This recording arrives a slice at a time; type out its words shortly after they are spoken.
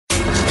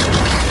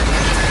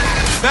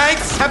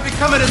banks have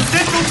become an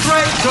essential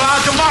threat to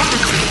our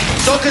democracy.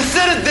 So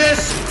consider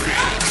this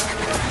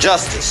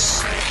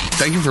justice.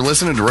 Thank you for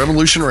listening to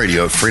Revolution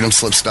Radio at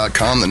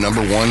freedomslips.com, the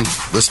number one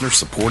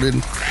listener-supported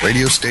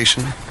radio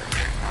station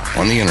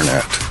on the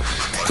internet.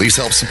 Please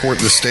help support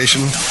this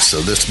station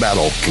so this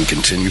battle can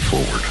continue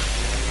forward.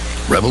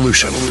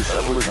 Revolution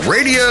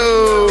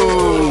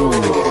Radio!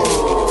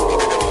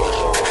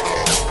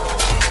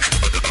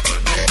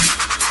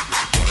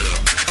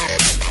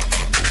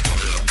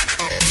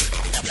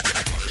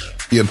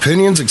 The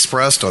opinions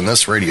expressed on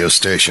this radio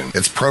station,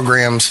 its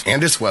programs,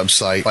 and its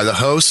website by the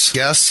hosts,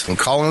 guests, and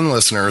call-in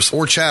listeners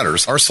or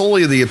chatters are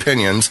solely the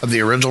opinions of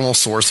the original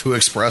source who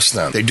expressed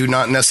them. They do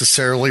not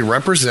necessarily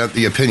represent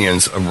the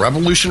opinions of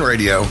Revolution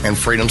Radio and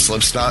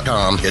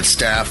freedomslips.com, its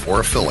staff,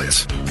 or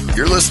affiliates.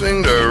 You're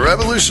listening to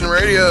Revolution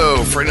Radio,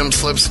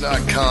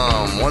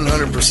 freedomslips.com,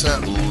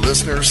 100%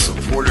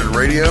 listener-supported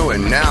radio,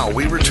 and now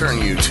we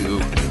return you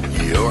to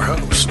your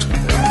host.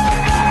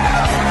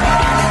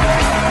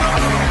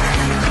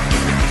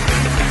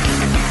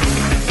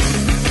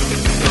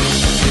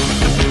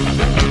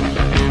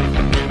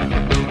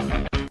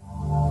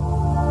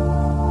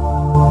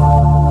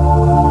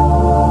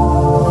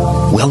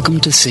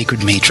 Welcome to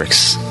Sacred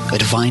Matrix, a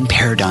divine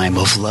paradigm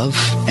of love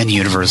and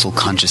universal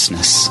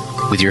consciousness,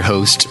 with your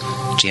host,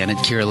 Janet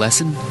Kira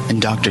Lessin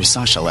and Dr.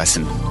 Sasha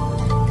Lessin.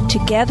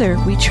 Together,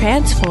 we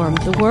transform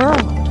the world.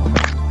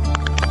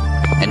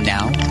 And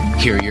now,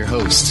 here are your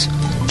hosts,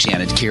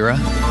 Janet Kira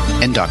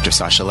and Dr.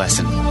 Sasha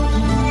Lessin.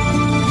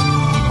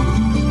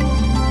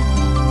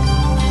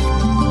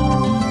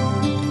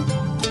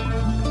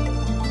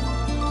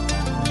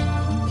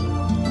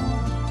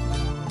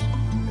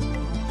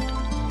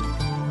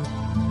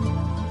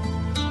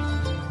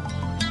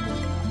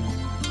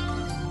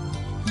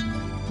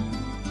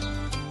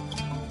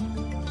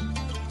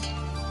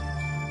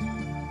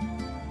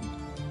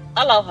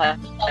 Aloha,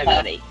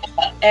 everybody,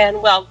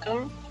 and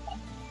welcome.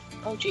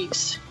 Oh,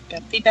 geez,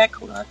 got feedback.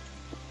 Hold on.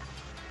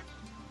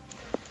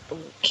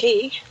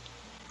 Okay.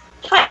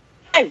 Hi,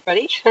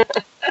 everybody.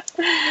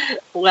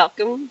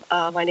 Welcome.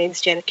 My name is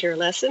Janet Kira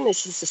Lessin.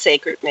 This is the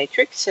Sacred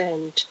Matrix,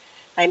 and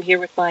I'm here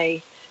with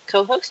my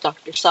co-host,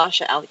 Dr.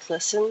 Sasha Alex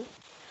Lessin,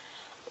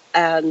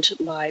 and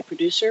my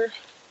producer,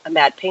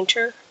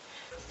 amadpainter.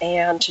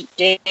 And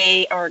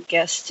today, our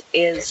guest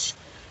is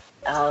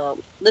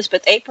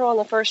Elizabeth April in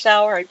the first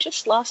hour. I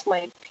just lost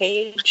my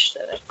page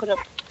that I put up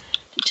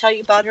to tell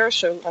you about her,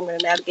 so I'm going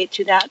to navigate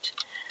to that.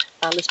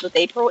 Elizabeth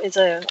April is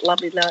a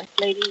lovely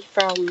lady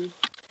from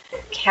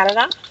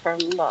Canada, from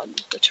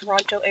the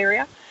Toronto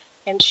area,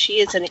 and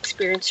she is an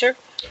experiencer.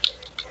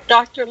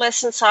 Dr.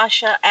 Lessin,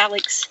 Sasha,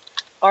 Alex,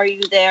 are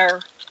you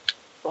there?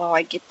 While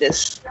I get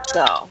this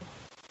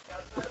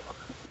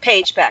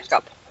page back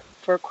up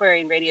for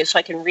Aquarian Radio so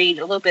I can read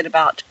a little bit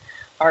about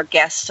our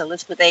guest,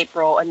 Elizabeth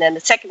April, and then the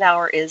second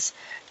hour is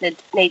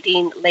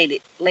Nadine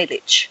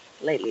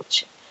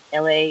Lalich,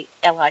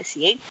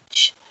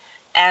 L-A-L-I-C-H.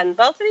 And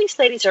both of these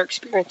ladies are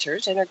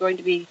experiencers and are going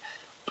to be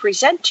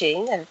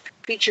presenting,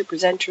 featured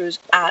presenters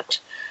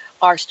at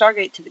our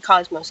Stargate to the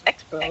Cosmos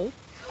Expo,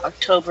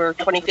 October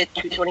 25th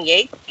to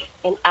 28th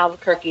in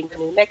Albuquerque,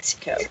 New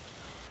Mexico.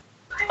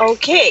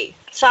 Okay,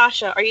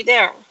 Sasha, are you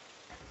there?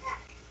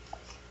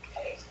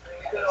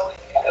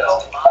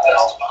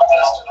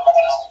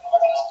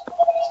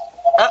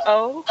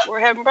 Uh-oh, we're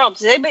having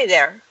problems. Is anybody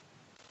there?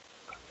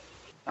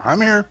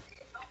 I'm here.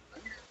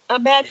 A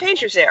bad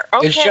painter's there.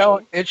 Okay.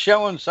 It's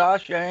showing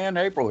Sasha and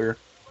April here.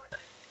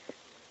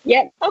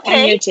 Yep.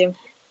 Okay. I'm here too.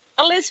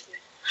 Elizabeth.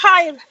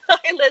 Hi,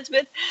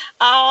 Elizabeth.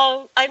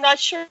 I'm not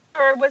sure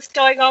what's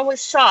going on with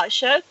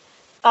Sasha.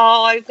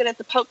 I'm going to have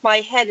to poke my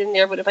head in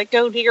there, but if I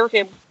go near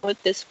him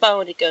with this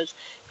phone, it goes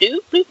doop,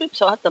 bloop, bloop,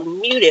 so I'll have to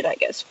mute it, I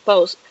guess,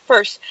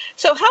 first.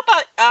 So how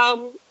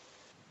about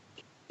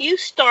you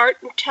start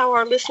and tell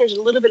our listeners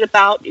a little bit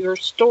about your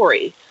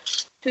story,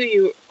 who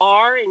you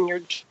are and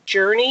your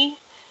journey.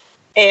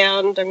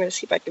 And I'm going to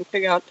see if I can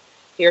figure out,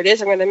 here it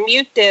is. I'm going to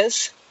mute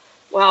this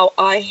while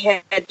I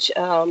head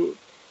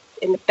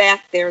in the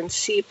back there and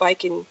see if I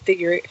can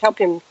help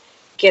him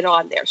get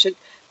on there. So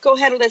go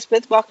ahead,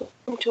 Elizabeth. Welcome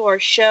to our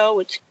show.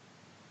 It's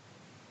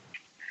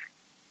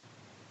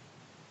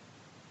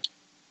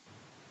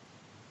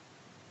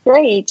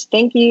great.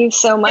 Thank you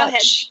so much. Go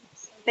ahead.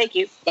 Thank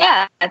you.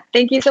 Yeah,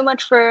 thank you so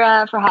much for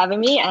having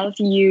me, as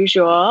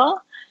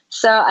usual.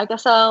 So I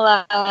guess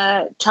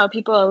I'll tell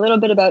people a little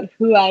bit about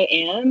who I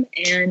am.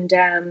 And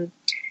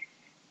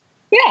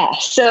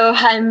so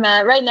I'm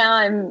right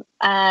now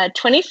I'm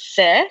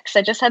 26.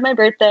 I just had my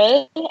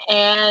birthday,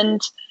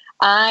 and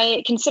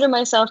I consider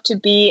myself to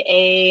be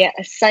a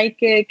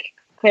psychic,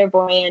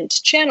 clairvoyant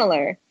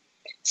channeler.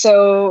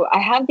 So I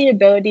have the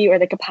ability or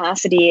the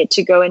capacity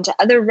to go into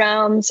other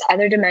realms,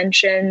 other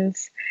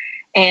dimensions,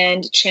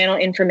 and channel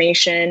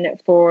information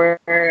for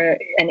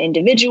an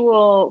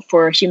individual,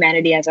 for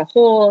humanity as a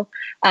whole.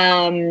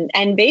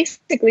 And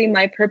basically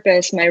my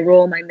purpose, my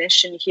role, my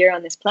mission here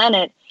on this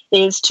planet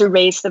is to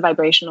raise the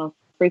vibrational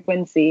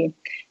frequency.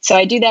 So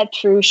I do that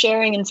through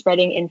sharing and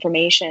spreading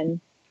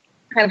information.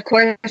 Of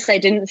course, I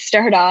didn't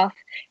start off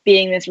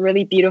being this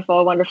really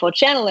beautiful, wonderful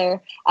channeler.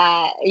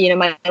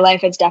 My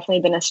life has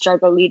definitely been a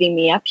struggle leading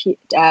me up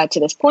to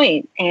this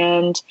point.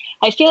 And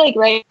I feel like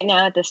right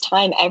now at this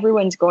time,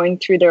 everyone's going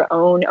through their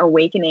own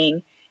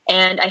awakening.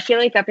 And I feel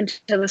like up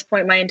until this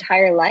point, my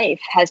entire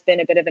life has been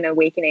a bit of an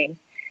awakening.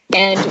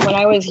 And when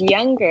I was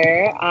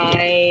younger,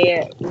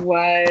 I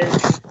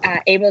was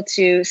able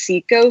to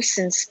see ghosts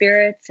and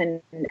spirits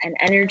and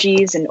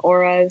energies and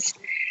auras.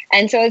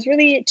 And so I was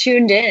really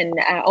tuned in,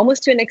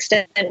 almost to an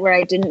extent where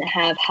I didn't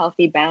have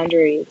healthy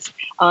boundaries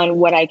on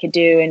what I could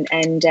do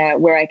and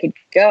where I could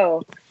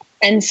go.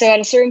 And so at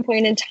a certain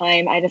point in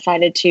time, I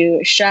decided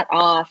to shut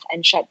off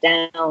and shut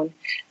down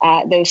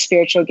those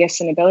spiritual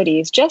gifts and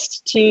abilities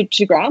just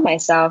to ground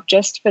myself,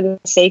 just for the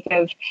sake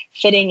of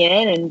fitting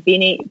in and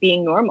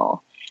being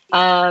normal.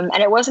 And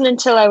it wasn't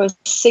until I was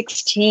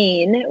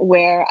 16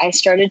 where I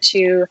started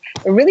to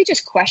really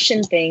just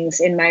question things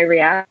in my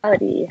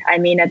reality. I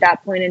mean, at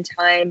that point in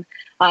time,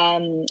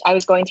 I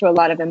was going through a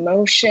lot of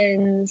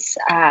emotions.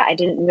 I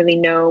didn't really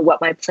know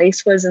what my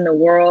place was in the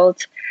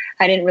world.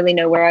 I didn't really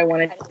know where I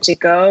wanted to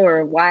go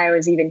or why I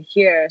was even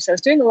here. So I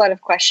was doing a lot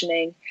of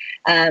questioning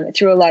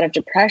through a lot of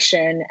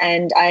depression.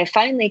 And I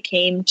finally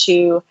came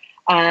to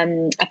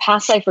a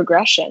past life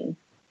regression.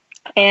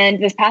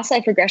 And this past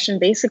life regression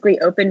basically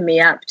opened me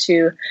up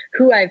to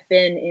who I've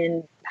been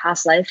in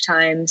past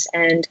lifetimes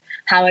and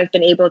how I've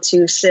been able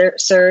to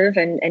serve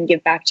and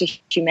give back to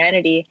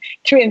humanity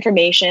through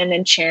information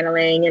and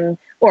channeling and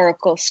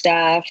oracle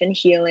stuff and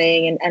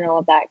healing and all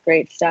of that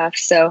great stuff.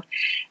 So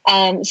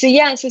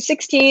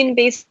 16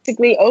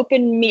 basically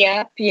opened me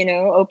up,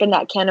 opened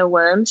that can of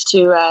worms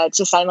to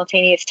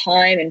simultaneous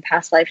time and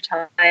past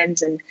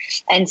lifetimes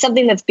and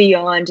something that's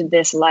beyond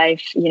this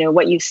life,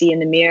 what you see in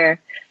the mirror.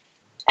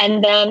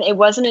 And then it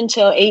wasn't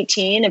until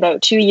 18,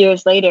 about 2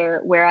 years later,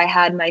 where I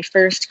had my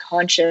first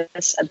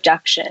conscious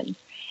abduction.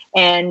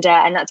 And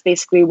that's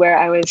basically where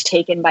I was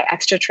taken by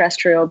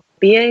extraterrestrial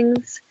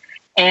beings.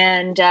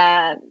 And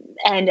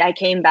I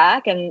came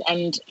back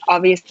and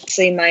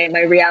obviously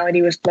my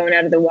reality was blown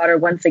out of the water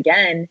once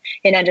again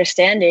in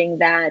understanding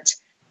that,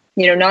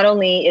 not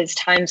only is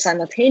time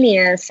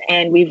simultaneous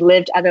and we've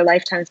lived other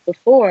lifetimes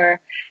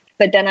before,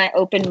 but then I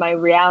opened my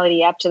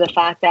reality up to the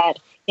fact that,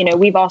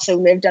 we've also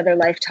lived other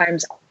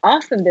lifetimes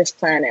off of this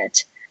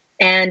planet.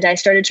 And I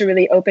started to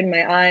really open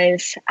my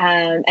eyes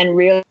and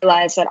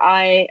realize that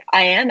I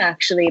am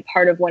actually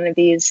part of one of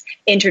these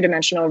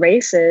interdimensional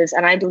races.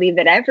 And I believe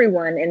that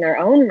everyone in their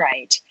own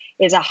right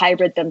is a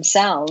hybrid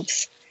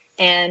themselves.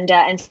 And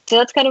so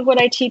that's kind of what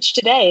I teach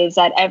today, is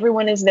that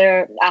everyone is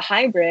a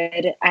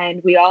hybrid,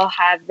 and we all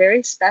have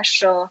very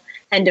special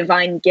and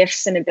divine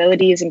gifts and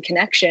abilities and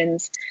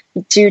connections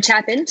to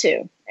tap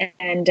into.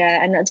 And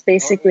that's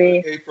basically,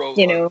 April,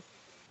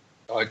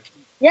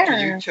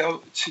 yeah. Can you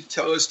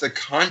tell us the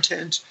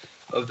content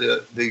of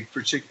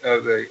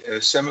the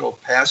seminal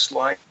past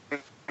life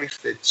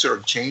that sort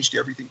of changed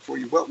everything for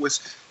you? What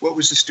was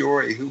the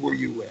story? Who were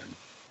you in?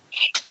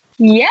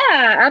 Yeah,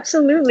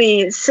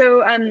 absolutely.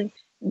 So,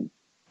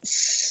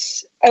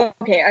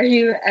 okay, are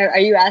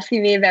you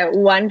asking me about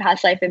one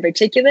past life in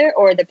particular,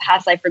 or the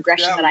past life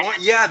regression that I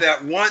had? Yeah,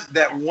 that one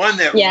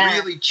that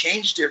really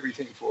changed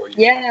everything for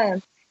you.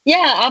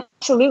 Yeah,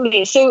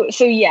 absolutely. So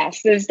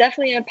yes, there's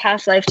definitely a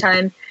past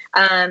lifetime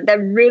that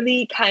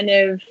really kind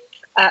of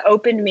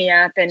opened me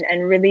up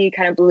and really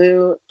kind of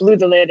blew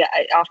the lid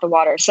off the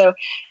water. So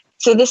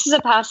this is a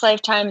past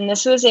lifetime, and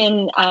this was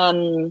in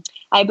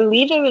I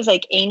believe it was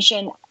like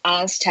ancient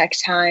Aztec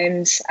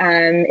times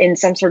in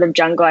some sort of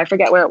jungle. I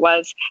forget where it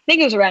was. I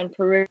think it was around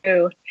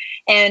Peru,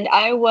 and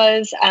I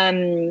was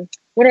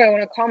what do I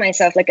want to call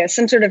myself? Like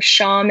some sort of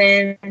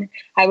shaman.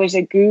 I was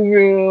a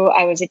guru.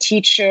 I was a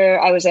teacher.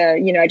 I was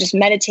I just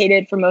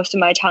meditated for most of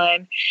my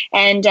time.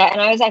 And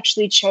I was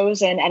actually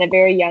chosen at a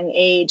very young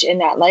age in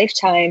that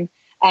lifetime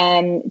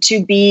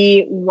to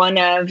be one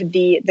of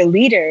the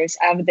leaders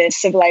of this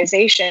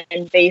civilization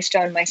based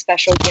on my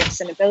special gifts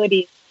and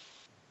abilities.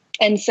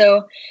 And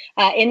so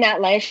in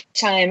that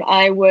lifetime,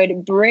 I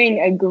would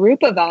bring a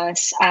group of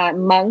us,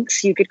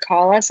 monks, you could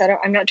call us.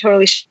 I'm not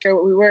totally sure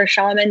what we were,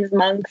 shamans,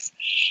 monks.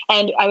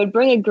 And I would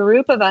bring a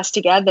group of us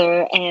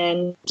together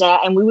and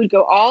we would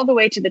go all the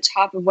way to the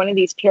top of one of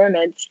these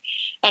pyramids.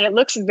 And it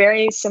looks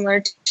very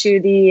similar to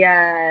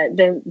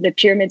the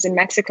pyramids in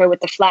Mexico with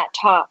the flat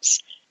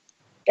tops.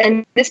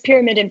 And this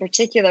pyramid in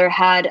particular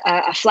had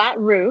a flat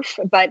roof,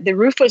 but the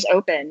roof was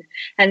open.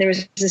 And there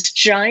was this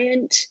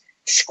giant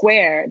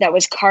square that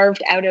was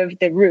carved out of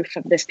the roof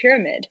of this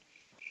pyramid.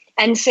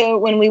 And so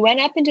when we went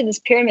up into this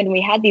pyramid and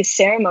we had these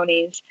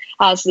ceremonies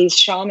as these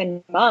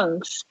shaman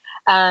monks,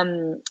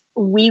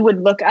 we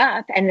would look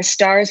up and the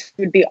stars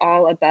would be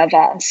all above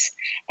us.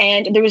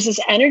 And there was this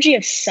energy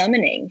of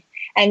summoning.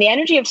 And the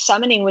energy of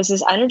summoning was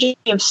this energy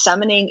of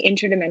summoning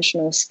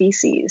interdimensional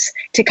species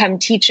to come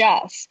teach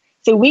us.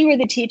 So we were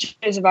the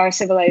teachers of our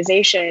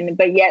civilization,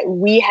 but yet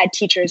we had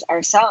teachers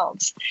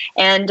ourselves.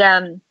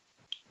 And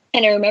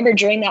And I remember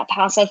during that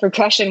past life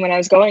regression, when I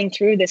was going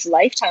through this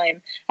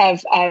lifetime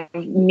of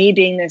me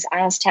being this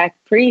Aztec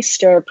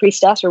priest or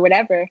priestess or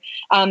whatever,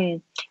 I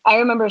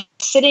remember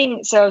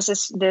sitting. So I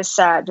was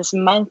this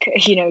monk,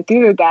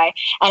 guru guy,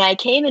 and I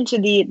came into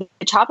the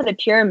top of the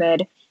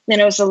pyramid.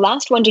 And I was the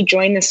last one to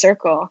join the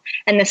circle.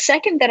 And the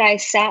second that I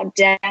sat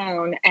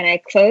down and I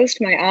closed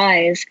my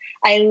eyes,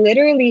 I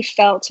literally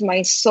felt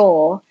my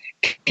soul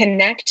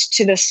connect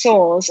to the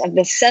souls of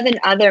the 7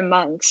 other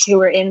monks who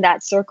were in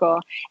that circle.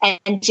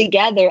 And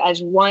together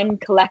as one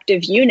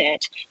collective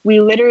unit,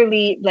 we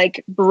literally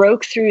like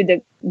broke through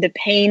the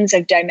panes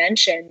of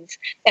dimensions,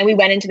 and we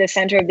went into the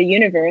center of the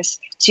universe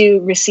to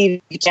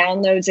receive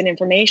downloads and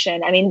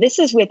information. I mean, this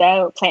is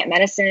without plant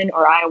medicine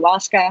or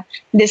ayahuasca.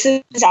 This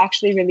is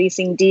actually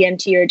releasing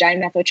DMT or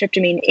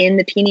dimethyltryptamine in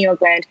the pineal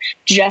gland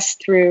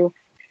just through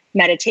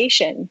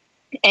meditation.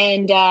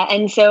 And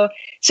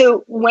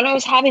so when I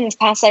was having this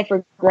past life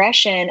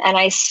regression, and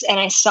I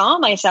saw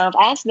myself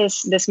as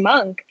this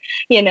monk,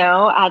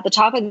 at the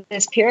top of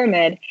this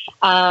pyramid,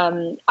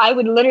 I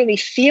would literally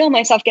feel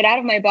myself get out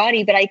of my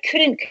body, but I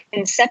couldn't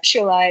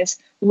conceptualize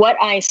what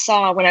I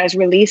saw when I was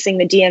releasing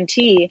the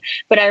DMT.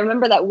 But I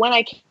remember that when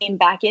I came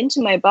back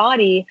into my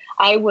body,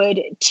 I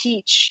would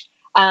teach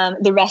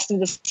the rest of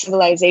the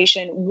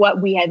civilization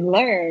what we had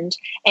learned.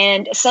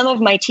 And some of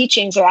my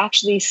teachings are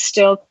actually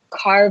still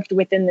carved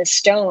within the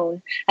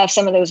stone of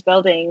some of those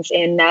buildings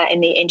in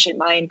the ancient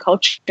Mayan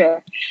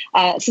culture.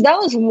 So that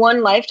was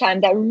one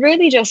lifetime that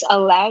really just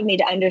allowed me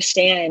to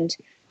understand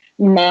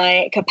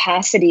my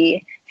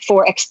capacity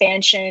for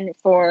expansion,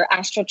 for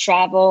astral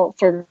travel,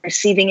 for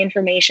receiving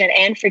information,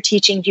 and for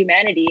teaching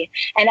humanity.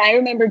 And I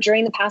remember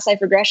during the past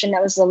life regression,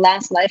 that was the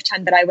last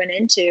lifetime that I went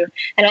into,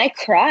 and I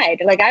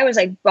cried. Like I was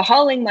like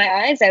bawling my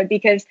eyes out,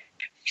 because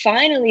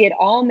finally it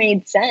all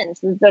made sense,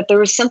 that there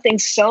was something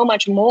so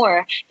much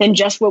more than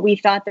just what we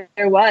thought that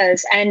there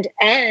was. And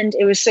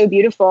it was so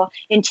beautiful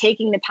in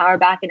taking the power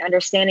back and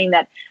understanding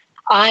that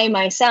I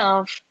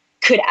myself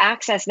could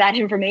access that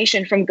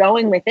information from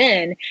going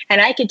within,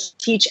 and I could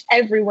teach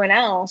everyone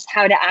else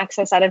how to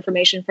access that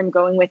information from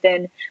going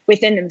within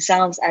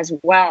themselves as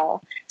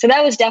well. So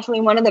that was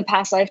definitely one of the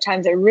past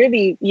lifetimes that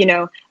really,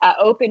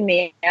 opened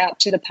me up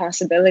to the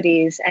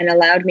possibilities and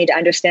allowed me to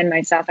understand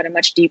myself at a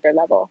much deeper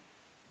level.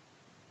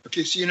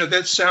 Okay, so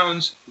that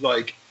sounds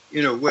like,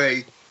 in a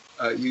way,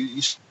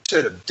 you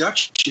said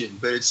abduction,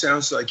 but it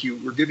sounds like you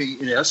were giving,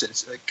 in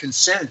essence,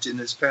 consent in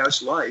this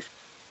past life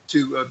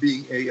to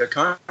being a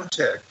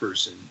contact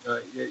person,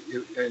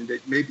 and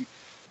that maybe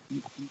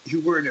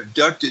you weren't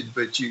abducted,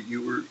 but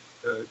you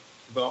were.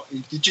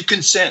 Did you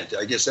consent?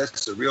 I guess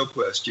that's the real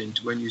question,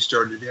 to when you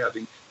started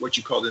having what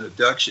you called an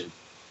abduction.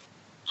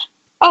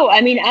 Oh,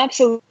 I mean,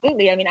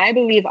 absolutely. I mean, I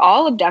believe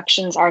all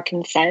abductions are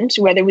consent,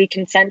 whether we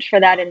consent for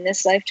that in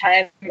this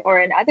lifetime or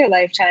in other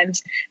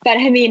lifetimes. But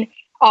I mean,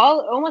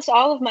 almost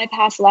all of my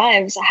past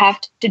lives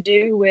have to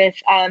do with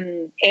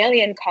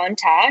alien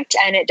contact,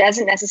 and it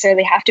doesn't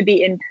necessarily have to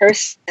be in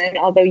person,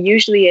 although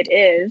usually it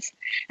is.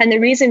 And the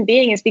reason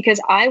being is because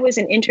I was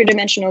an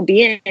interdimensional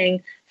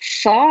being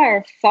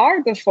far,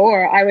 far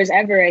before I was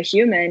ever a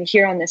human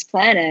here on this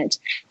planet.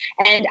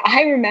 And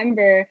I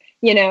remember,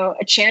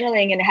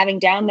 channeling and having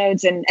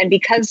downloads, and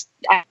because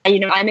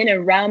I'm in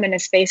a realm and a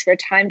space where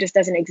time just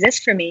doesn't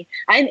exist for me,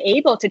 I'm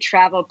able to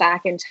travel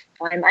back in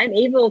time. I'm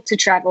able to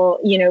travel,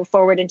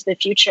 forward into the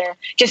future,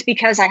 just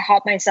because I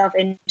hop myself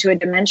into a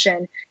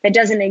dimension that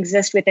doesn't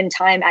exist within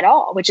time at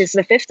all, which is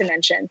the 5th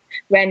dimension,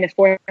 when the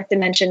 4th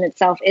dimension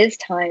itself is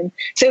time.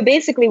 So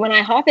basically, when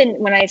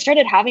I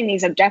started having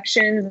these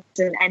abductions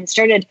and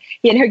started,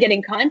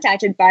 getting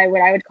contacted by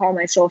what I would call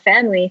my soul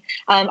family,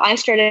 I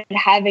started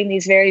having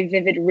these very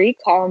vivid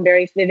recall and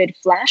very vivid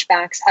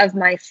flashbacks of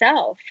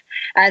myself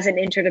as an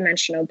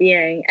interdimensional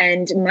being.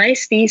 And my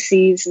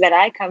species that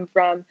I come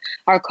from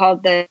are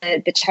called the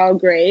tall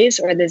grays,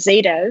 or the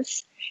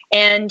Zetas.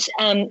 And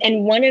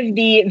one of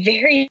the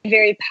very,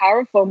 very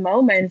powerful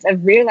moments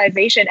of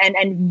realization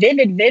and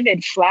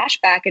vivid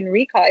flashback and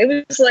recall,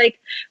 it was like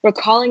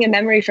recalling a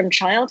memory from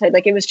childhood.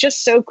 Like, it was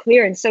just so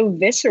clear and so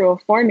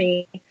visceral for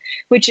me,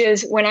 which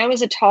is when I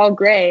was a tall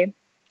gray,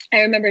 I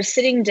remember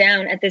sitting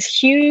down at this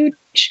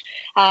huge,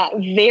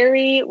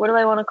 very, what do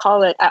I want to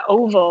call it?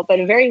 Oval, but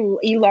a very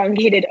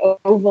elongated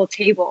oval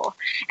table.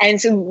 And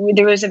so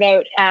there was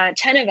about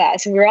 10 of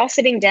us, and we were all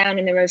sitting down,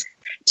 and there was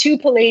 2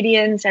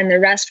 Palladians, and the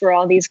rest were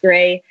all these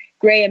gray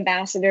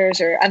ambassadors,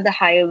 or of the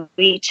high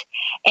elite.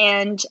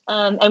 And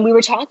we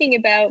were talking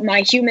about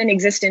my human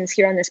existence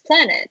here on this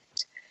planet.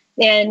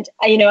 And,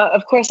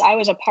 of course, I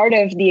was a part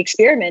of the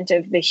experiment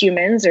of the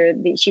humans, or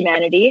the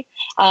humanity,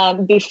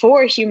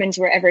 before humans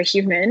were ever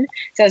human.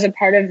 So I was a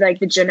part of like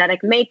the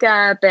genetic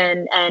makeup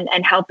and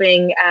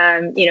helping,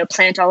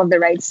 plant all of the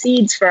right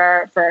seeds for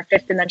our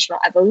 5th dimensional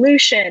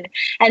evolution.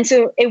 And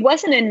so it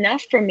wasn't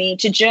enough for me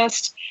to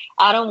just,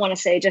 I don't want to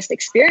say just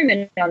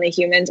experiment on the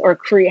humans or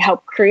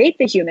help create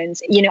the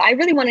humans. I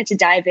really wanted to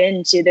dive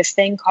into this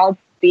thing called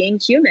being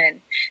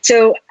human.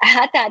 So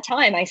at that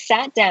time,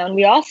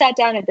 we all sat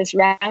down at this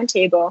round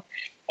table,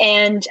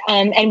 And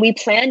we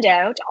planned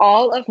out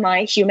all of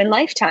my human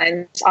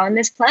lifetimes on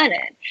this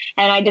planet.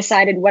 And I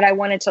decided what I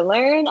wanted to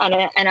learn,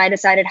 and I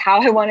decided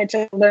how I wanted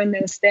to learn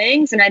those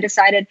things, and I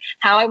decided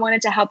how I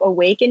wanted to help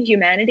awaken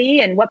humanity,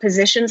 and what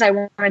positions I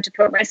wanted to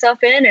put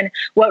myself in, and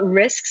what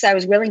risks I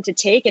was willing to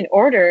take in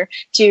order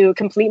to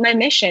complete my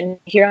mission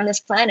here on this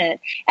planet.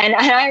 And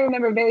I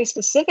remember very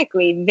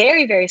specifically,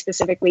 very, very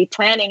specifically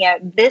planning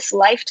out this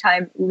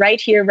lifetime right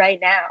here, right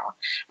now,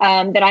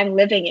 that I'm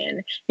living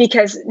in,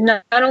 because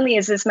not only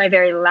is this my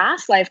very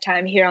last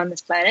lifetime here on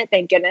this planet,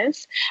 thank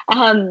goodness,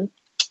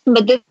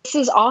 but this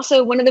is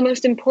also one of the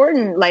most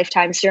important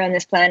lifetimes here on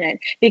this planet,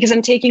 because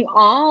I'm taking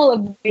all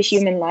of the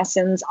human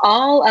lessons,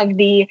 all of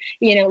the,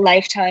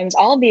 lifetimes,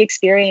 all of the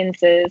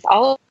experiences,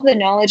 all of the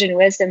knowledge and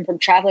wisdom from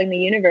traveling the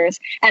universe,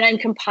 and I'm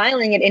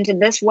compiling it into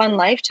this one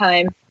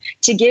lifetime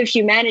to give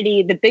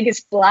humanity the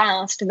biggest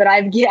blast that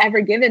I've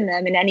ever given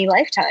them in any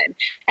lifetime.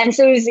 And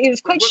so it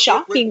was quite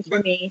shocking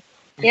for me.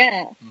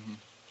 Yeah. Mm-hmm.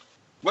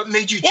 What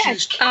made you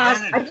choose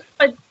Canada?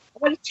 I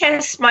want to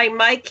test my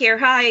mic here.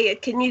 Hi,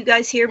 can you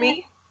guys hear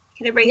me?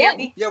 Can everybody hear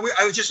me? Yeah,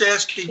 I was just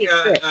asking,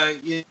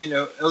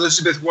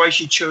 Elizabeth, why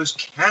she chose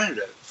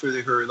Canada for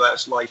her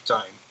last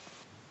lifetime.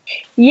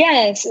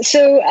 Yes.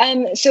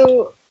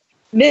 So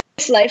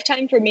this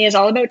lifetime for me is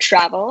all about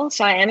travel.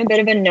 So I am a bit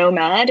of a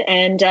nomad,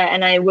 and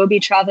I will be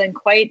traveling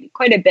quite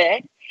a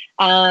bit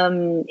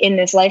in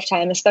this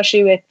lifetime,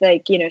 especially with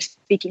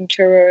speaking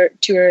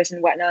tours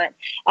and whatnot.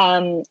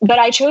 But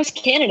I chose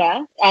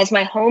Canada as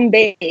my home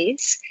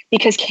base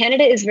because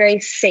Canada is very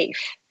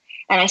safe.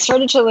 And I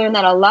started to learn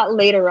that a lot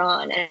later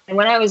on. And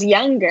when I was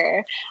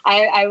younger,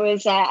 I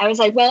was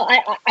like, well,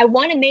 I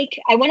want to make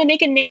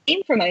a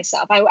name for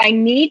myself. I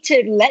need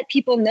to let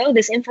people know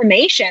this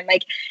information.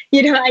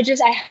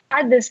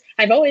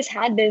 I've always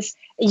had this,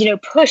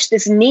 push,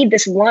 this need,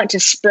 this want to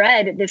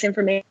spread this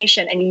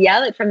information and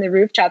yell it from the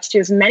rooftops to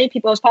as many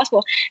people as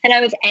possible. And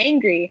I was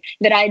angry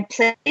that I'd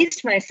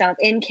placed myself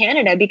in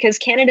Canada because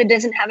Canada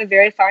doesn't have a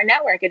very far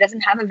network. It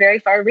doesn't have a very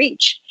far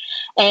reach.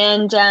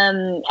 And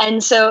so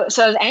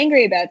I was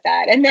angry about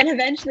that. And then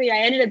eventually I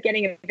ended up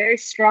getting a very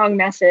strong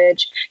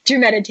message through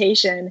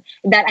meditation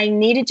that I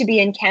needed to be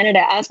in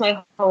Canada as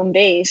my home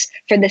base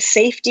for the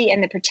safety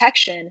and the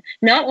protection,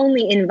 not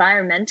only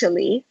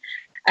environmentally,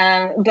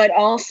 but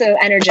also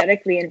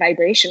energetically and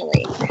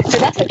vibrationally. So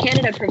that's what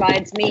Canada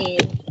provides me.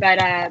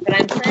 But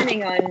I'm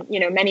planning on,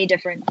 many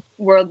different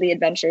worldly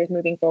adventures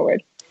moving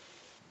forward.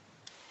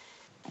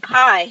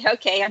 Hi.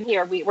 Okay, I'm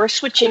here. We're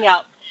switching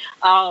out.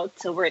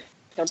 So we're at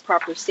the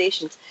proper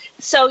stations.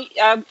 So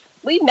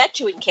we met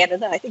you in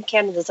Canada. I think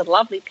Canada's a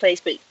lovely place,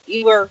 but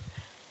you were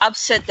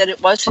upset that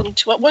it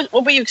wasn't. What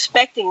were you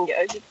expecting?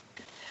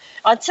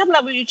 On some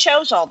level, you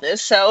chose all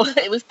this, so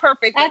it was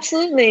perfect.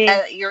 Absolutely.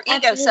 Your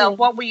ego self,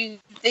 what were you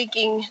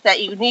thinking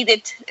that you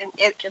needed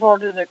in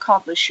order to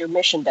accomplish your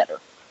mission better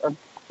or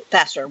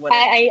faster? Or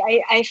whatever?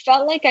 I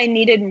felt like I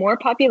needed more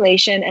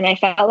population, and I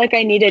felt like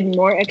I needed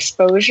more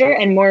exposure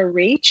and more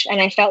reach,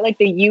 and I felt like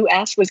the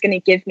U.S. was going to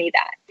give me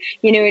that.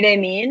 You know what I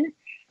mean?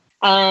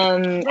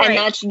 Right.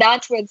 And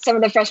that's where some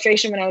of the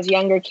frustration when I was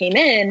younger came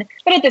in.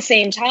 But at the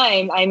same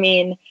time, I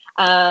mean,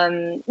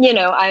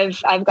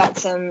 I've got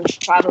some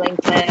traveling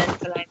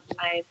plans, and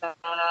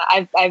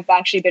I've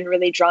actually been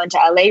really drawn to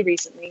LA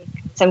recently.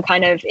 So I'm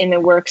kind of in the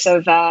works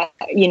of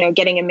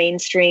getting a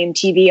mainstream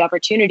TV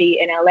opportunity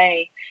in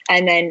LA,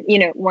 and then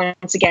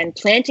once again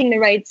planting the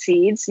right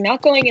seeds,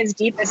 not going as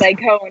deep as I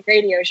go on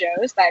radio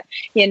shows, but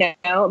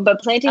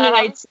but planting the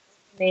right seeds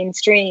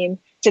mainstream,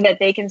 so that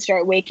they can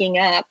start waking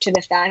up to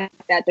the fact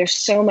that there's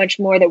so much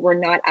more that we're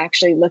not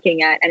actually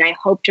looking at. And I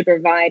hope to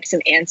provide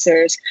some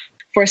answers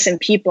for some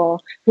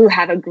people who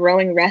have a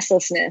growing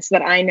restlessness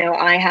that I know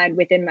I had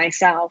within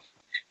myself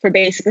for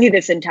basically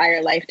this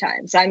entire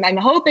lifetime. So I'm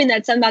hoping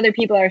that some other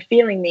people are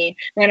feeling me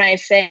when I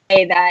say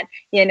that,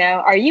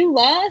 are you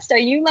lost? Are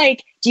you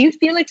do you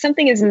feel like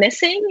something is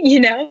missing?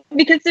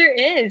 Because there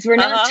is. We're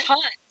not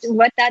taught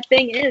what that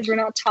thing is. We're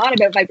not taught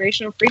about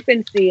vibrational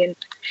frequency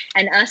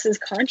and us as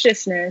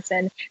consciousness.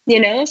 And,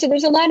 so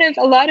there's a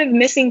lot of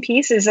missing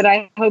pieces that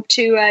I hope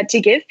to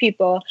give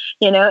people,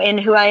 in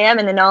who I am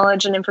and the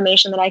knowledge and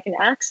information that I can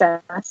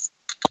access.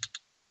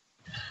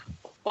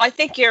 Well, I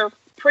think you're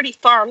pretty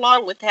far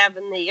along with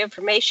having the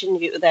information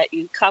that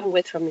you come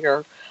with from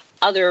your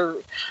other.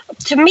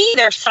 To me,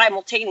 they're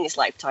simultaneous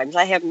lifetimes.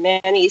 I have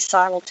many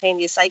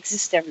simultaneous. I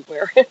exist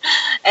everywhere,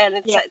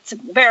 and it's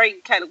very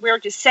kind of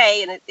weird to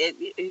say, and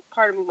it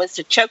part of me wants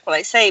to choke when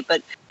I say it,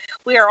 but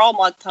we are all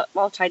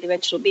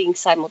multidimensional beings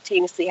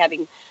simultaneously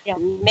having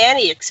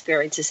many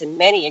experiences and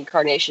many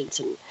incarnations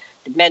and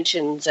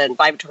dimensions and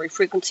vibratory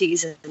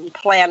frequencies and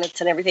planets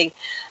and everything.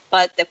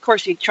 But of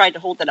course, if you tried to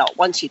hold it out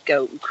once, you'd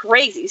go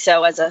crazy.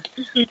 So as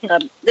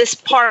this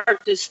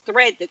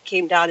thread that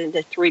came down into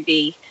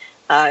 3D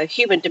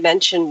human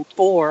dimension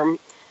form,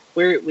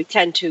 we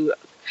tend to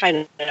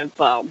kind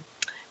of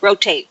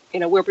rotate,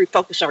 where we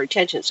focus our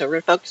attention. So we're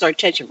going to focus our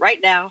attention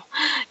right now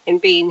in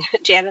being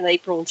Janet,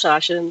 April, and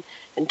Sasha,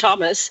 and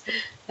Thomas.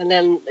 And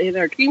then in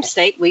our dream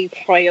state, we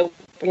probably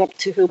up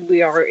to who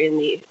we are in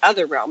the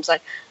other realms. I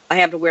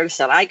have awareness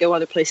that I go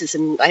other places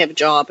and I have a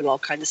job and all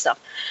kinds of stuff.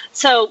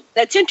 So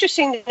that's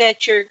interesting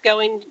that you're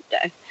going.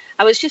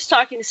 I was just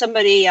talking to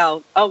somebody,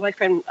 my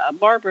friend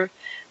Barbara.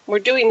 We're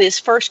doing this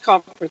first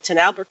conference in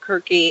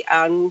Albuquerque,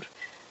 and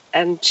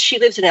she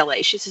lives in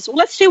LA. She says, well,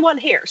 let's do one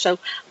here. So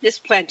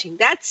just planting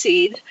that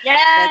seed.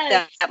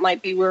 Yes. That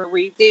might be where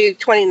we do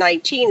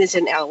 2019 is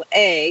in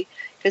LA,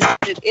 because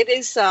it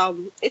is,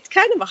 it's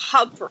kind of a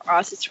hub for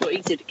us. It's real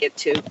easy to get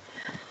to.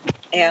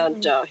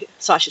 And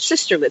Sasha's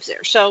sister lives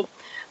there. So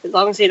as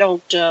long as they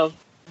don't, they're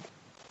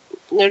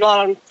not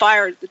on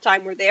fire at the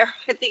time we're there,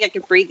 I think I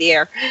can breathe the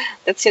air.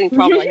 That's the only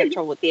problem. I have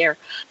trouble with the air.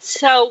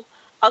 So,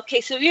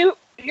 okay, so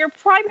your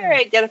primary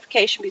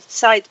identification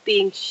besides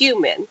being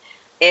human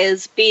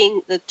is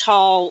being the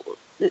tall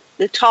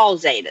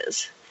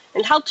Zetas.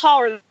 And how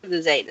tall are the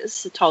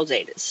Zetas, the tall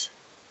Zetas?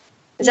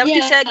 Is that what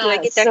you said? Did I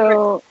get that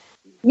correct?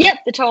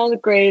 Yep, the tall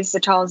grays, the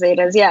tall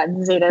Zetas. Yeah,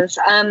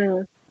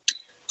 Zetas.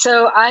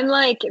 So I'm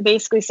like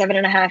basically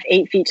 7.5,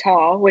 8 feet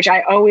tall, which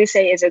I always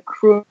say is a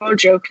cruel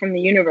joke from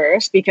the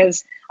universe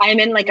because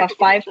I'm in like a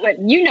 5 foot,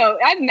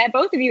 I've met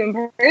both of you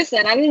in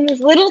person. I'm in this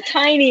little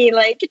tiny,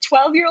 like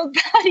 12-year-old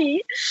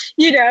body,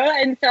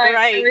 and so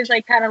I always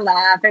like kind of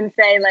laugh and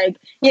say like,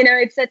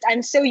 it's that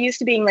I'm so used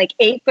to being like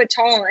 8 foot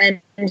tall.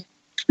 And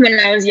when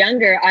I was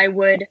younger, I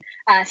would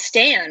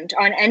stand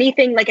on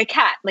anything like a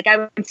cat. Like I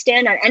would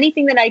stand on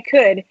anything that I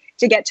could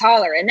to get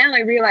taller. And now I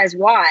realize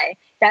why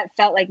that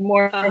felt like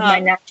more of my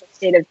natural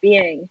state of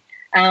being.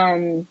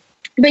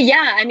 But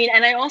yeah, I mean,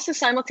 and I also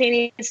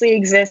simultaneously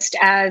exist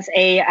as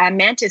a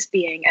mantis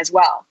being as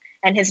well.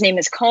 And his name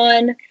is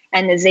Khan,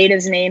 and the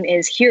Zeta's name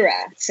is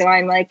Hira. So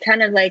I'm like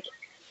kind of like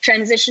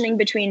transitioning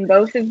between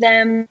both of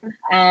them,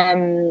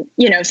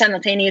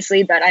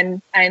 simultaneously. But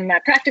I'm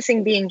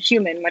practicing being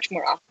human much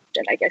more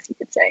often, I guess you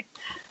could say.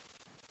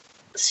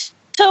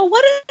 So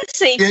what is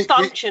the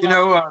function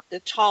of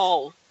the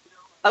tall?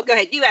 Oh, go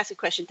ahead. You ask a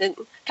question, then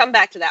come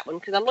back to that one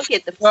because I'm looking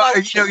at the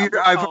function.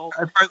 I've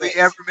hardly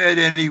ever met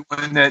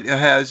anyone that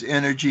has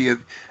energy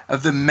of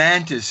the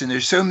mantis, and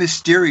they're so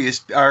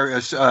mysterious.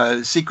 Our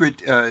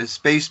secret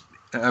space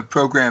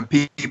program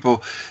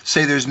people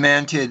say there's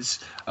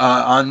mantids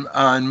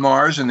on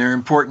Mars, and they're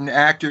important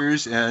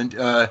actors. And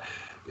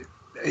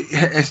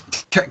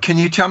can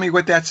you tell me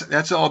what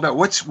that's all about?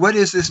 What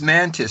is this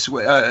mantis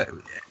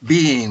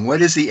being?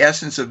 What is the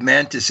essence of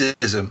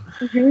manticism?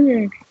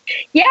 Mm-hmm.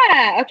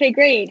 Yeah. Okay,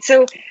 great.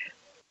 So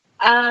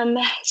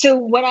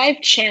what I've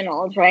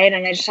channeled, right?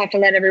 And I just have to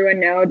let everyone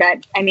know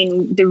that, I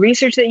mean, the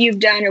research that you've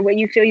done or what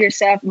you feel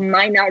yourself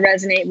might not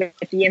resonate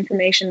with the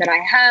information that I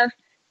have,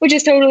 which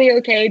is totally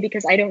okay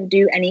because I don't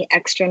do any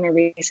external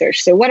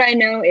research. So what I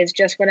know is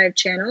just what I've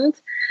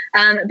channeled.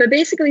 But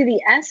basically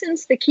the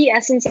key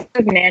essence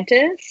of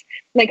mantis,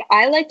 like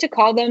I like to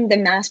call them the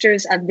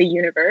masters of the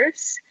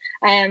universe.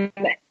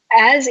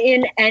 As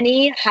in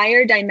any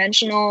higher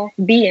dimensional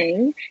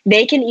being,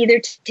 they can either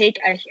take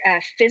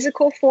a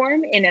physical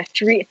form in a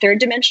third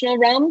dimensional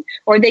realm,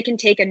 or they can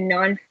take a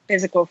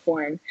non-physical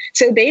form.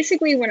 So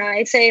basically, when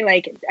I say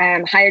like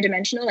higher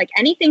dimensional, like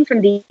anything from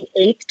the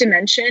 8th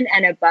dimension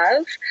and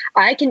above,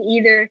 I can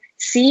either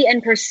see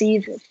and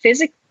perceive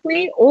physically,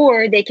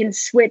 or they can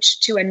switch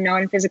to a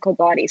non-physical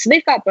body. So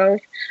they've got both.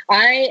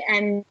 I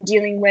am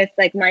dealing with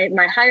like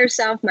my higher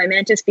self, my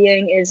mantis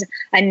being is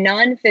a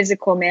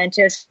non-physical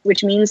mantis,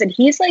 which means that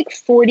he's like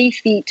 40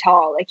 feet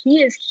tall. Like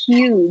he is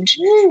huge.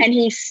 And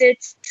he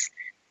sits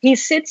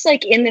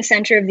like in the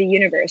center of the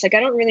universe. Like I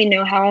don't really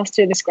know how else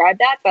to describe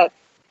that, but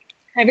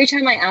every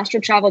time I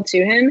astral travel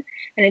to him,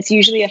 and it's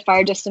usually a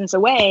far distance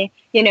away,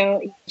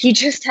 he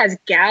just has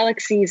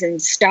galaxies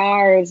and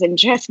stars and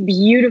just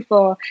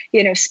beautiful,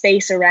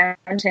 space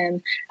around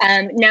him.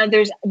 Now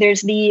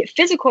there's the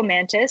physical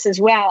mantis as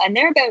well. And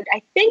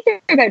I think they're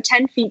about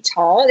 10 feet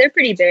tall. They're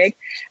pretty big,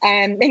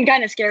 and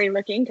kind of scary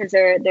looking because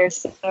they're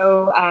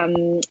so,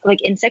 like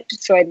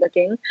insectoid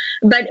looking,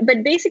 but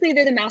basically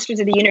they're the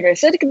masters of the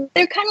universe. So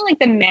they're kind of like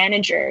the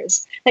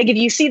managers. Like if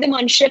you see them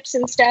on ships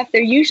and stuff,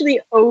 they're usually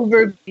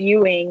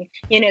overviewing,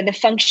 the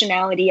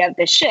functionality of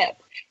the ship.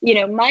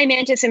 My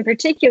mantis in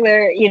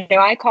particular,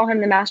 I call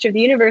him the master of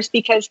the universe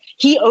because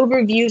he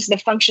overviews the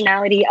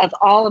functionality of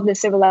all of the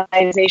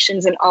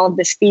civilizations and all of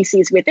the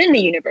species within the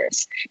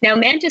universe. Now,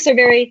 mantis are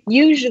very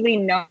usually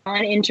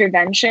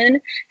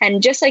non-intervention.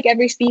 And just like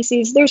every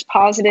species, there's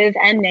positive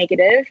and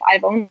negative.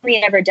 I've only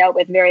ever dealt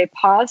with very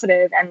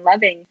positive and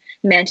loving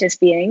mantis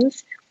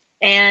beings.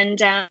 And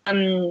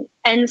so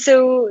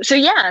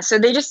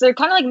they're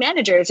kind of like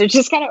managers. They're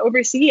just kind of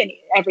overseeing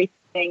everything.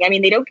 I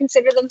mean, they don't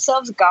consider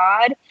themselves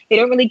God. They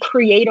don't really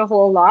create a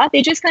whole lot.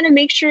 They just kind of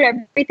make sure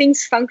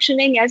everything's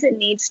functioning as it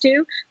needs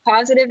to.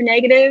 Positive,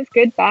 negative,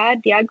 good,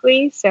 bad, the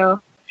ugly.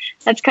 So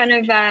that's kind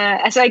of,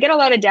 so I get a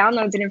lot of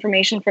downloads and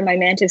information from my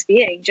mantis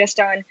being just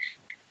on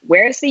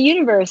where's the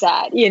universe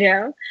at,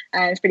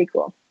 it's pretty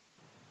cool.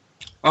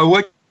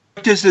 What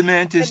does the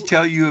mantis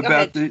tell you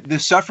about the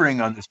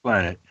suffering on this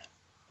planet?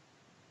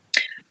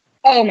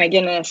 Oh my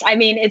goodness. I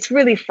mean, it's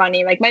really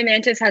funny. Like my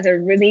mantis has a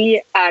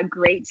really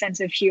great sense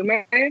of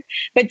humor,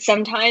 but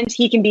sometimes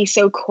he can be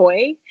so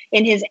coy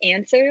in his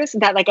answers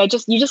that like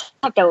you just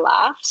have to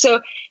laugh.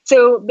 So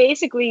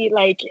basically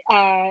like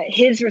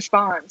his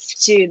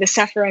response to the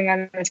suffering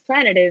on this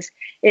planet is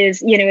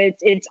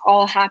it's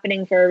all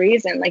happening for a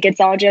reason. Like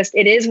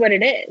it is what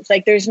it is.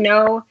 Like there's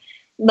no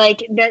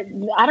like that,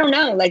 I don't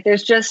know, like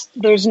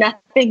there's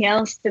nothing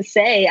else to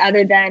say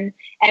other than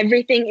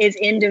everything is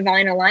in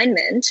divine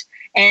alignment.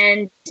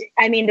 And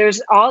I mean,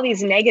 there's all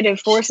these negative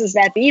forces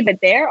that be, but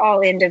they're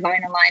all in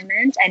divine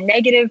alignment, and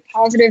negative,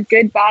 positive,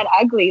 good, bad,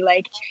 ugly.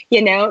 Like,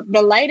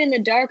 the light and the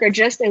dark are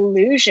just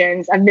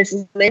illusions of this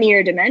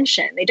linear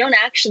dimension. They don't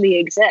actually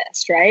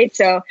exist, right?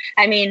 So,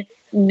 I mean,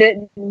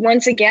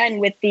 once again,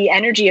 with the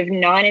energy of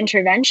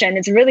non-intervention,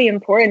 it's really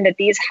important that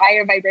these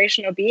higher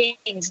vibrational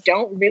beings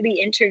don't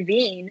really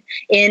intervene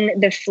in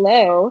the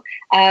flow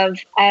of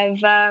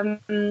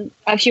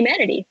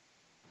humanity.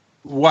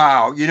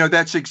 Wow.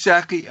 That's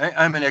exactly,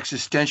 I'm an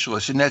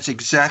existentialist, and that's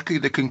exactly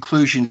the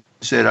conclusion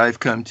that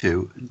I've come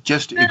to.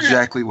 Just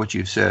exactly what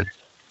you said.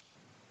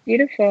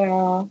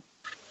 Beautiful.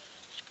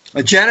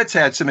 Janet's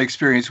had some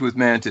experience with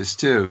mantis,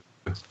 too.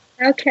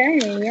 Okay.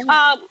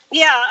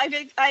 Yeah.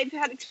 I've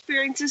had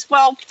experience as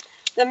well.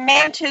 The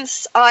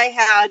mantis I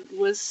had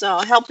was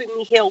helping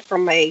me heal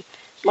from a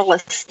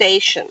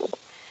molestation.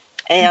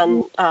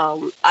 And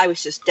I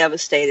was just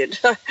devastated.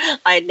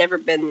 I had never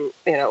been,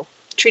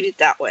 treated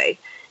that way.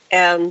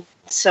 And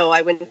so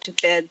I went to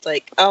bed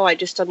like, oh, I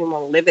just don't even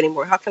want to live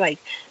anymore. How can I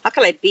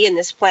be in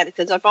this planet?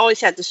 Because I've always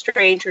had the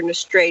stranger and the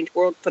strange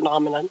world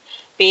phenomenon.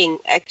 Being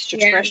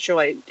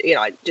extraterrestrial, yeah.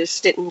 I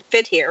just didn't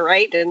fit here,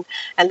 right? And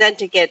then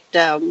to get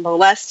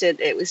molested,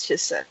 it was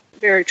just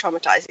very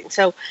traumatizing.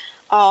 So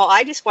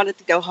I just wanted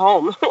to go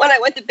home when I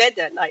went to bed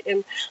that night.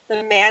 And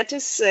the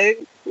mantis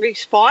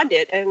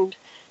responded and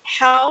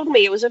held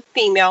me. It was a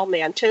female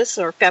mantis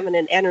or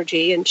feminine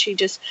energy, and she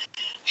just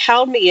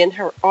held me in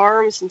her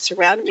arms and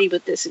surrounded me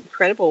with this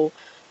incredible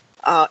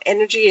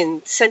energy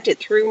and sent it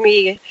through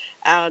me.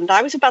 And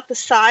I was about the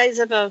size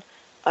of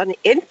an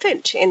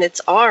infant in its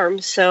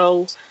arms,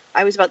 so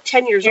I was about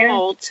 10 years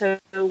old. So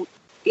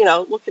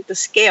look at the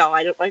scale.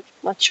 I'm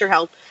not sure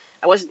how.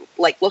 I wasn't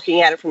like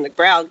looking at it from the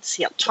ground to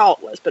see how tall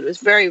it was, but it was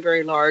very,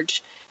 very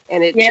large.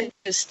 And it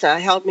just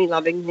held me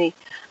lovingly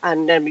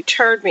and then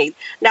returned me.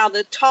 Now,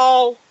 the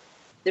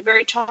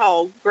very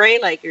tall gray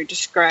like you're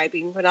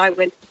describing, when I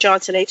went to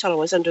Johnson Atoll, I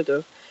was under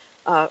the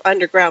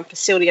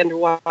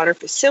underwater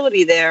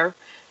facility there.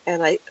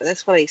 And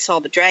that's when I saw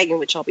the dragon,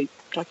 which I'll be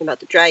talking about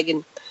the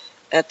dragon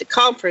at the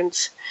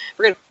conference.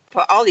 We're going to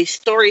put all these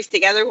stories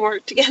together and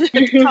work together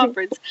at the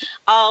conference.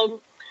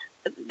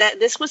 That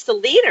this was the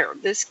leader.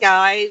 This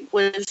guy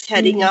was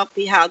heading up.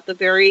 He had the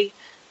very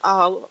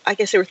I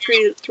guess there were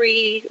 3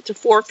 to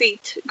 4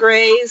 feet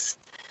grays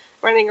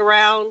running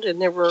around,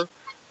 and there were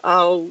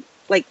five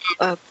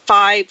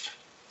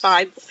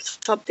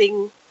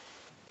something,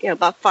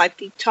 about 5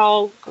 feet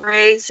tall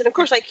grays. And of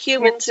course, like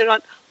humans, they're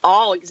not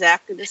all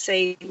exactly the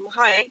same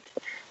height.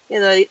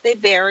 They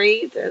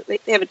vary. They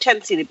have a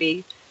tendency to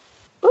be.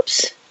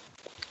 Oops,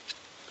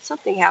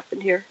 something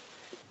happened here.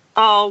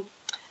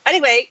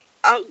 Anyway,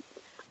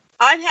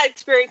 I've had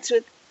experience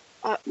with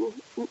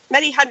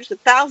many hundreds of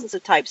thousands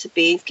of types of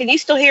beings. Can you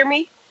still hear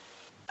me?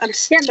 I'm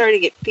starting to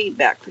get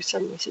feedback for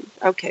some reason.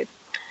 Okay.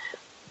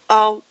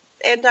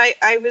 And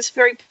I was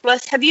very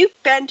blessed. Have you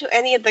been to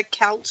any of the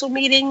council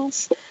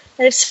meetings?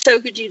 And if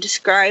so, could you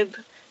describe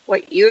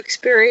what you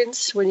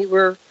experienced when you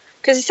were?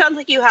 Because it sounds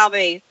like you have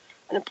an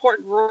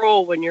important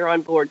role when you're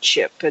on board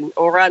ship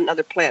or on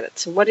other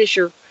planets. So what is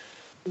your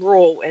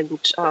role? And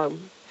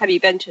have you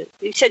been to?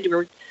 You said you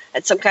were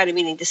at some kind of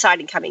meeting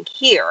deciding coming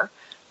here,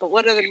 but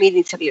what other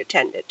meetings have you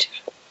attended?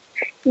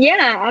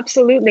 Yeah,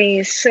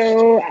 absolutely.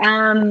 So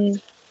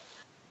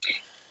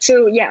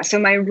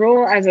my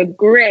role as a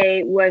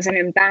gray was an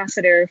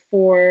ambassador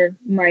for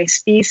my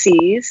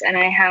species, and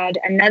I had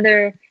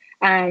another.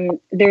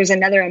 There's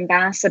another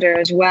ambassador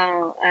as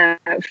well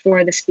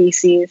for the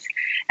species,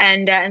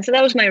 and so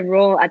that was my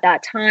role at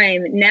that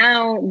time.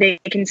 Now they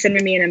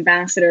consider me an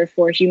ambassador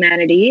for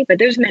humanity, but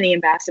there's many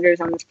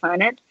ambassadors on this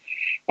planet,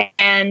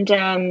 and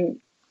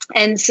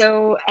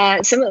so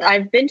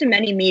I've been to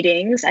many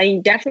meetings. I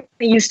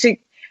definitely used to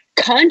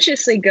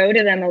consciously go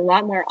to them a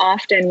lot more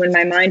often when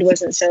my mind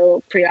wasn't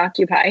so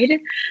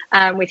preoccupied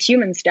with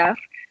human stuff.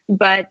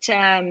 But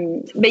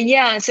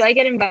yeah, so I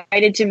get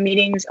invited to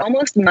meetings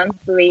almost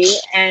monthly,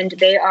 and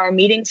they are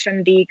meetings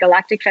from the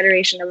Galactic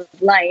Federation of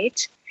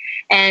Light.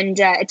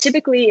 And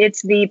typically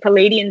it's the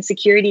Palladian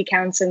Security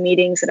Council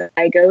meetings that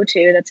I go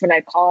to. That's what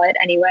I call it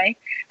anyway.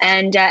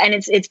 And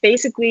it's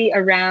basically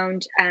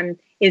around,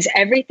 is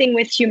everything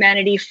with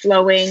humanity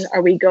flowing?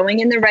 Are we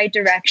going in the right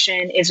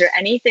direction? Is there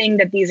anything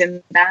that these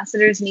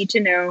ambassadors need to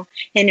know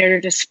in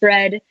order to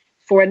spread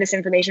for this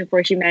information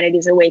for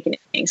humanity's awakening?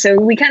 So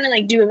we kind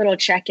of do a little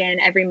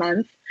check-in every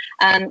month.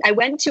 I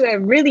went to a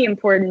really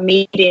important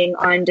meeting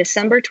on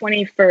December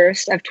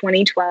 21st of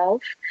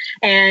 2012,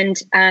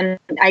 and I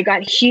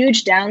got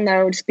huge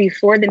downloads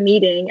before the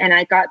meeting, and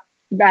I got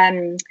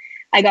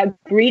I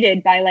got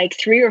greeted by like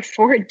 3 or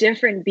 4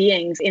 different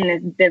beings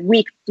in the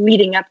week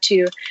leading up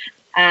to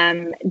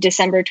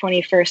December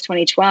 21st,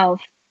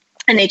 2012.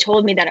 And they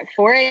told me that at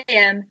 4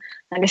 a.m.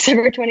 on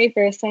December 21st,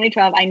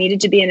 2012, I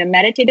needed to be in a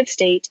meditative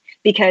state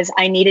because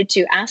I needed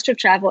to astral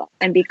travel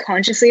and be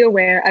consciously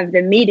aware of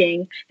the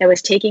meeting that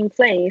was taking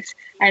place.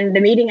 And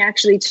the meeting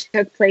actually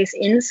took place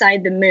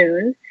inside the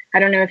moon. I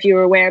don't know if you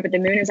were aware, but the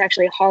moon is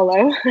actually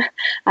hollow,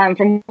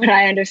 from what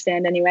I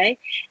understand anyway.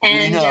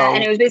 And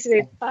it was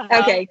basically,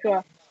 okay,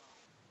 cool.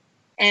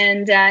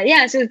 And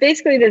so it was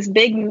basically this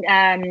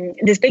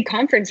big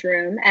conference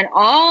room, and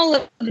all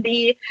of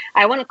the,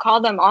 I want to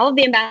call them all of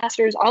the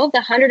ambassadors, all of the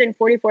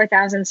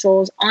 144,000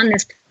 souls on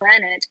this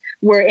planet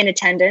were in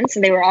attendance,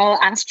 and they were all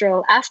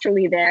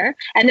astrally there.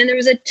 And then there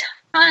was a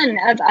ton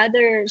of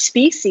other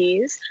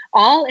species,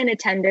 all in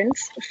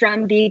attendance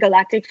from the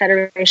Galactic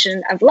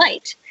Federation of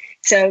Light.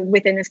 So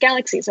within this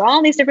galaxy, so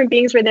all these different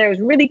beings were there. It was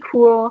really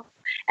cool,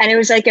 and it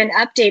was like an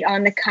update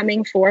on the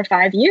coming 4 or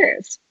 5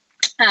 years.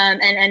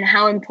 And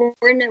how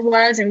important it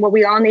was and what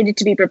we all needed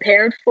to be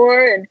prepared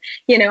for, and,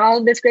 all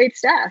of this great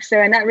stuff. So,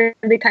 and that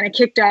really kind of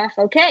kicked off,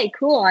 okay,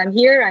 cool, I'm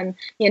here, I'm,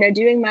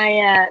 doing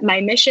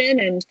my mission,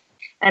 and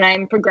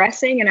I'm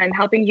progressing, and I'm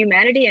helping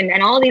humanity,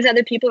 and all these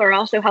other people are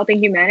also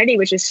helping humanity,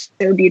 which is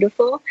so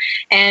beautiful.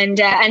 And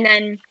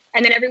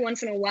then every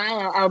once in a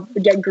while, I'll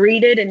get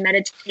greeted in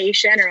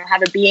meditation, or I'll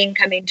have a being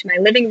coming to my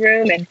living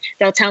room, and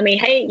they'll tell me,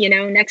 hey,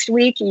 next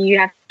week you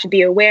have to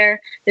be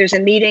aware. There's a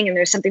meeting, and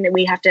there's something that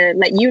we have to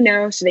let you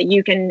know so that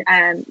you can,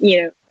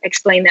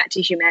 explain that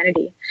to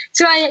humanity.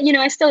 So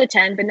I still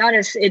attend, but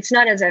it's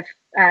not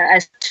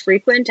as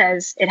frequent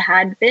as it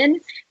had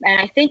been.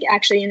 And I think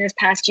actually in this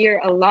past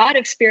year, a lot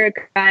of spirit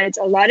guides,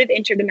 a lot of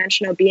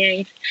interdimensional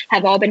beings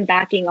have all been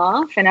backing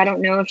off. And I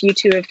don't know if you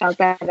two have felt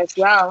that as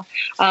well.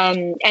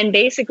 And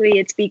basically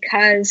it's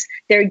because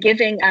they're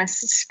giving us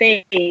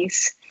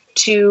space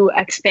to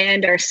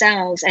expand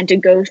ourselves and to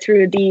go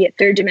through the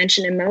third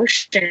dimension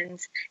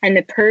emotions and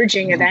the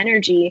purging of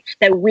energy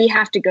that we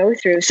have to go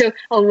through. So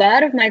a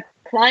lot of my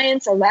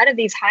clients, a lot of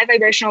these high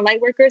vibrational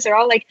light workers are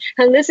all like,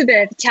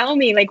 Elizabeth, tell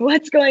me, like,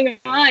 what's going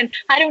on?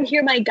 I don't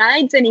hear my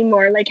guides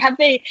anymore. Like, have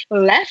they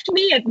left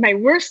me at my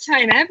worst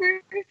time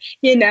ever?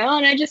 And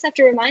I just have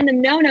to remind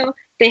them, no,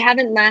 they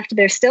haven't left.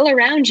 They're still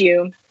around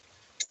you.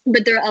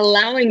 But they're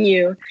allowing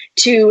you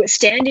to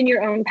stand in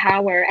your own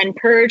power and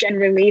purge and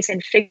release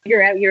and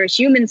figure out your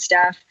human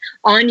stuff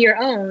on your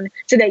own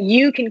so that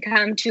you can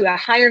come to a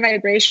higher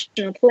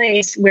vibrational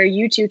place where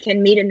you two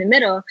can meet in the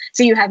middle,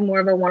 so you have more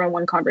of a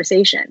one-on-one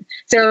conversation.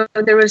 So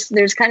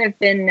there's kind of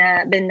been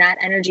that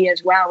energy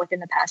as well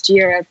within the past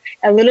year of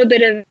a little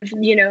bit of,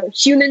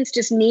 humans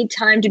just need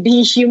time to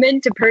be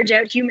human, to purge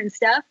out human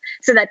stuff,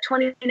 so that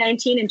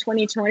 2019 and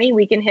 2020,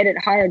 we can hit it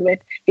hard with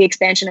the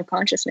expansion of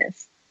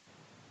consciousness.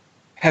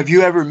 Have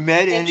you ever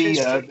met any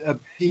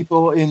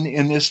people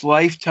in this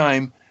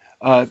lifetime,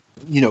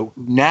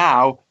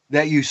 now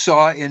that you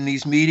saw in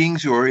these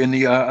meetings or in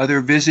the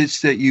other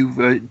visits that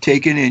you've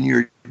taken in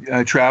your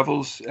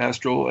travels,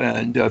 astral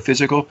and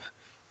physical?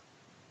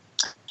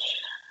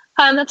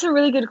 That's a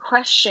really good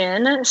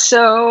question.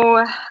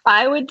 So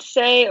I would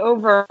say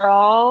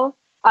overall,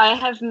 I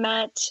have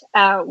met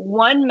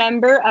one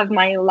member of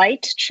my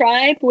light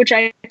tribe, which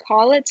I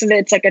call it. So that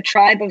it's like a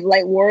tribe of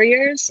light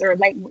warriors,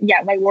 light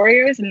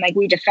warriors. And like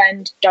we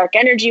defend dark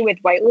energy with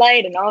white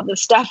light and all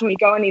this stuff. And we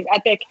go in these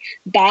epic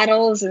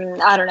battles, and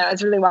I don't know,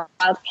 it's really wild.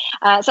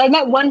 So I've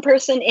met one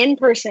person in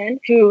person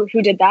who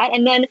did that.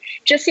 And then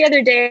just the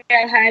other day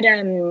I had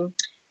a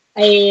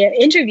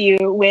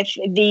interview with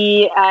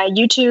the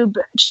YouTube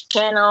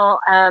channel.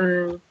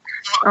 Oh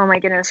my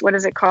goodness, what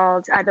is it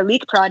called? The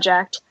Leak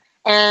Project.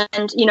 And,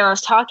 I was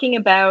talking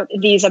about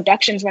these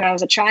abductions when I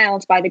was a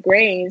child by the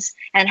Greys,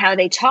 and how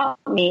they taught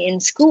me in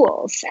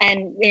schools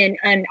and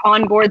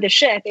on board the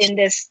ship in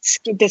this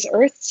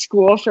Earth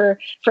school for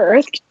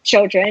Earth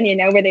children,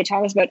 where they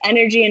taught us about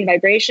energy and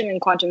vibration and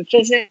quantum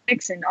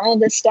physics and all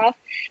this stuff,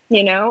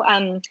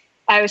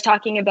 I was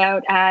talking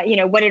about,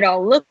 what it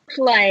all looked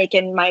like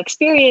and my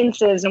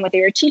experiences and what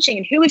they were teaching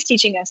and who was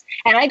teaching us.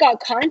 And I got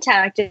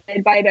contacted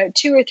by about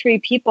 2 or 3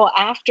 people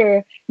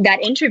after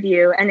that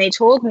interview. And they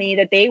told me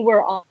that they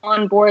were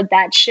on board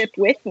that ship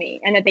with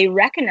me and that they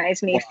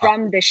recognized me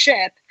from the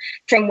ship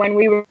from when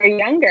we were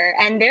younger.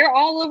 And they're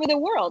all over the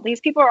world.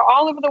 These people are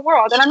all over the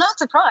world. And I'm not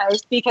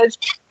surprised because,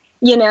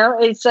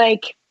 it's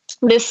like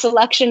this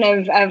selection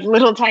of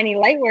little tiny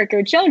light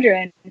worker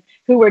children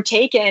who were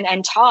taken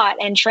and taught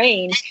and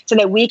trained so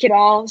that we could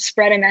all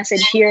spread a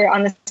message here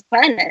on this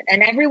planet.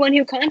 And everyone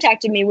who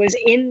contacted me was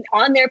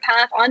on their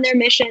path, on their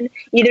mission,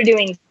 either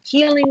doing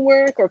healing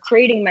work or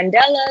creating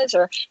mandalas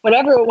or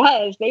whatever it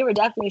was. They were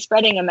definitely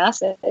spreading a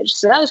message.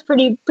 So that was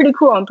pretty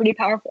cool and pretty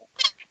powerful.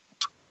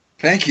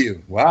 Thank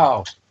you.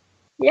 Wow.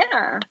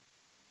 Yeah.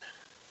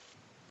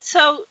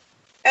 So,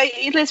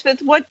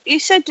 Elizabeth, what you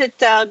said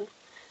that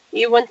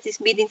you went to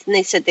these meetings and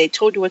they said they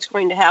told you what's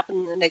going to happen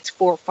in the next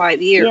 4 or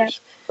 5 years. Yeah.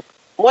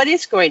 What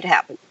is going to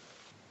happen?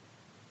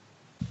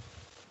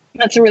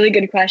 That's a really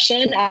good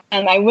question.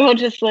 I will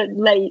just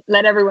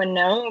let everyone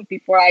know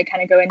before I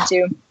kind of go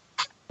into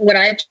what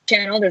I've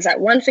channeled is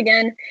that once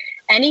again,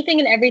 anything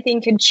and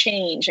everything can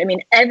change. I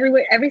mean,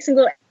 every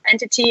single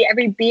entity,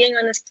 every being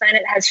on this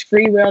planet has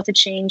free will to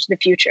change the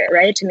future,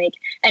 right? To make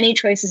any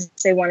choices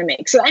they want to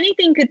make. So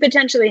anything could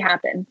potentially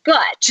happen.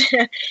 But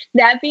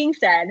that being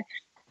said,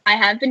 I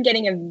have been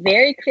getting a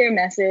very clear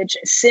message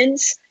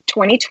since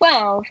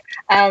 2012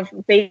 of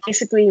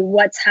basically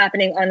what's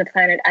happening on the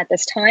planet at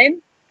this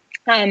time.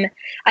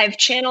 I've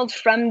channeled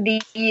from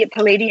the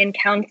Palladian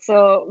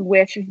Council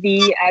with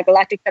the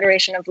Galactic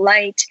Federation of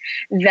Light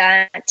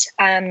that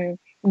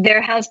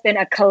there has been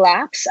a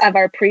collapse of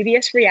our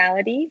previous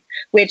reality,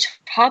 which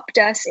hopped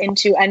us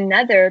into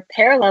another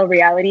parallel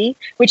reality,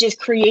 which is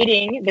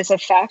creating this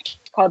effect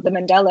called the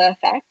Mandela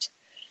effect.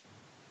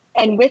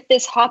 And with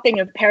this hopping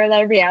of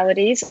parallel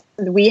realities,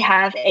 we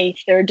have a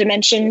third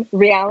dimension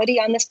reality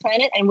on this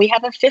planet, and we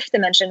have a fifth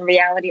dimension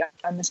reality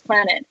on this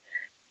planet.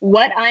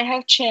 What I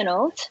have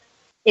channeled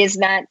is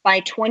that by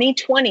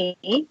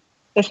 2020,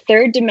 the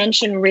third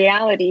dimension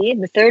reality,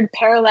 the third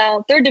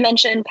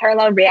dimension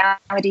parallel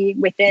reality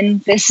within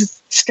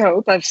this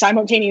scope of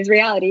simultaneous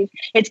realities,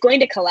 it's going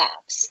to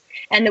collapse.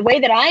 And the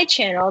way that I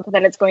channeled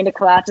that it's going to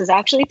collapse is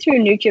actually through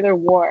nuclear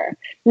war.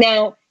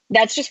 Now,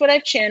 that's just what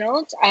I've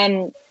channeled.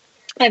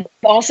 I've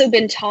also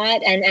been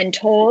taught and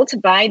told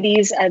by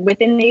these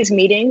within these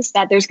meetings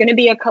that there's going to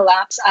be a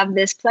collapse of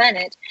this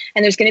planet,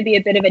 and there's going to be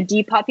a bit of a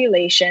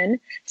depopulation.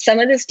 Some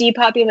of this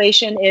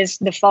depopulation is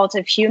the fault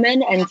of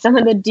human, and some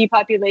of the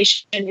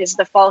depopulation is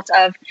the fault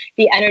of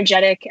the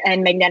energetic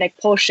and magnetic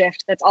pole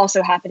shift that's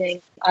also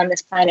happening on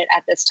this planet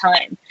at this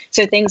time.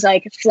 So things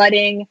like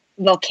flooding,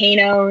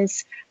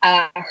 volcanoes,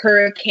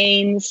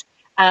 hurricanes,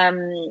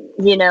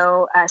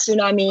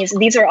 tsunamis,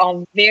 these are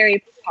all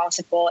very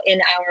possible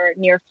in our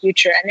near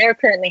future, and they're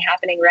currently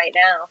happening right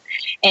now.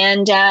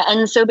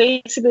 And so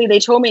basically they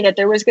told me that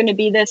there was going to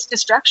be this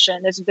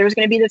destruction, there was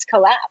going to be this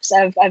collapse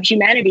of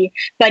humanity,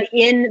 but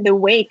in the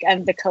wake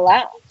of the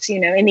collapse,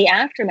 in the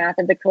aftermath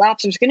of the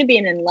collapse, there's going to be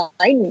an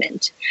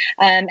enlightenment.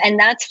 And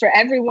that's for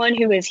everyone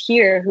who is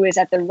here, who is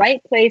at the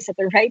right place at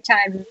the right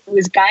time, who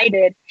is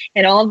guided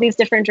in all of these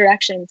different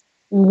directions.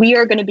 We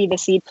are going to be the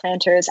seed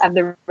planters of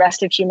the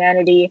rest of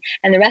humanity,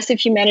 and the rest of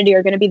humanity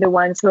are going to be the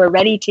ones who are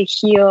ready to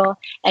heal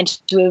and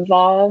to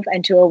evolve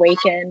and to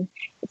awaken.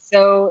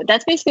 So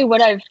that's basically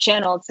what I've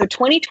channeled. So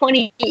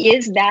 2020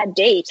 is that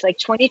date, like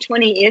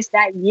 2020 is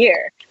that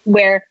year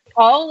where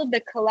all of the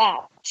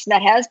collapse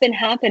that has been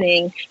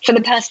happening for the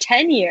past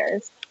 10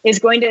 years is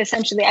going to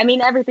essentially,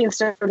 everything's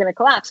still going to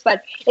collapse,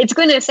 but it's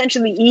going to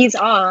essentially ease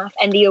off,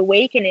 and the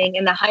awakening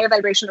and the higher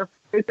vibrational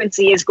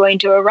frequency is going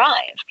to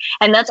arrive.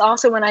 And that's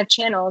also when I've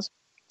channeled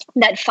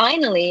that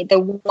finally the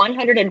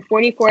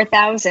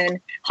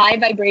 144,000 high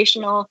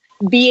vibrational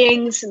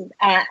beings,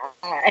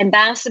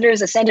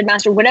 ambassadors, ascended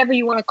master, whatever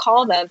you want to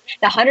call them,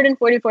 the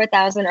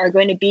 144,000 are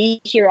going to be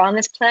here on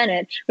this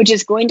planet, which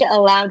is going to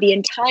allow the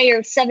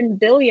entire 7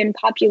 billion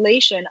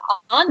population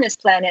on this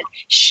planet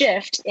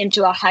shift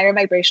into a higher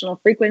vibrational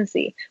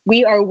frequency.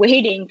 We are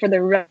waiting for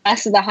the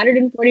rest of the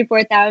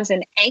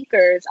 144,000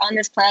 anchors on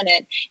this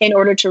planet in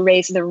order to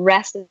raise the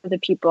rest of the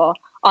people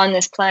on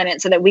this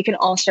planet so that we can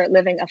all start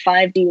living a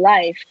 5D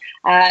life,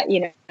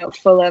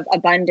 full of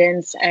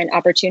abundance and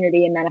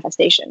opportunity and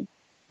manifestation.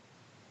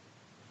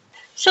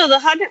 So the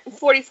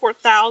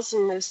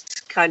 144,000 is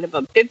kind of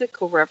a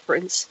biblical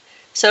reference.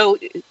 So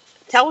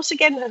tell us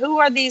again, who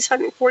are these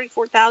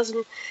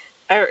 144,000?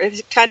 Or is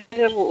it kind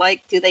of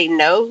like, do they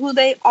know who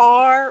they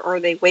are? Or are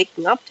they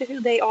waking up to who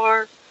they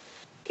are?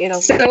 What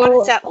is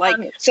that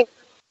like? So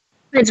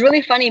it's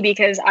really funny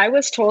because I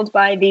was told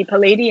by the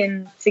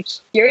Palladian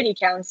Security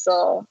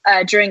Council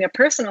during a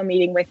personal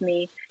meeting with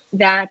me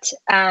that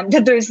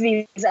there's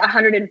these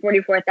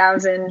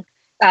 144,000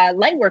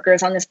 light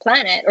workers on this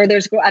planet, or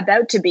there's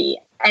about to be.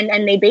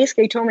 And they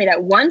basically told me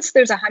that once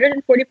there's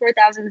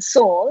 144,000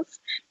 souls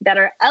that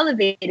are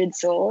elevated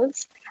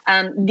souls,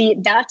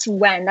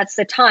 that's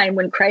the time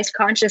when Christ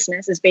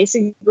consciousness is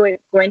basically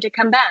going to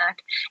come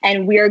back,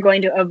 and we are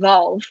going to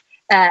evolve,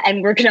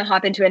 and we're going to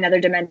hop into another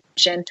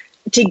dimension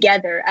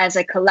together as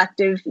a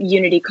collective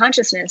unity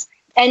consciousness.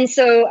 And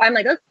so I'm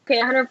like, okay,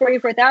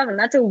 144,000,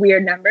 that's a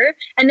weird number.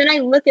 And then I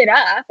look it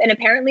up, and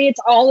apparently it's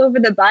all over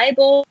the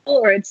Bible,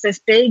 or it's this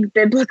big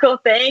biblical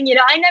thing.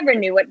 I never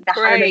knew what the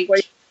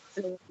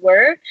 144,000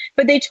 were,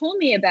 but they told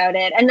me about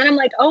it. And then I'm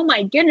like, oh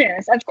my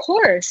goodness, of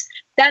course,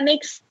 that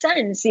makes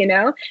sense.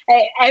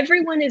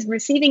 Everyone is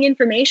receiving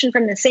information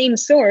from the same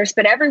source,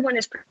 but everyone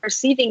is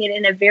perceiving it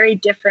in a very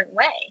different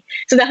way.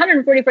 So the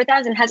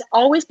 144,000 has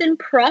always been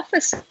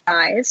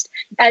prophesized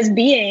as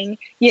being,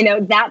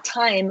 that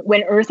time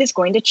when Earth is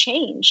going to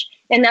change.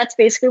 And that's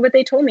basically what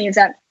they told me, is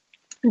that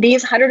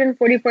these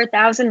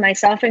 144,000,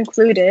 myself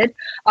included,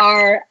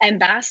 are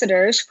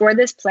ambassadors for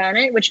this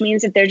planet, which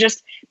means that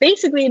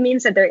it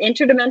means that they're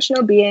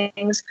interdimensional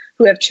beings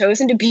who have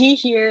chosen to be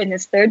here in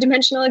this third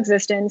dimensional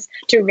existence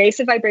to raise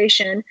the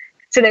vibration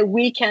so that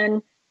we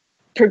can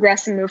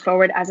progress and move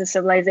forward as a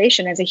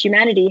civilization, as a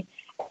humanity.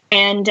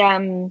 And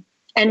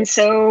And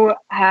so,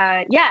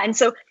 and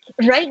so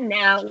right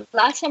now,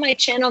 last time I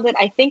channeled it,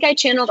 I think I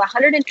channeled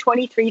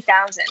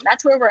 123,000.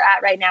 That's where we're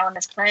at right now on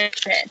this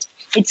planet.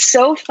 It's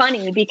so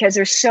funny because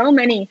there's so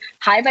many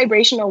high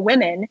vibrational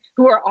women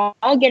who are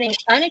all getting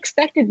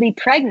unexpectedly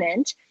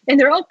pregnant, and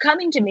they're all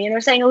coming to me and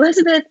they're saying,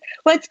 Elizabeth,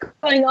 what's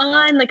going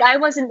on? Like, I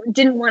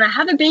didn't want to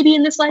have a baby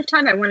in this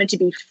lifetime. I wanted to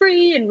be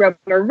free and roam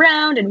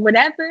around and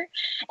whatever.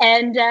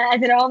 And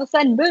then all of a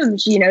sudden, boom,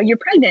 you're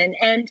pregnant.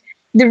 And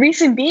the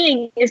reason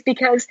being is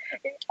because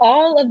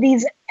all of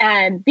these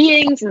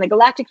beings in the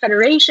Galactic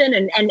Federation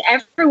and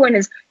everyone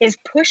is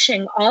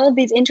pushing all of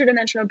these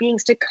interdimensional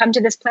beings to come to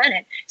this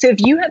planet. So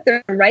if you have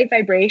the right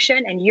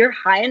vibration and you're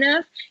high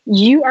enough,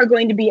 you are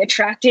going to be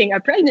attracting a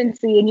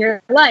pregnancy in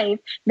your life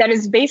that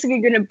is basically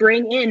going to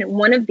bring in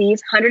one of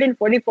these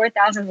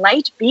 144,000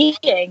 light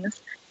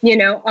beings,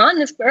 on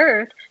this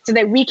earth, so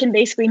that we can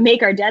basically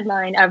make our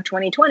deadline of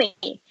 2020.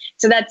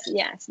 So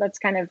that's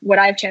kind of what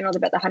I've channeled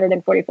about the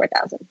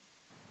 144,000.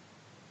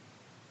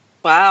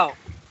 Wow.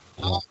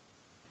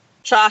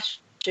 Sasha,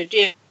 do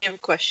you have a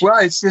question?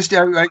 Well, it's just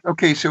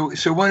okay.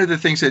 So one of the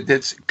things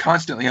that's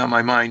constantly on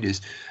my mind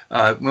is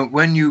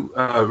when you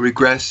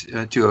regress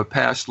to a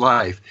past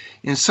life.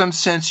 In some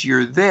sense,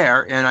 you're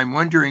there, and I'm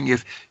wondering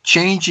if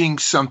changing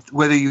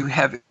whether you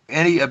have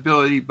any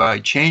ability by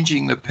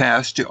changing the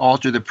past to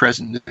alter the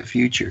present and the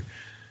future.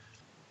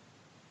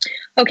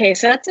 Okay,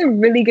 so that's a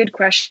really good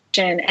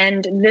question,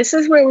 and this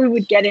is where we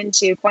would get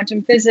into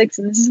quantum physics,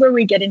 and this is where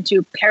we get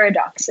into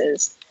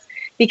paradoxes.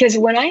 Because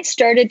when I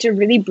started to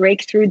really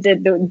break through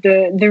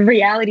the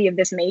reality of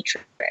this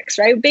matrix,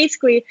 right?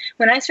 Basically,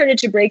 when I started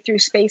to break through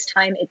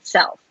space-time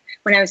itself,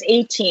 when I was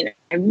 18,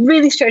 I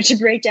really started to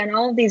break down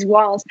all of these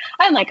walls.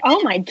 I'm like,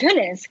 oh my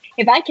goodness,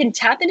 if I can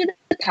tap into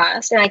the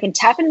past and I can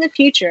tap into the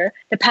future,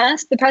 the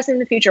past, the present,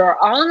 and the future are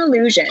all an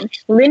illusion.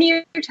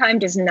 Linear time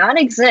does not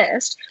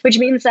exist, which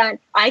means that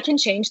I can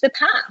change the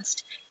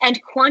past.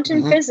 And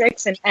quantum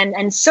physics and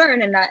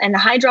CERN and the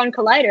Hadron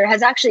Collider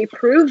has actually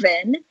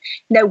proven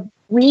that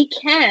we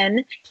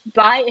can,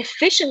 by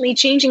efficiently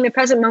changing the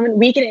present moment,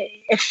 we can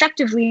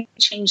effectively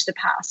change the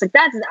past. Like,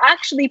 that's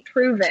actually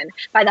proven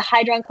by the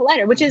Hadron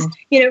Collider, which is,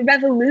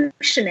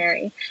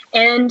 revolutionary.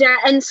 And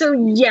so,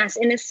 yes,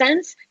 in a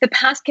sense, the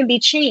past can be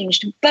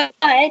changed. But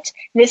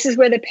this is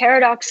where the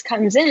paradox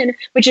comes in,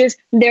 which is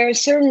there are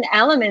certain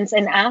elements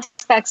and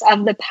aspects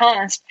of the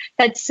past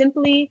that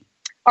simply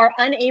are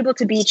unable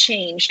to be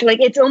changed. Like,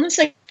 it's almost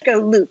like a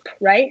loop,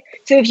 right?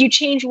 So if you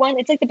change one,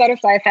 it's like the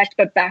butterfly effect,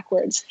 but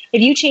backwards.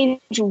 If you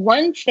change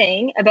one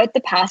thing about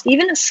the past,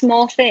 even a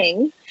small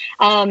thing,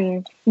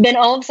 then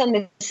all of a sudden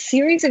the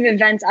series of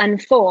events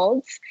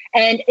unfolds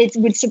and it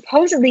would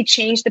supposedly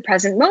change the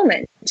present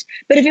moment.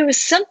 But if it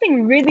was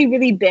something really,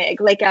 really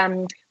big, like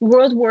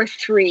World War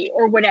III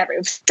or whatever,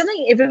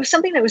 if it was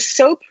something that was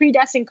so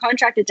predestined,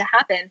 contracted to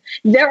happen,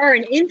 there are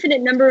an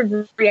infinite number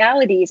of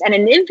realities and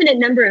an infinite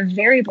number of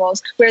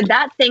variables where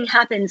that thing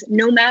happens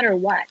no matter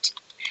what.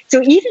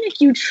 So even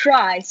if you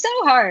try so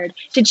hard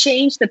to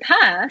change the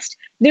past,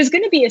 there's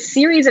going to be a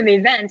series of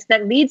events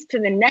that leads to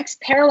the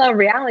next parallel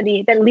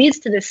reality that leads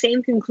to the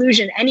same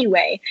conclusion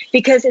anyway,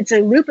 because it's a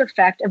loop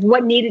effect of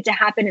what needed to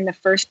happen in the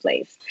first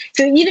place.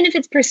 So even if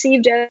it's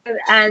perceived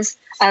as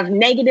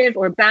negative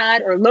or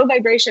bad or low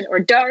vibration or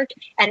dark,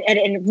 and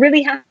it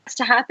really has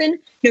to happen,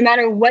 no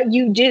matter what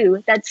you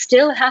do, that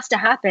still has to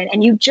happen,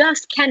 and you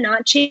just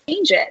cannot change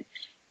it,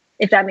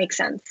 if that makes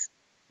sense.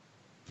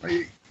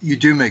 You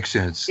do make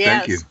sense.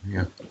 Yes. Thank you.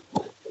 Yeah.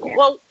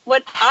 Well,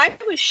 what I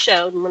was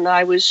shown when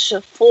I was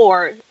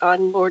 4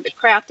 on board the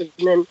craft, and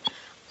then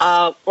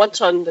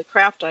once on the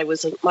craft, I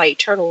was my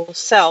eternal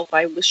self.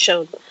 I was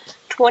shown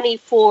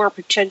 24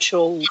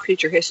 potential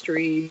future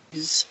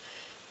histories,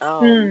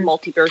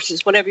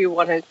 multiverses, whatever you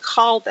want to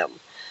call them.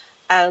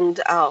 And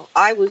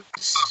I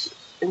was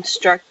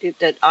instructed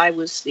that I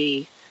was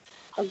the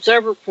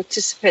observer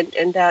participant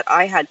and that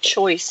I had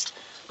choice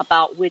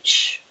about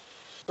which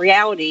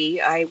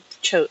reality I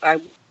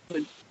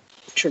would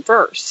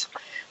traverse.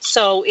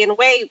 So in a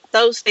way,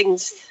 those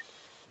things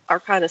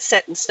are kind of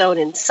set in stone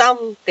in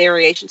some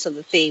variations of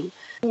the theme,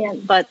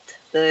 but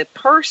the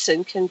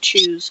person can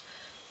choose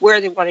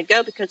where they want to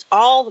go because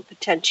all the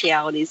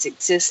potentialities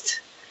exist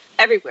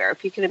everywhere.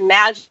 If you can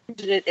imagine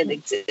it, it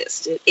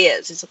exists. It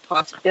is. It's a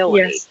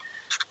possibility. Yes.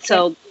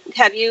 So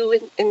have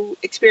you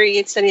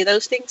experienced any of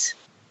those things?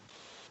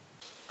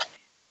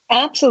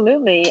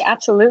 Absolutely.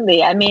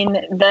 Absolutely. I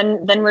mean,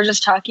 then we're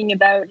just talking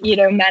about,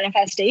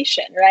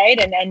 manifestation, right?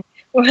 And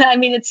I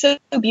mean, it's so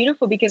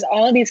beautiful because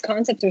all of these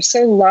concepts are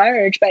so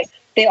large, but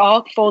they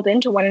all fold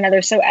into one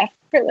another so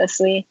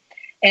effortlessly.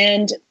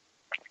 And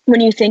when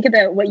you think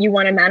about what you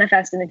want to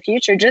manifest in the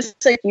future,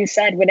 just like you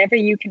said, whatever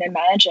you can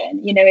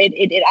imagine,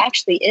 it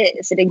actually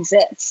is, it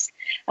exists,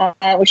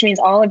 which means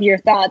all of your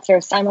thoughts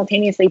are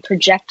simultaneously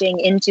projecting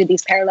into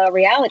these parallel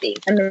realities.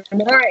 And the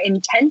more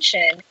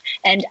intention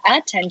and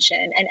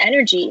attention and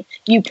energy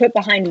you put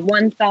behind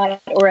one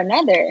thought or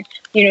another,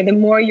 the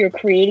more you're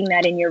creating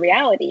that in your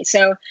reality.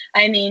 So,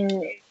 I mean,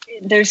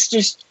 there's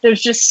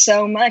just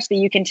so much that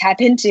you can tap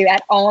into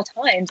at all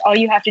times. All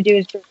you have to do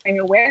is bring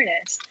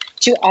awareness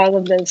to all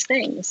of those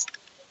things.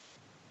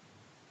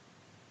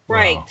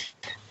 Right. Wow.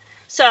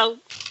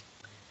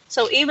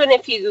 So even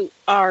if you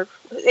are,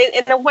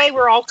 in a way,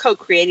 we're all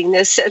co-creating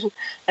this, and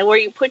where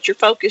you put your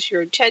focus,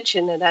 your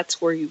intention, and that's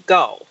where you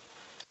go.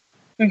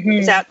 Mm-hmm.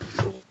 Is that,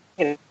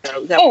 that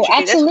absolutely.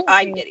 That's what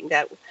I'm getting.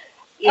 That,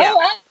 yeah.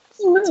 Oh,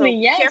 absolutely. So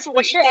yes, careful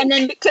what sure. you And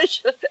think. then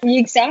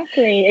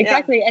exactly.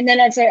 Yeah. And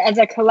then as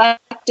a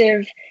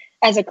collective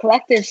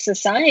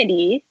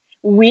society,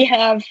 we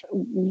have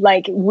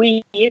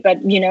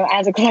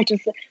as a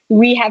collective,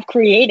 we have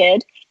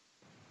created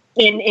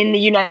in the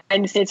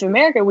United States of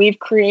America, we've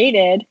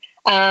created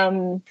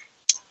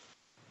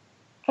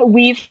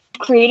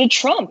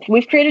Trump.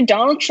 We've created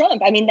Donald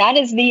Trump. I mean, that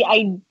is the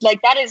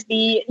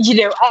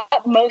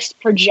utmost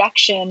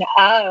projection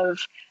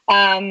of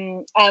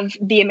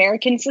the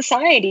American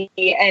society,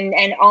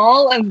 and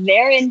all of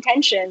their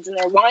intentions and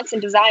their wants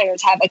and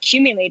desires have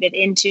accumulated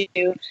into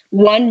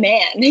one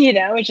man,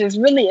 which is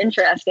really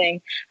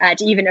interesting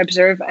to even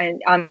observe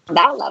on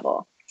that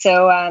level.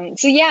 So of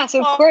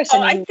course,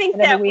 I think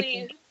that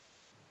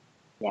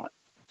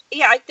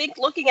I think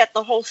looking at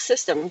the whole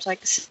systems,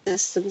 like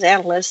systems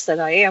analyst that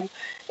I am,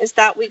 is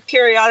that we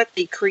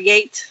periodically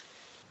create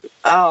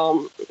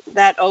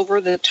that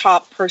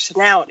over-the-top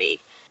personality.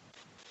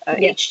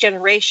 Each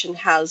generation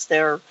has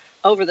their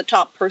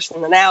over-the-top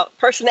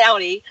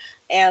personality,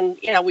 and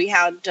we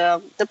had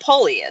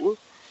Napoleon.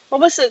 What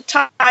was the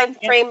time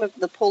frame of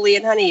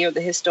Napoleon, honey? You're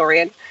the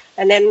historian.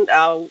 And then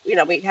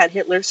we had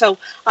Hitler. So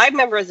I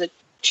remember as a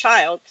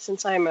child,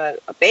 since I'm a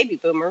baby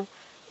boomer,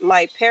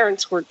 my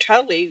parents were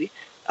totally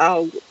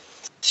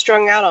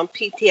strung out on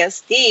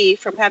PTSD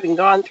from having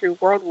gone through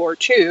World War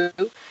II,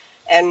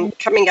 and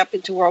coming up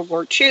into World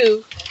War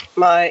II,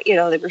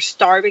 they were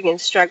starving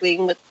and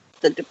struggling with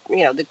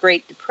the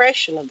Great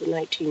Depression of the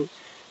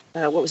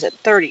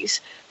 30s.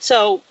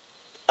 So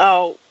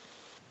I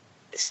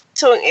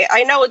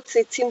know it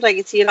seems like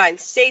it's the United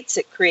States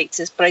that creates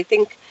this, but I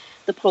think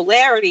the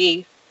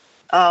polarity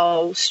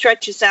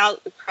stretches out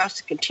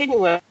across the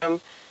continuum,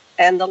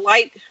 and the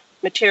light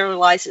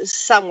materializes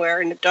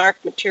somewhere and the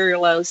dark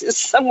materializes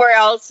somewhere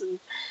else,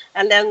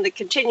 and then the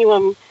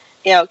continuum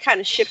kind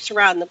of shifts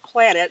around the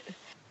planet,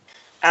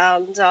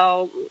 and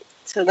so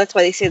that's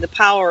why they say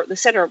the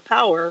center of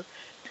power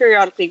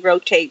periodically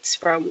rotates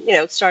from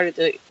it started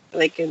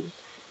in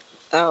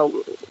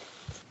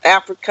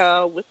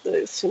Africa with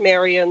the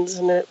Sumerians,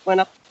 and it went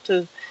up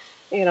to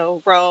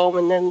Rome,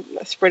 and then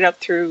spread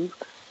up through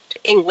to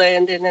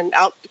England, and then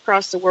out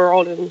across the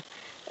world, and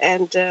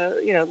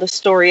the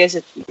story is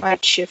it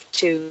might shift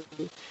to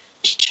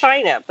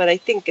China, but I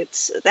think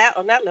it's that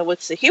on that level,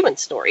 it's the human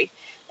story,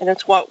 and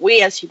it's what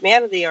we as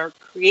humanity are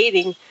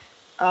creating,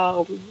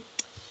 and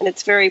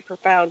it's very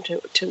profound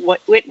to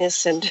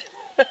witness, and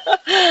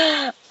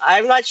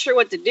I'm not sure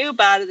what to do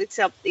about it,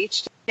 except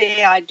each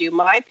day I do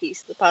my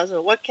piece of the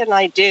puzzle. What can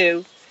I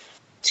do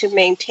to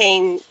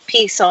maintain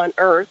peace on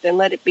Earth and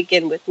let it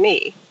begin with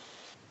me?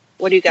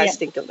 What do you guys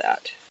think of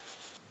that?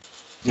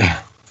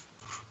 Yeah.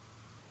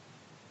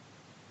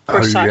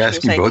 Are you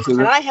asking both of them?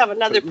 And I have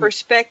another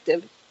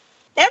perspective.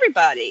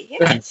 Everybody,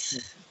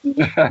 yes.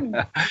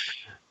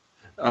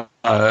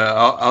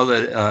 I'll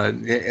let.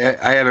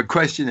 I have a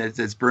question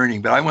that's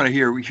burning, but I want to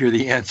hear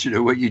the answer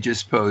to what you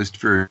just posed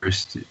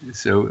first.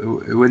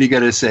 So, what do you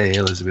got to say,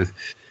 Elizabeth?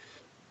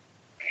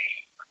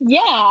 Yeah,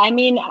 I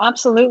mean,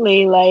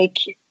 absolutely. Like,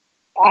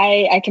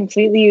 I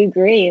completely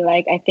agree.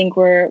 Like, I think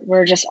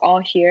we're just all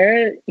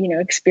here,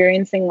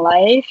 experiencing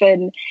life,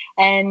 and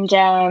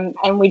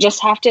we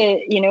just have to,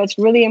 it's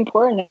really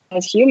important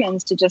as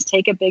humans to just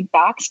take a big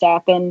back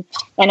step and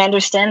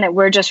understand that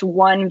we're just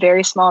one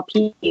very small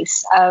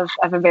piece of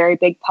a very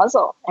big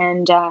puzzle,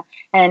 and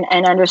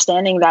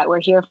understanding that we're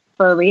here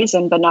for a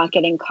reason, but not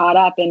getting caught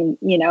up in,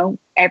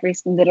 every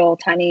little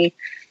tiny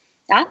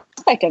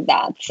aspect of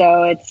that.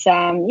 So it's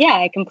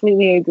I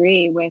completely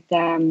agree with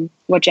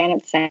what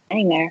Janet's saying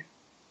there.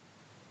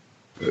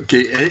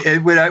 Okay,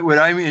 and what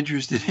I'm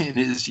interested in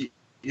is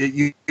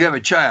you have a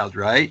child,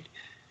 right?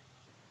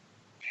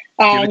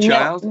 Do you have a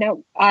child?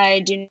 No, I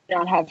do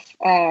not have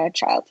a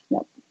child.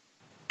 No.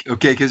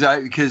 Okay, because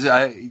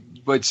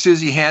what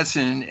Susie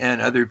Hansen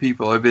and other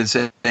people have been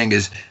saying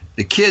is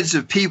the kids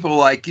of people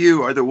like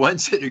you are the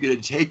ones that are going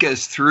to take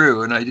us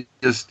through. And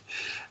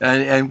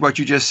and what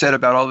you just said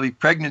about all the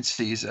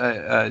pregnancies,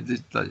 I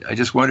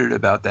just wondered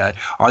about that.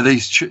 Are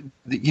these,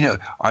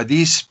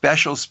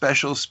 special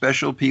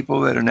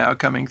people that are now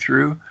coming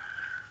through?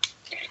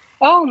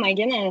 Oh my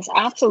goodness,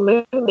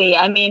 absolutely.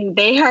 I mean,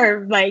 they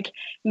are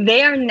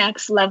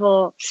next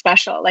level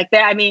special. I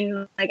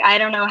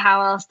don't know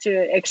how else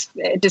to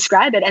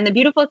describe it. And the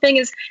beautiful thing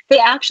is they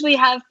actually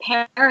have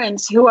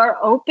parents who are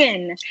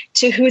open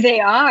to who they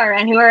are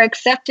and who are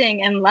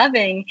accepting and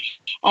loving.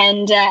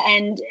 And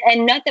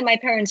not that my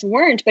parents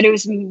weren't, but it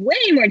was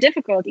way more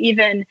difficult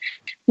even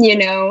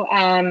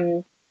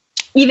 10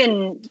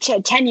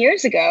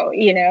 years ago,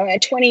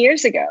 20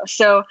 years ago.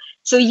 So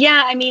So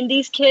yeah, I mean,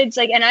 these kids,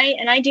 like, and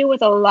I deal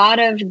with a lot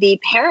of the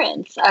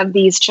parents of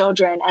these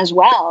children as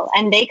well.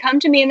 And they come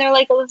to me and they're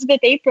like,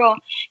 Elizabeth, April,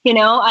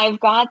 I've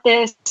got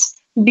this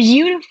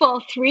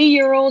beautiful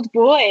 3-year-old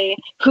boy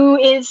who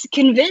is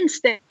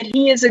convinced that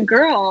he is a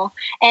girl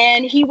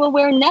and he will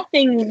wear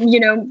nothing,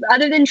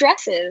 other than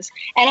dresses.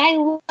 And I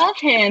love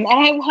him and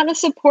I want to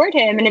support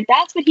him. And if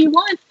that's what he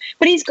wants,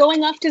 but he's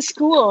going off to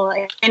school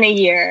in a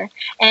year.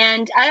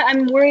 And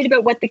I'm worried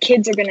about what the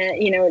kids are going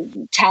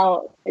to,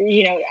 tell,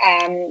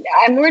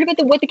 I'm worried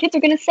about what the kids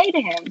are going to say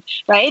to him.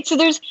 Right. So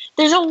there's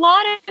a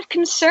lot of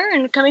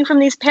concern coming from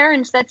these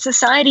parents that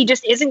society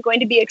just isn't going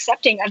to be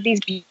accepting of these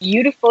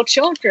beautiful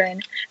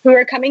children who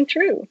are coming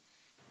through.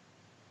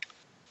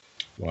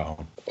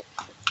 Wow.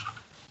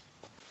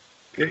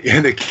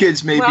 And the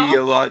kids may be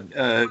a lot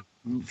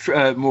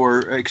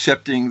more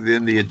accepting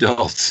than the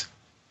adults.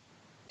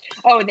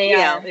 Oh, they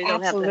are. They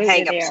don't Absolutely,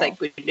 have the hang-ups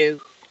like we do.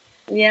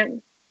 Yeah.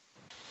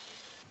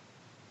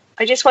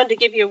 I just wanted to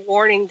give you a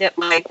warning that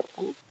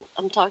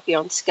I'm talking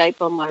on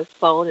Skype on my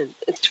phone and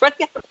it's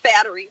running out of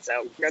battery, so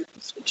I'm going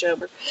to switch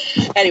over.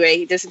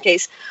 Anyway, just in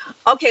case.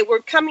 Okay, we're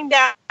coming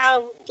down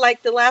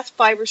like the last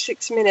 5 or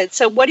 6 minutes.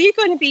 So what are you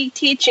going to be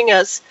teaching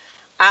us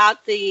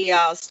at the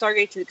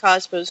Stargate to the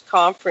Cosmos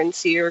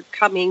conference? You're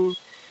coming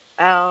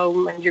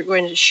and you're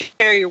going to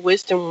share your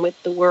wisdom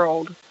with the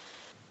world.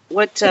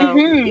 What,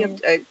 you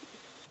have a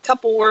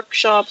couple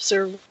workshops,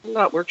 or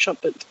not workshop,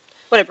 but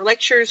whatever,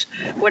 lectures,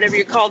 whatever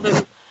you call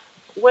them.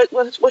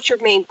 What's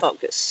your main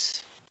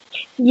focus?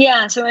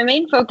 Yeah, so my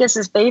main focus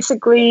is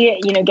basically,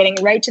 getting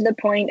right to the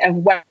point of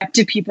what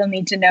do people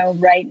need to know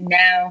right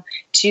now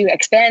to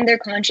expand their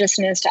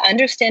consciousness, to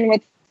understand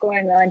what's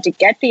going on, to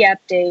get the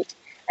update.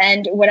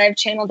 And what I've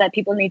channeled that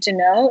people need to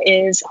know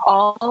is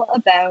all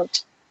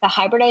about the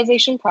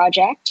hybridization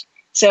project.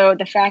 So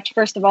the fact,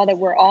 first of all, that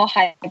we're all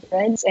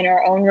hybrids in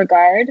our own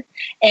regard,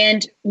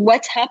 and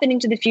what's happening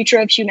to the future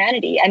of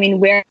humanity. I mean,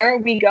 where are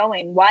we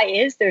going? Why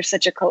is there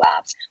such a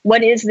collapse?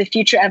 What is the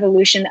future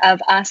evolution of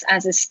us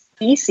as a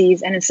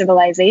species and a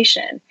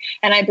civilization?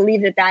 And I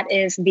believe that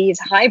is these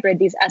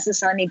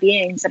Essassani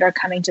beings that are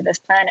coming to this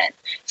planet.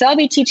 So I'll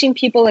be teaching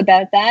people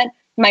about that.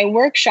 My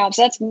workshops,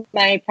 that's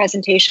my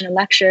presentation and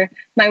lecture.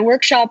 My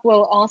workshop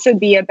will also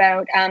be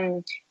about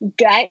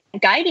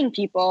guiding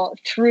people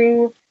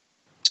through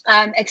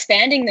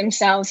expanding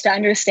themselves to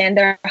understand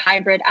their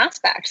hybrid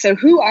aspect. So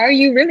who are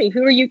you really?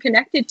 Who are you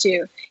connected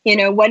to?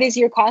 What is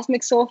your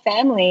cosmic soul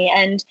family,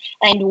 and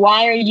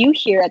why are you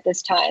here at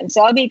this time?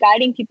 So I'll be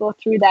guiding people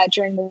through that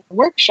during the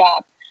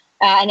workshop.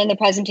 And then the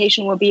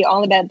presentation will be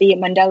all about the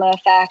Mandela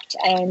effect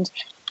and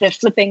the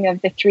flipping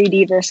of the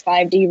 3D versus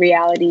 5D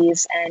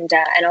realities and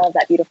all of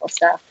that beautiful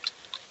stuff.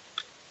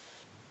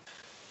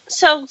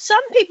 So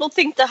some people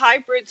think the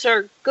hybrids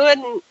are good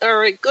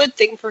or a good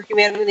thing for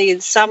humanity,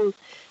 and some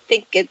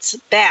think it's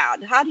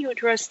bad. How do you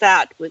address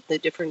that with the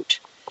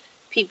different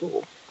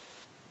people?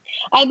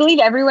 I believe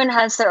everyone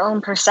has their own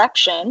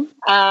perception.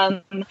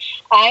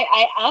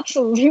 I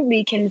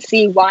absolutely can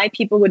see why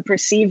people would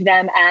perceive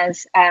them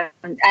as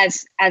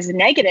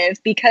negative,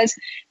 because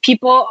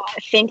people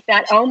think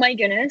that, oh my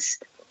goodness,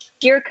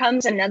 here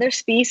comes another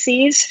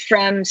species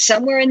from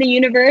somewhere in the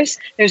universe.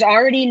 There's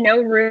already no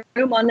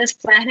room on this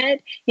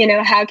planet.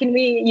 How can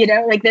we,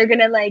 they're going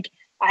to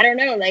I don't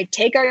know,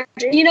 take our,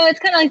 it's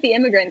kind of like the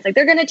immigrants,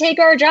 they're going to take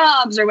our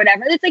jobs or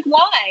whatever. It's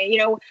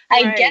why,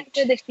 I get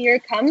where the fear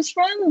comes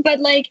from, but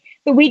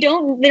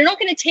they're not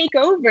going to take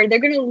over. They're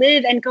going to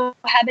live and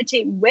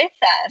cohabitate with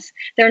us.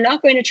 They're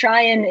not going to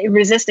try and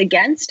resist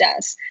against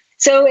us.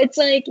 So it's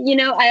I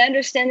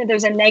understand that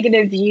there's a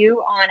negative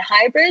view on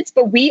hybrids,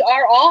 but we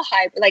are all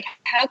hybrid.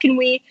 How can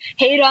we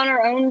hate on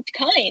our own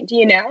kind?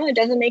 It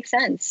doesn't make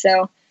sense.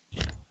 So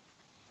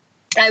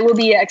I will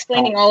be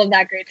explaining all of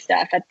that great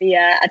stuff at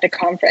the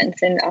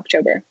conference in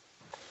October.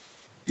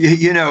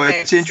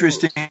 It's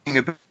interesting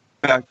about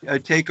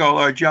take all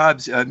our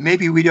jobs.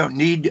 Maybe we don't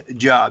need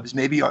jobs.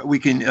 Maybe we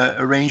can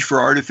arrange for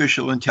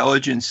artificial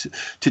intelligence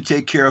to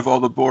take care of all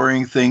the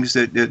boring things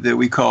that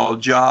we call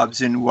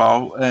jobs, and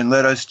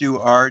let us do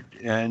art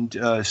and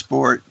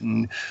sport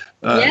and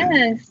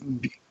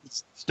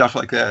stuff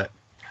like that.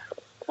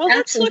 Well,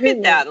 let's look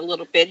at that a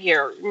little bit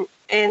here,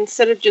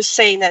 instead of just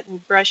saying that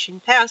and brushing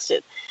past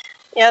it.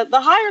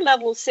 The higher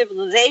level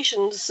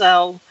civilizations,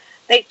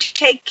 they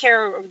take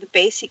care of the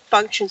basic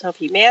functions of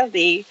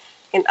humanity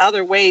in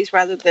other ways,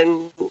 rather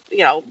than,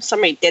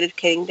 somebody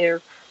dedicating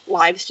their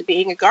lives to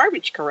being a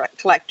garbage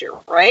collector,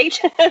 right?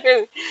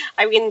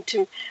 I mean,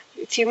 to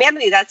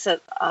humanity, that's an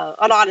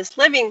honest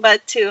living,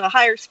 but to a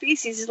higher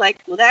species,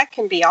 that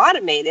can be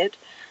automated.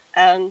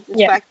 And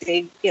in fact,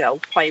 they,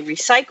 probably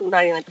recycle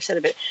 99%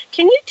 of it.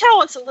 Can you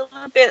tell us a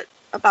little bit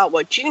about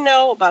what you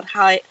know about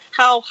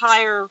how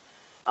higher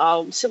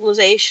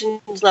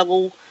civilizations,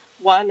 level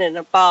 1 and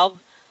above,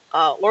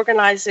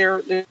 organize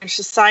their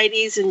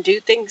societies and do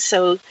things?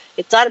 So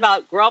it's not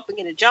about grow up and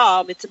get a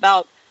job. It's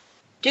about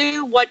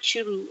do what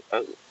you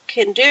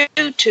can do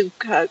to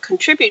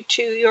contribute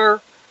to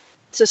your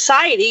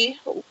society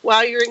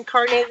while you're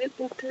incarnated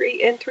in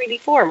 3D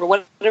form, or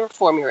whatever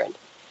form you're in.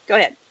 Go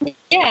ahead.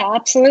 Yeah,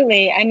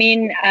 absolutely. I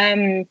mean,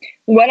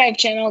 what I've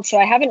channeled, so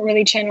I haven't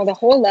really channeled a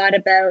whole lot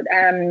about,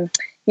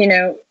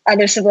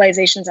 other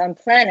civilizations on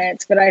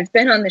planets, but I've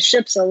been on the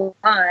ships a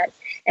lot.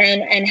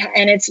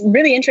 And it's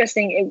really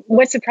interesting.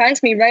 What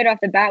surprised me right off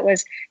the bat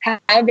was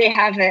how they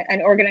have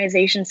an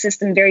organization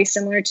system very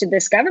similar to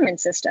this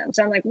government system.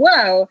 So I'm like,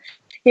 whoa.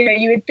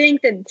 You would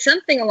think that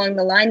something along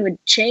the line would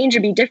change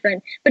or be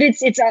different, but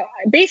it's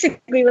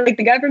basically like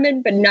the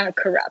government, but not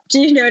corrupt.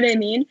 You know what I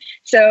mean?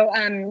 So,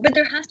 but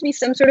there has to be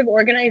some sort of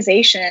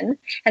organization,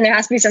 and there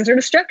has to be some sort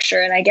of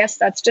structure, and I guess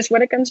that's just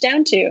what it comes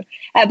down to.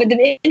 But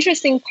the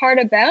interesting part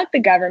about the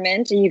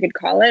government, you could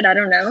call it, I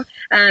don't know,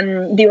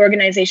 the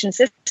organization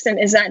system,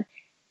 is that,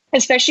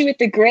 especially with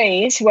the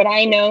Greys, what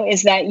I know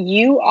is that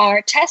you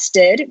are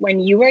tested when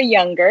you are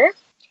younger.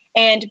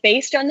 And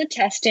based on the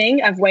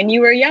testing of when you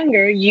were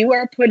younger, you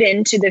are put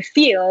into the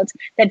field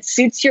that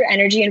suits your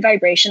energy and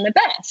vibration the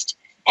best.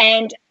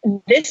 And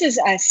this is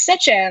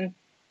such a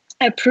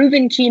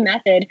proven key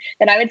method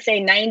that I would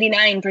say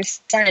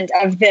 99%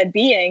 of the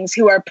beings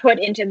who are put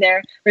into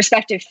their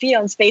respective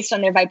fields based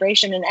on their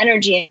vibration and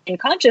energy and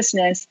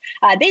consciousness,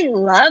 they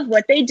love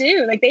what they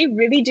do. Like, they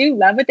really do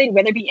love what they do,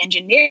 whether it be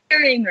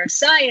engineering or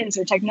science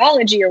or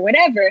technology or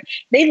whatever.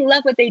 They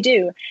love what they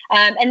do.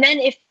 And then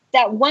if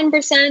that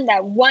 1%,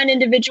 that one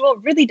individual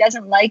really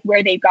doesn't like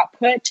where they got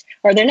put,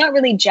 or they're not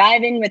really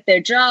jiving with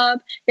their job,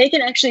 they can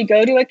actually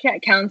go to a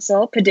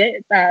council,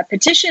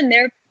 petition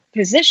their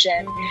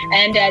position,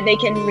 and they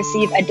can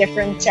receive a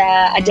different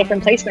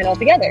placement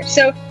altogether.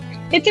 So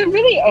it's a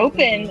really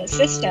open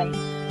system.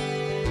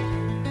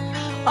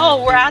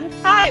 Oh, we're out of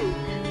time.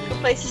 Good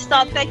place to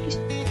stop. Thank you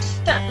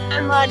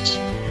so much,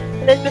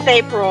 Elizabeth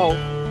April.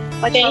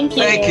 Thank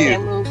you. Thank you.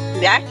 And we'll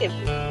be back in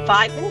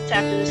 5 minutes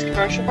after this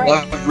commercial break.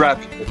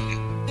 Wrap it.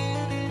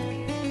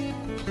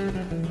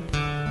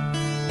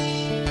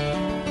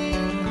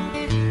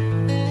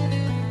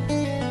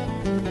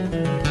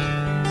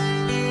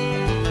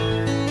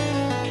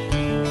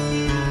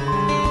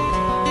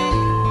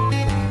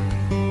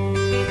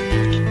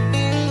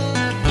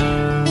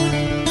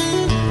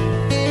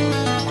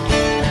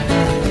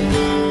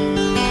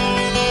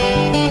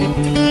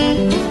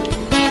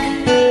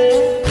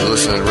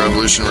 Listen to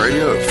Revolution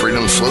Radio at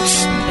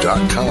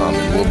freedomslips.com,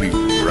 and we'll be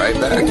right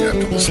back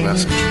after this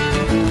message.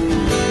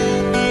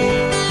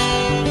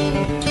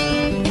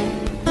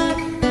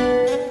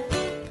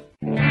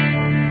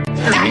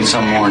 You need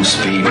some more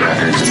speed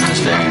records in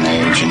this day and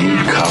age. You need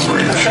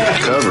coverage.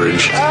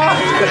 Coverage?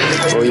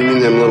 Oh, you mean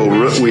them little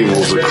root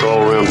weevils that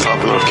crawl around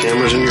popping off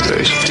cameras in your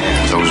face?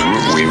 Those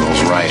root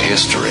weevils write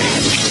history.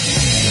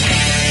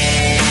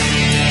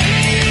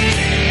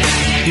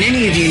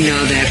 Many of you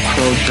know that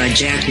quote by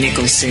Jack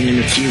Nicholson in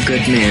A Few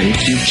Good Men.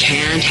 You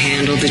can't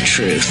handle the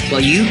truth. Well,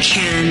 you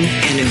can,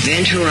 and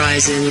Event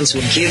Horizons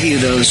will give you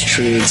those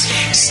truths.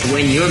 So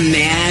when you're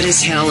mad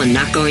as hell and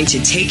not going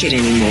to take it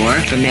anymore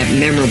from that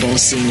memorable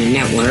CNN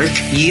network,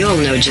 you'll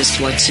know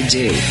just what to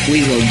do.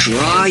 We will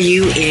draw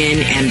you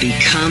in and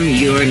become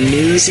your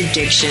news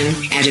addiction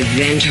at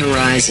Event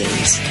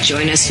Horizons.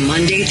 Join us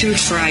Monday through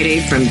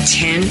Friday from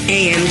 10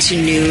 a.m. to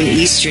noon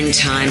Eastern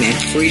Time at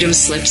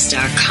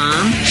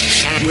freedomslips.com.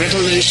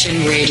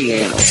 Revolution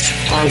Radio.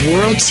 Our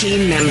world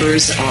team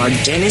members are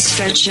Dennis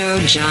Fetcho,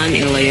 John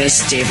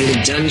Ilias,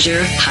 David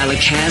Dunger, Hyla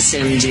Cass,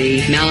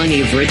 MD,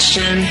 Melanie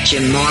Richton,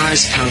 Jim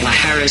Mars, Paula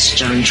Harris,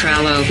 John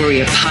Trallo,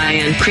 Maria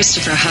Payan,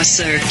 Christopher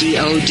Husser,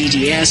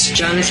 DODDS,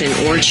 Jonathan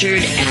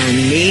Orchard,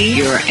 and me,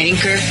 your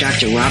anchor,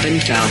 Dr. Robin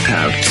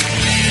Falco.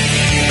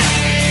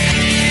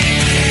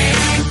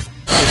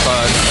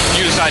 If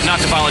you decide not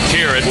to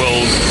volunteer, it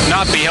will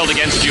not be held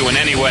against you in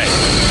any way.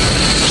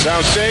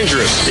 Sounds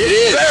dangerous. It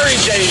is. Very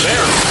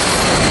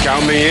dangerous.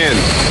 Count me in.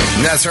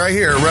 And that's right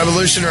here at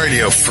Revolution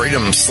Radio,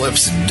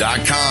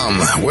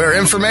 freedomslips.com, where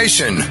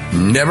information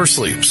never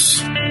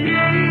sleeps.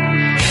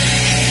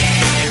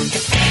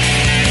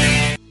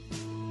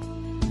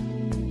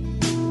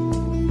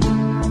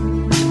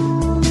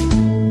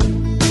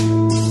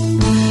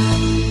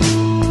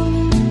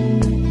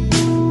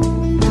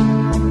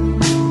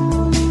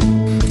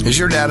 Is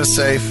your data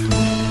safe?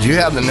 Do you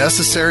have the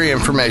necessary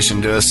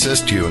information to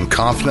assist you in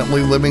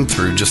confidently living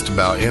through just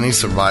about any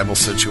survival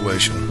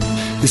situation?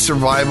 Is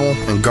survival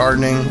and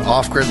gardening,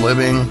 off-grid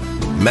living,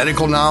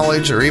 medical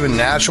knowledge, or even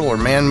natural or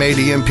man-made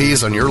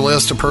EMPs on your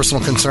list of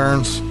personal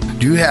concerns?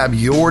 Do you have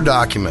your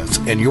documents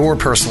and your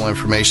personal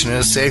information in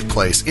a safe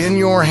place in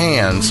your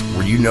hands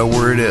where you know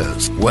where it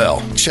is?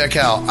 Well, check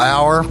out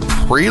our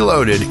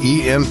preloaded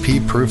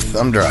EMP-proof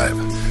thumb drive.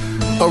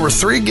 Over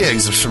 3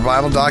 gigs of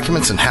survival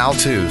documents and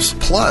how-tos,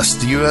 plus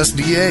the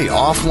USDA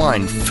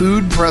offline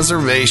food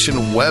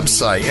preservation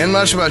website, and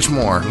much, much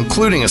more,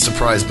 including a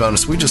surprise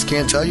bonus we just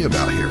can't tell you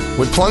about here.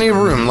 With plenty of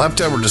room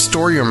left over to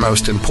store your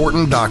most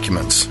important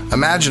documents.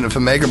 Imagine if a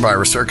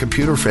megavirus or a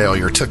computer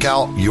failure took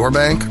out your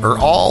bank, or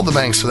all the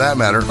banks for that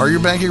matter. Are your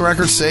banking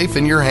records safe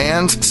in your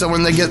hands? So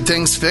when they get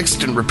things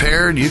fixed and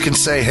repaired, you can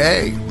say,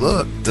 hey,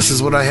 look, this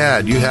is what I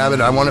had. You have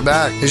it. I want it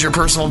back. Is your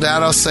personal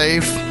data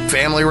safe?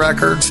 Family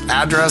records,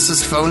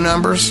 addresses, phone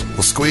numbers?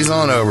 Well, squeeze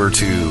on over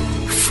to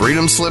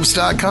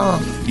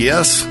www.freedomslips.com.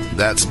 Yes,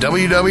 that's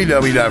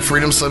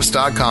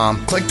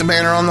www.freedomslips.com. Click the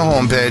banner on the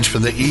homepage for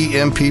the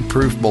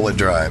EMP-proof bullet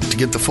drive to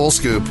get the full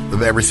scoop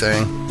of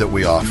everything that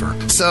we offer.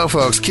 So,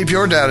 folks, keep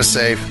your data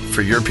safe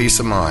for your peace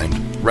of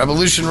mind.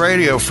 Revolution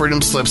Radio,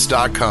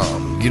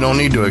 freedomslips.com. You don't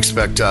need to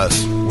expect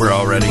us. We're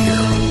already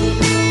here.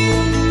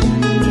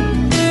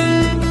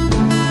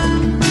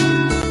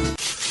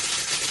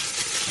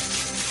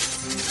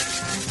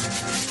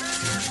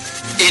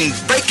 In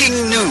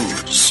breaking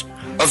news,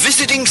 a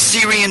visiting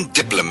Syrian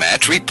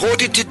diplomat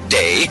reported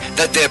today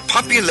that their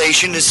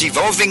population is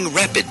evolving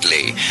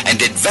rapidly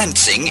and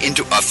advancing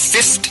into a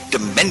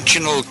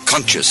fifth-dimensional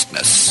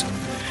consciousness.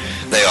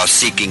 They are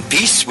seeking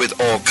peace with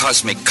all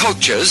cosmic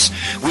cultures,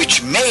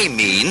 which may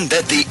mean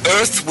that the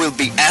Earth will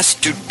be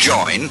asked to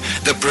join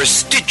the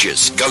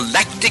prestigious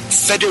Galactic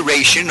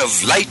Federation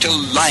of Light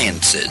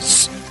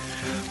Alliances.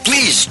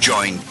 Please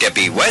join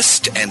Debbie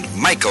West and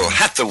Michael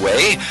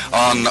Hathaway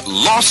on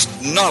Lost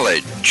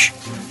Knowledge,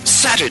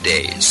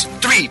 Saturdays,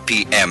 3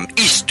 p.m.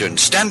 Eastern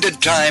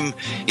Standard Time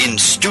in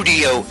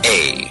Studio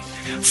A,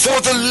 for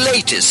the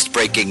latest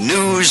breaking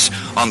news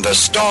on the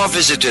Star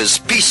Visitor's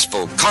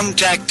peaceful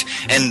contact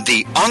and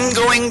the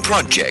ongoing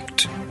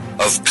project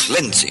of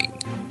cleansing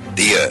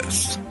the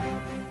Earth.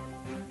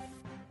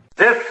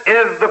 This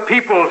is the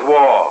people's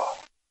war.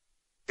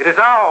 It is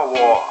our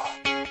war.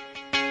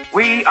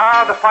 We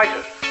are the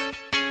fighters.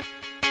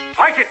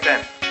 Fight it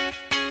then.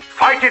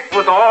 Fight it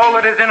with all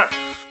that is in us.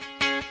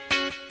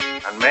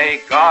 And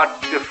may God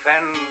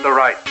defend the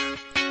right.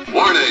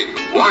 Warning!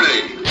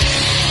 Warning!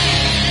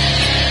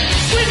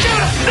 We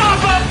gotta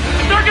stop them!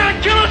 They're gonna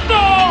kill us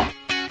all!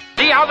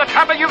 See how the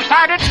trouble you've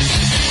started?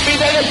 Be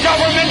they the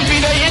government,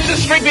 be they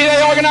industry, be they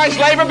organized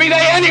labor, be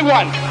they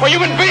anyone, or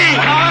human beings.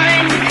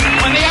 Time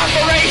when the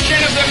operation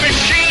of the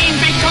machine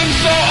becomes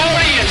so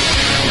odious,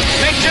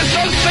 makes you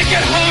so sick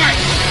at heart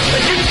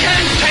that you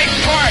can't take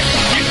part.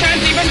 You can't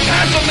even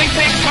passively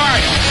take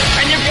part.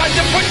 And you've got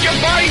to put your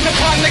bodies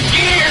upon the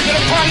gears and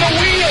upon the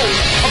wheels,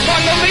 upon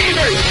the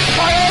levers,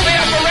 upon all the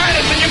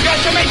apparatus, and you've got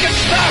to make it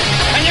stop.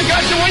 And you've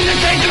got to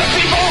indicate to the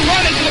people who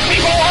run it, to the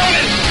people who own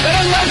it, that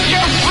unless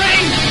you're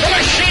free, the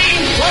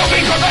machine will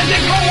be prevented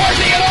from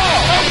working at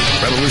all.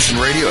 Revolution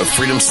Radio at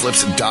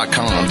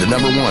freedomslips.com, the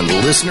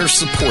 #1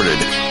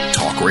 listener-supported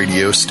talk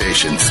radio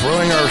station,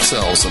 throwing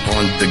ourselves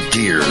upon the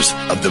gears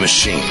of the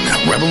machine.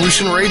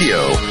 Revolution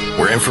Radio,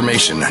 where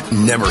information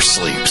never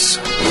sleeps.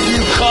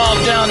 You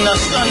called down the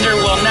thunder,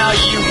 well now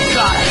you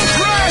got it.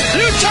 Right,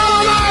 you tell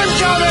them I'm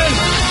coming,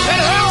 and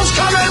hell's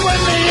coming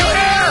with me, you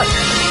hear?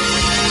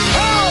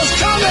 Hell's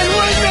coming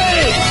with me!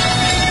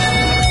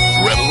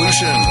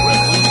 Revolution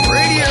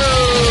Radio!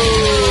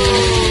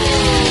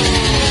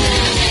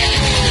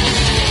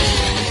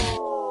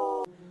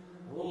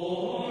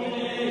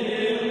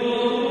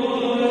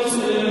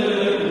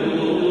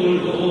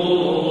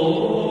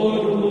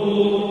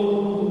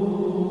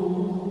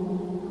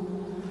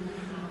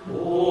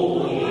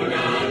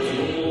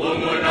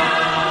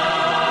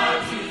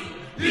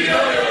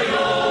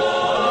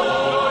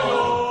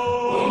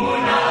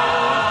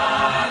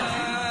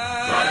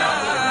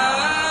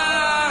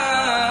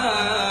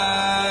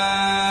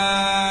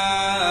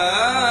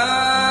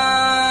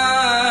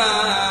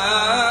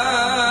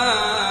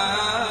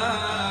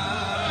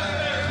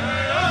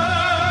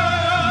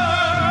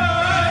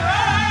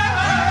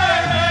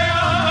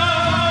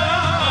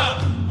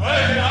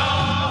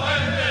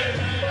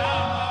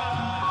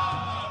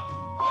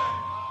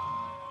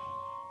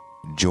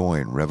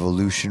 Join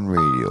Revolution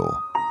Radio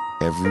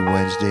every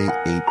Wednesday, 8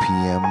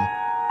 p.m.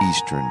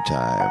 Eastern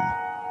Time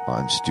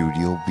on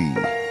Studio B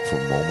for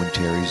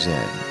Momentary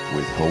Zen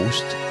with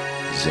host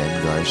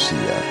Zen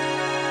Garcia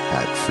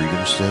at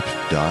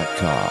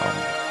freedomslips.com,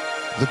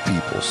 the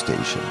People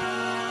Station.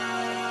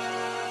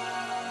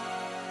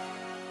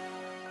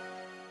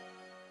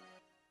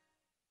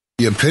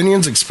 The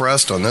opinions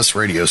expressed on this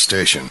radio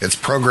station, its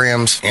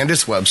programs, and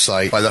its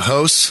website by the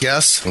hosts,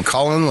 guests, and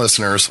call-in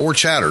listeners or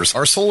chatters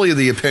are solely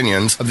the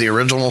opinions of the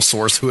original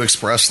source who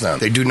expressed them.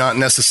 They do not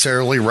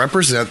necessarily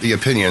represent the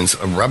opinions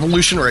of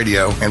Revolution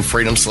Radio and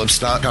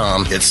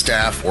freedomslips.com, its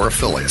staff, or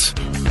affiliates.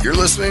 You're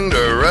listening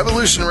to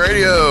Revolution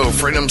Radio,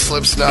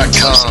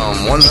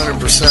 freedomslips.com,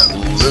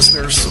 100%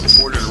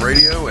 listener-supported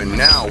radio, and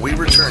now we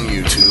return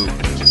you to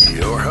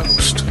your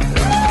host.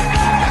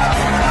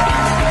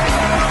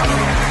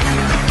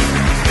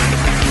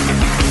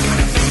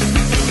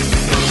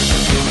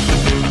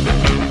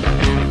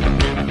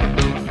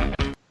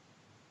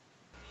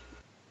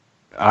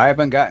 I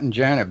haven't gotten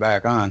Janet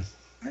back on.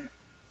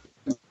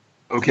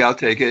 Okay, I'll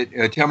take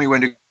it. Tell me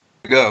when to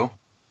go.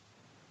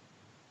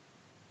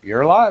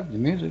 You're live. The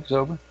music's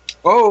over.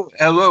 Oh,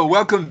 hello.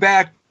 Welcome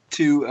back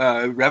to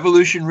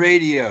Revolution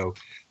Radio.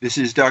 This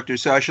is Dr.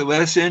 Sasha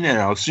Lessin, and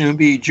I'll soon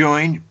be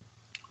joined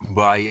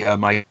by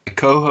my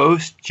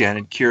co-host,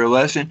 Janet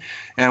Lessin.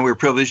 And we're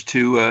privileged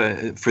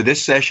to, for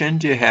this session,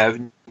 to have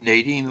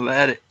Nadine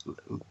Lalich.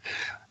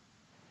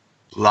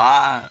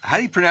 How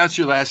do you pronounce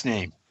your last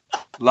name?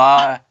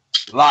 Lalich.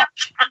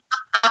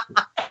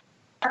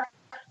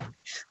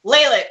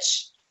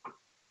 Lalich.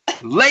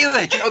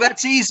 Lalich. Oh,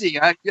 that's easy.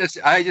 I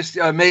just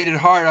made it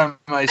hard on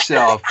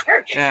myself.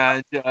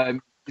 And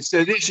so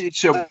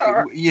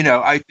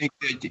I think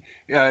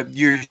that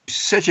you're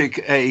such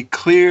a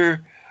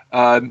clear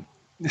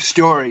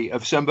story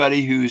of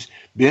somebody who's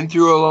been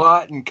through a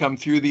lot and come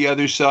through the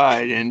other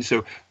side. And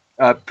so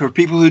for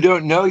people who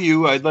don't know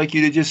you, I'd like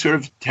you to just sort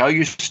of tell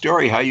your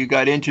story, how you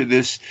got into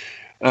this,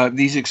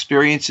 these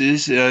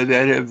experiences that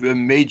have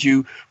made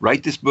you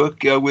write this book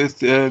with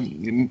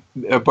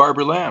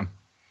Barbara Lamb.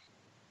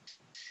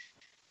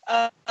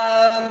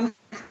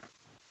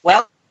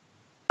 Well.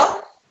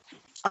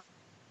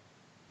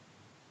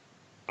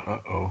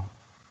 Uh-oh.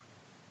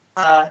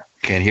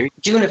 Can't hear you.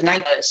 June of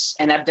 90,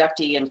 an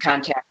abductee and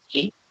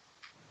contactee.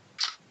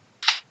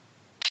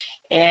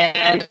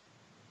 And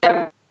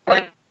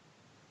went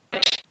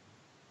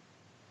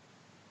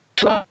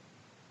to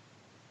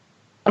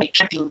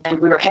camping, and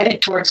we were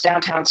headed towards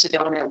downtown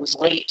Seville, and it was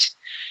late.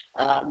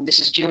 This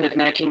is June of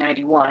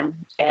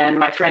 1991, and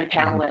my friend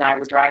Pamela and I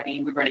were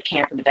driving. We were going to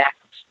camp in the back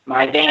of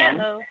my van.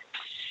 Hello.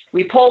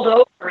 We pulled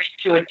over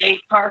into a day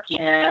parking,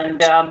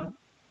 and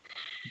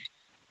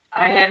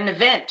I had an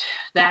event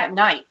that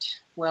night.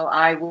 Well,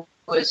 I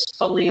was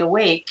fully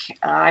awake.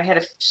 I had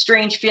a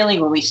strange feeling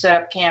when we set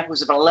up camp. It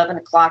was about 11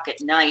 o'clock at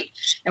night,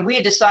 and we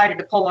had decided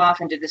to pull off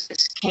into this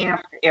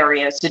camp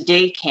area. It's a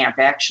day camp,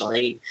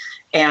 actually,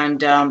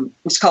 and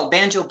it's called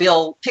Banjo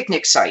Bill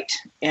Picnic Site.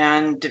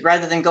 And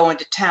rather than go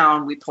into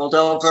town, we pulled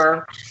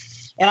over,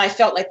 and I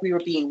felt like we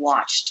were being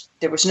watched.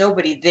 There was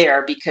nobody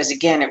there because,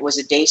 again, it was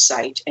a day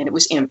site, and it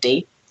was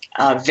empty.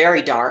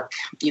 Very dark.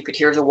 You could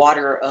hear the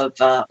water of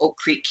Oak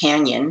Creek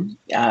Canyon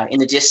in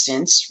the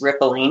distance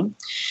rippling.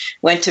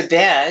 Went to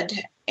bed,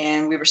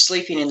 and we were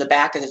sleeping in the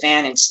back of the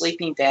van in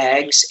sleeping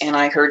bags, and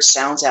I heard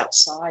sounds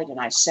outside, and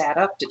I sat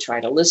up to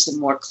try to listen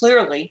more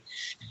clearly,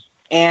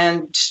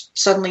 and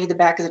suddenly the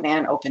back of the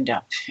van opened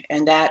up,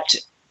 and that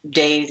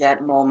day,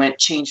 that moment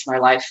changed my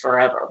life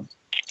forever.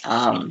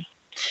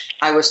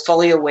 I was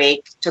fully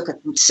awake. Took a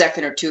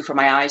second or two for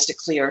my eyes to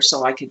clear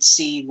so I could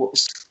see what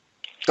was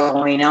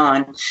going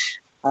on.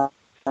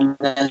 And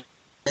then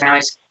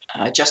I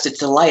adjusted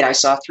to the light. I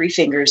saw 3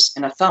 fingers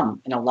and a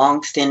thumb and a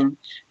long, thin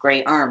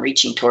gray arm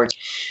reaching towards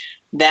me.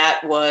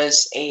 That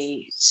was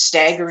a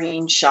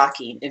staggering,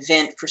 shocking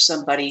event for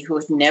somebody who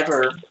had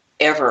never,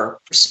 ever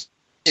pursued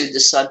the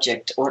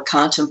subject or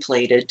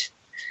contemplated,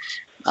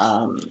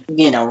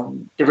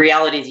 the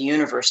reality of the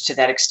universe to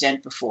that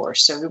extent before.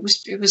 So it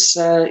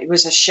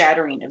was a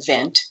shattering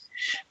event.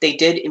 They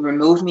did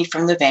remove me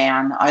from the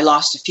van. I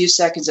lost a few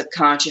seconds of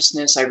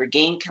consciousness. I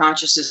regained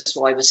consciousness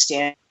while I was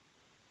standing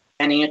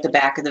at the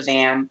back of the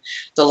van.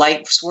 The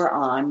lights were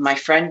on. My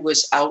friend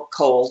was out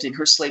cold in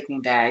her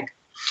sleeping bag.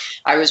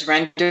 I was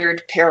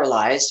rendered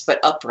paralyzed but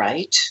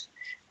upright.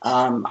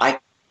 I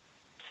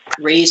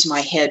raised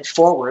my head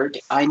forward.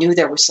 I knew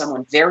there was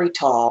someone very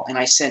tall, and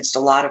I sensed a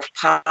lot of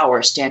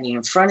power standing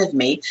in front of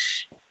me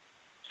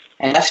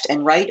and left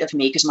and right of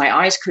me, because my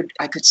eyes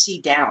I could see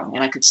down,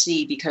 and I could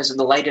see because of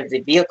the light of the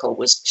vehicle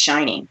was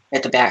shining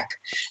at the back.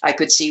 I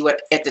could see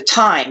what, at the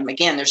time,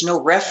 again, there's no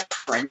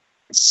reference,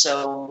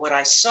 so what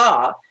I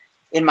saw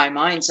in my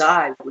mind's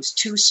eye was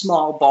 2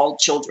 small bald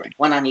children,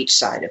 one on each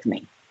side of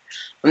me.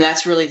 And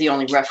that's really the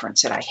only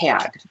reference that I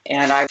had.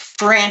 And I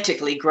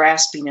frantically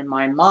grasping in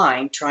my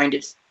mind, trying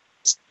to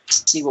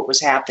see what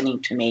was happening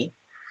to me.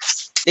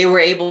 They were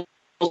able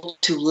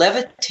to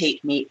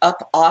levitate me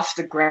up off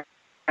the ground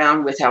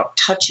without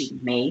touching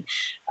me.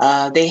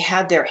 They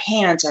had their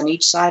hands on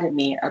each side of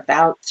me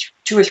about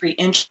 2 or 3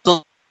 inches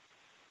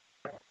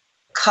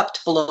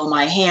cupped below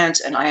my hands,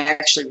 and I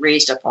actually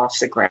raised up off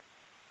the ground.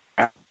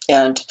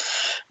 And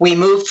we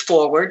moved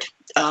forward.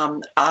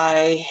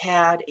 I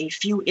had a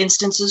few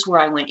instances where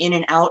I went in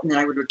and out, and then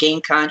I would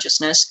regain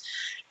consciousness,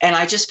 and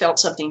I just felt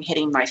something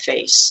hitting my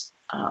face.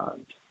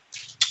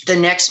 The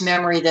next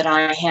memory that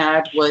I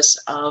had was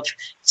of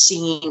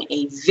seeing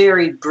a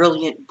very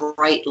brilliant,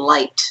 bright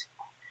light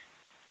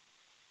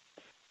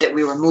that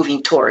we were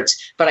moving towards,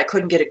 but I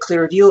couldn't get a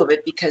clear view of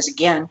it because,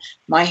 again,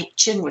 my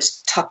chin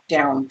was tucked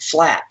down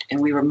flat, and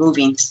we were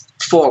moving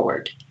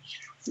forward.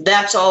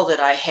 That's all that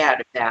I had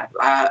of that.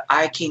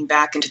 I came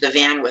back into the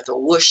van with a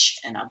whoosh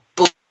and a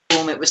boom.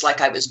 It was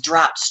like I was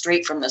dropped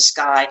straight from the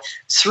sky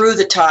through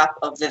the top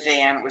of the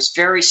van. It was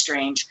very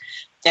strange.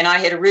 And I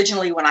had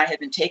originally, when I had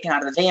been taken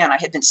out of the van, I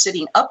had been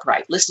sitting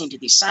upright listening to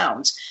these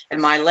sounds, and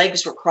my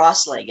legs were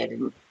cross-legged.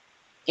 And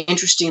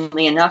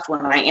interestingly enough,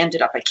 when I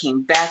ended up, I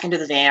came back into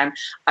the van.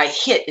 I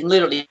hit and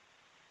literally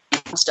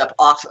bounced up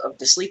off of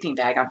the sleeping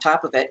bag on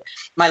top of it.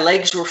 My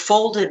legs were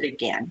folded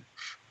again,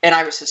 and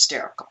I was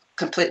hysterical.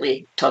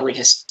 Completely, totally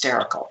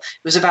hysterical.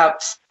 It was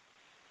about,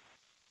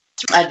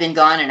 I'd been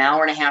gone an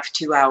hour and a half,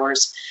 2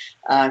 hours,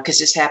 because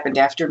this happened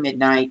after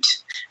midnight.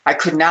 I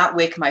could not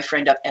wake my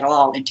friend up at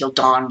all until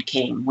dawn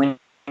came. When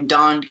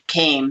dawn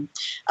came,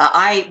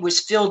 I was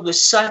filled with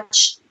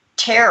such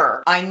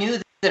terror. I knew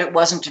that it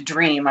wasn't a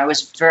dream. I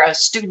was a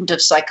student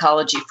of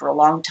psychology for a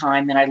long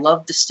time, and I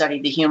loved to study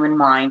the human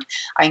mind.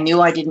 I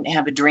knew I didn't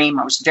have a dream.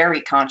 I was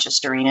very conscious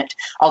during it,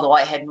 although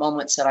I had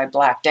moments that I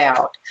blacked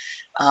out.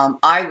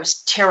 I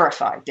was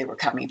terrified they were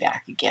coming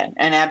back again,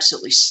 and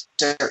absolutely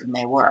certain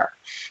they were.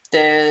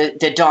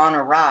 The dawn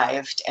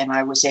arrived, and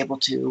I was able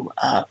to,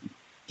 I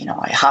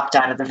hopped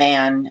out of the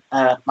van.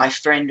 My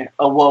friend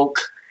awoke.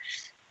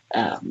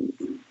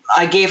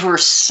 I gave her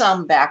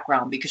some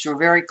background because we're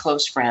very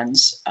close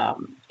friends,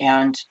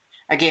 and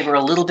I gave her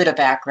a little bit of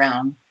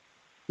background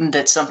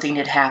that something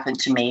had happened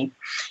to me.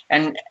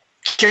 And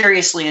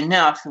curiously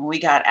enough, when we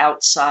got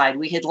outside,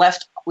 we had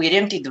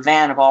emptied the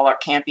van of all our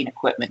camping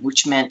equipment,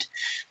 which meant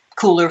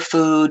cooler,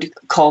 food,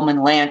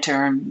 Coleman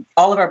lantern.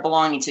 All of our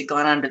belongings had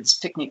gone onto this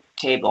picnic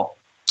table.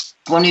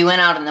 When we went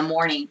out in the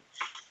morning,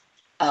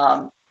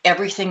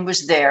 everything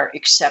was there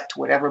except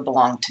whatever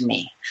belonged to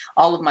me.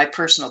 All of my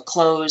personal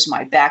clothes,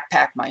 my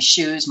backpack, my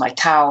shoes, my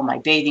towel, my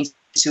bathing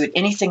suit,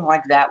 anything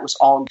like that was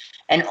all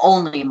and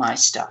only my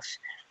stuff.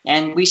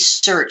 And we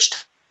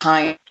searched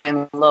high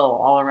and low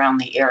all around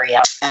the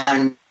area,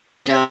 and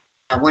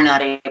we're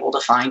not able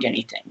to find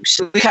anything.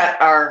 So we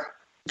cut our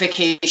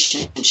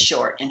vacation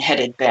short and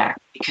headed back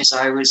because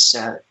I was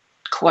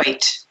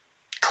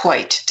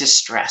quite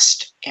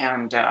distressed.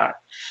 And what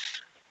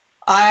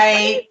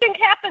do you think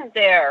happened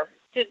there?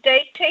 Did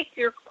they take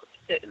your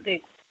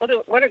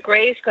what are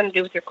Grays going to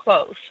do with your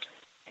clothes?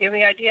 Do you have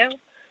any idea?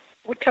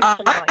 What comes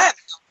to mind?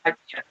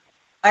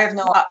 I have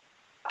no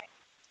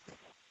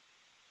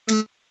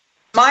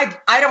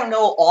I don't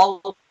know all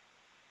of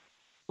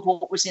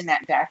what was in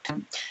that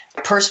backpack.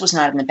 My purse was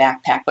not in the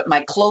backpack, but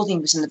my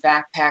clothing was in the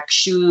backpack,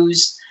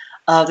 shoes.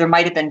 There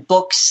might have been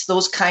books,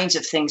 those kinds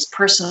of things,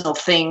 personal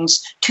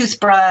things,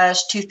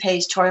 toothbrush,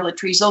 toothpaste,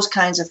 toiletries, those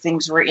kinds of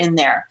things were in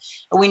there.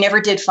 But we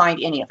never did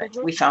find any of it.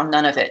 We found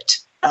none of it.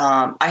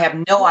 I have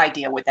no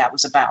idea what that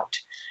was about.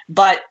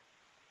 But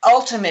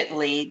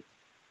ultimately,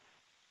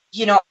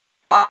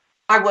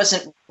 I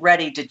wasn't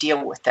ready to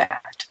deal with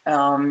that.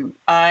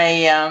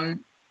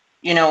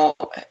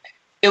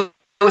 It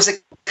was a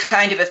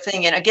kind of a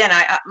thing. And again,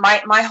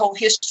 my whole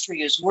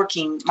history is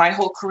working, my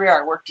whole career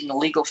I worked in the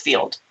legal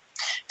field.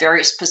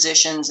 Various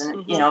positions,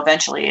 and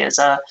eventually as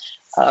a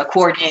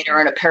coordinator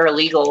and a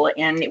paralegal,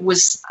 and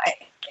I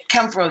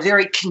come from a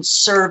very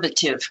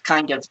conservative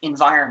kind of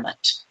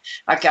environment.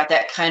 I've got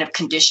that kind of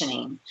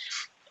conditioning,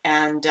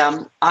 and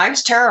I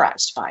was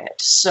terrorized by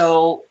it.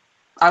 So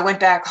I went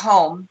back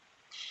home,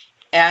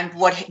 and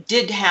what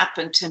did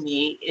happen to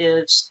me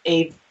is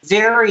a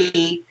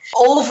very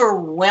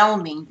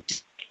overwhelming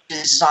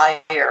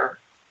desire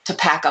to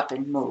pack up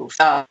and move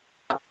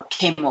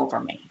came over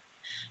me.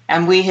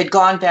 And we had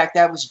gone back,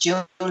 that was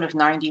June of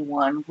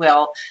 91.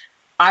 Well,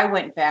 I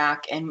went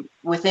back, and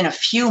within a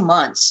few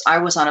months, I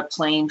was on a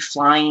plane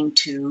flying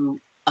to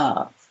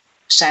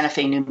Santa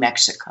Fe, New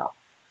Mexico.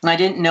 And I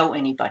didn't know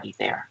anybody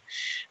there.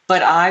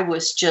 But I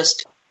was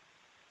just,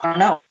 I don't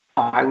know,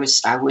 I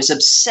was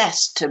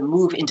obsessed to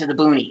move into the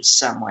boonies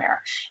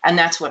somewhere. And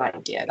that's what I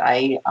did.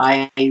 I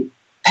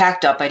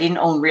packed up. I didn't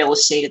own real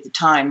estate at the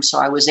time, so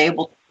I was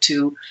able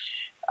to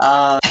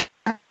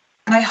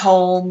my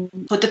home,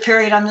 put the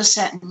period on the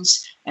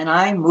sentence, and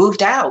I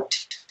moved out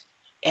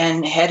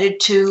and headed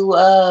to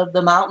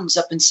the mountains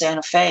up in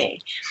Santa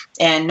Fe.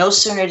 And no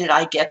sooner did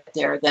I get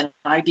there than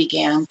I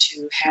began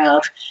to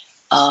have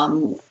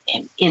an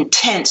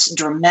intense,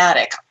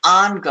 dramatic,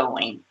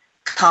 ongoing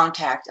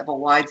contact of a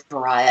wide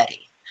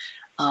variety.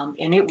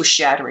 And it was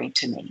shattering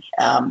to me.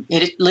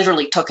 It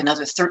literally took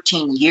another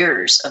 13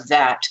 years of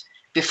that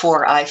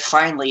before I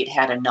finally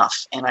had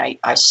enough, and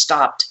I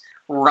stopped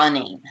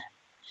running.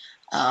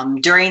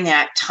 During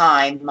that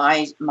time,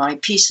 my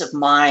peace of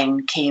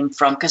mind came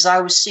from, because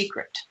I was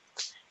secret.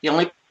 The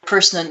only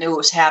person that knew what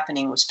was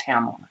happening was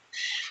Pamela.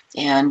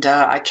 And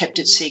I kept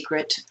it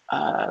secret.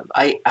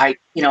 I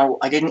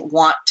didn't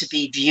want to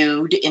be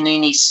viewed in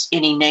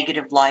any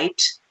negative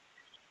light.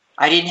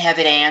 I didn't have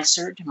it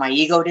answered. My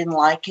ego didn't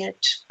like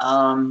it.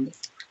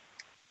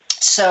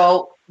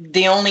 So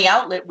the only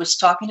outlet was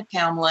talking to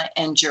Pamela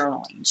and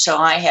journaling. So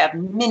I have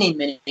many,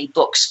 many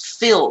books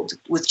filled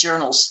with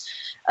journals,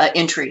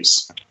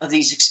 entries of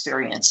these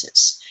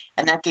experiences.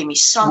 And that gave me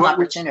some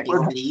opportunity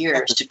over the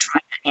years to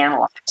try and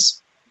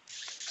analyze.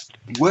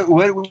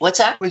 What's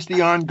that? What was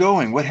the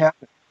ongoing? What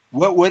happened?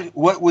 What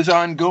was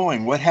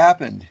ongoing? What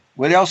happened?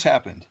 What else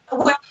happened?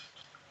 Well,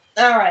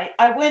 all right.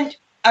 I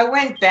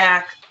went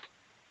back.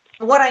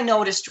 What I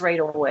noticed right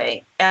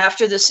away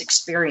after this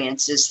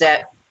experience is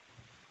that,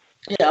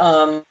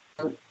 all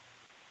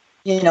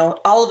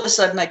of a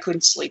sudden I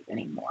couldn't sleep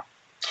anymore.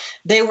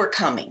 They were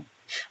coming.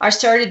 I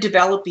started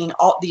developing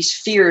all these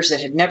fears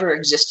that had never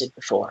existed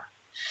before.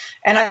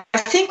 And I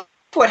think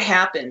what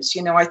happens,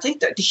 I think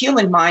that the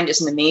human mind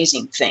is an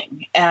amazing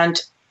thing. And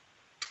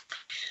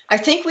I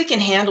think we can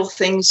handle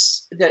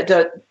things,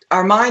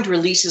 our mind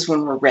releases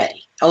when we're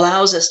ready,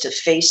 allows us to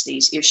face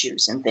these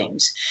issues and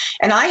things.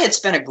 And I had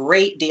spent a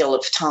great deal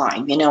of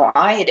time,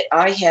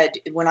 I had,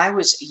 when I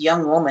was a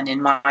young woman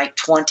in my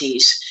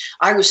 20s,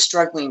 I was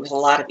struggling with a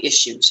lot of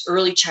issues,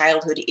 early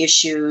childhood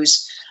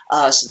issues,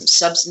 some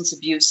substance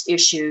abuse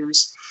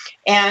issues.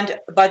 And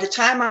by the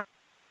time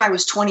I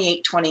was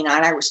 28,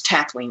 29, I was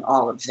tackling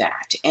all of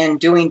that and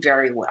doing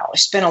very well. I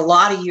spent a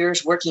lot of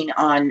years working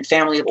on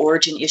family of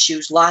origin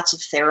issues, lots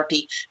of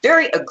therapy,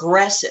 very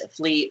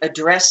aggressively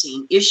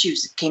addressing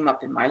issues that came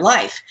up in my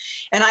life.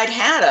 And I'd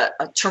had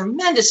a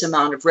tremendous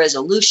amount of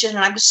resolution,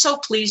 and I was so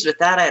pleased with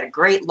that. I had a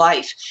great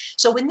life.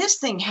 So when this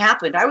thing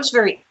happened, I was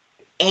very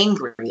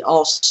angry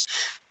also.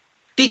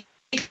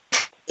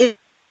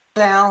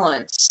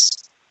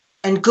 Balance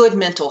and good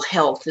mental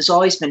health has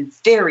always been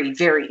very,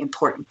 very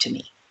important to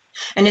me.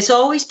 And it's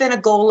always been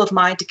a goal of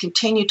mine to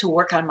continue to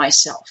work on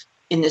myself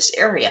in this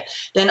area.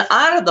 Then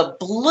out of the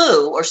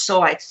blue, or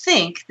so I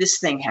think, this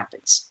thing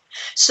happens.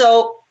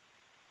 So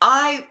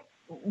I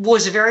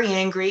was very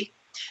angry,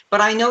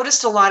 but I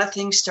noticed a lot of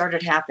things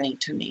started happening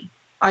to me.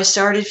 I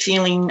started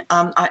feeling,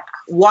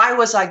 why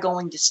was I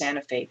going to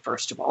Santa Fe,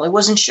 first of all? I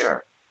wasn't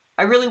sure.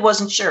 I really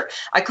wasn't sure.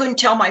 I couldn't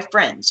tell my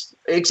friends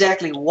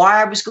exactly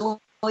why I was going.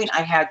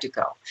 I had to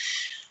go.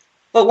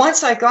 But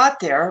once I got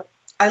there,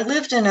 I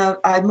lived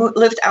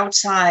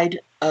outside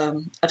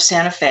of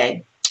Santa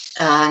Fe,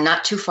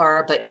 not too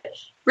far, but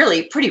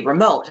really pretty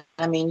remote.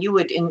 I mean, you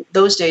would, in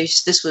those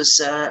days, this was,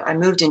 I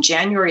moved in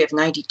January of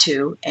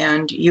 92,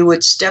 and you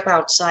would step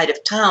outside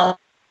of town,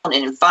 and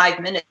in 5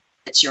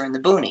 minutes, you're in the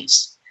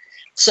boonies.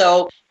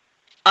 So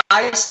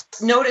I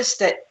noticed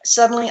that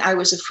suddenly I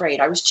was afraid.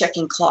 I was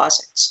checking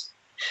closets.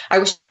 I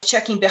was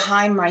checking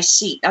behind my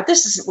seat. Now,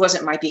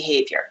 wasn't my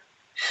behavior.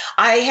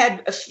 I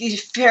had a few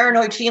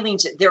paranoid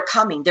feelings that they're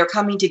coming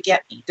to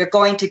get me, they're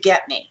going to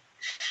get me.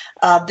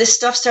 This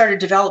stuff started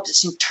to develop,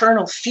 this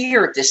internal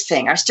fear of this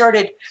thing. I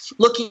started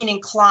looking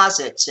in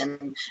closets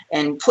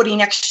and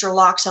putting extra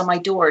locks on my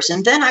doors.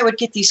 And then I would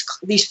get these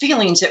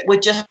feelings that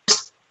would just,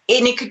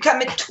 and it could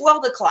come at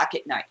 12 o'clock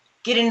at night,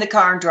 get in the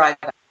car and drive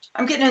out.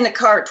 I'm getting in the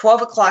car at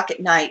 12 o'clock at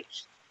night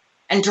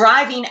and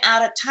driving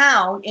out of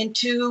town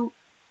into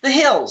the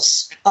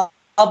hills all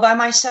by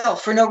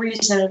myself for no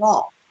reason at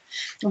all.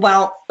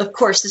 Well, of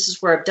course, this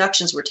is where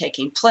abductions were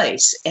taking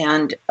place.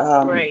 And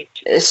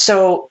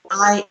so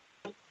I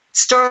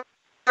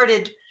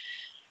started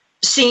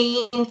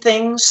seeing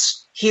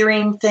things,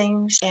 hearing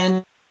things,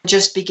 and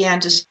just began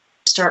to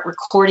start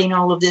recording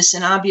all of this.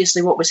 And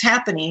obviously what was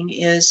happening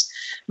is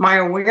my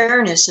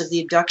awareness of the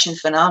abduction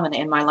phenomena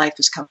in my life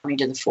was coming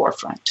to the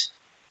forefront.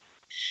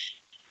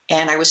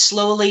 And I was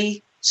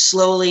slowly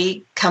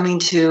coming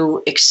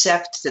to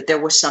accept that there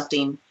was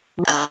something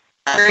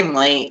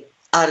extremely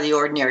out of the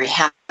ordinary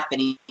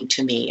happening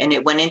to me. And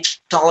it went into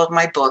all of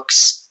my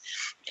books.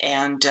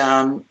 And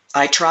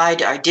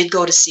I did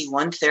go to see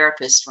one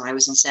therapist when I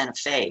was in Santa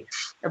Fe,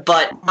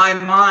 but my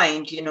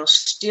mind,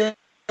 still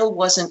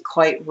wasn't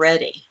quite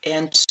ready.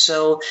 And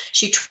so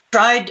she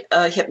tried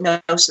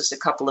hypnosis a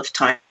couple of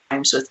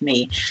times with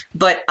me,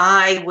 but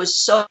I was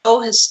so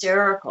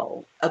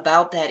hysterical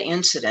about that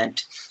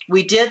incident.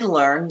 We did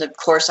learn, of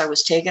course, I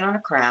was taken on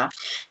a craft.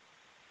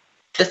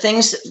 The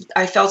things,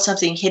 I felt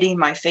something hitting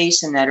my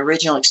face in that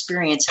original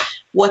experience.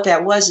 What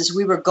that was is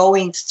we were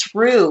going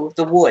through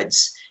the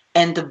woods,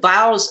 and the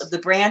boughs of the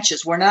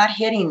branches were not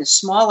hitting the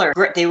smaller,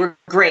 they were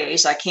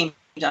grays, I came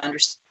to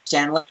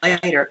understand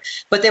later,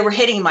 but they were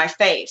hitting my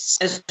face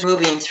as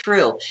moving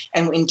through.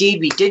 And indeed,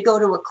 we did go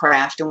to a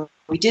craft, and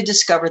we did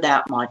discover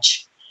that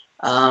much,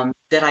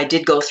 that I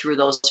did go through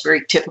those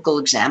very typical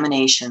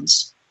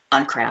examinations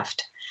on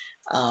craft.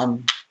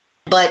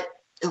 But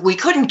we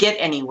couldn't get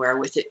anywhere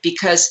with it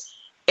because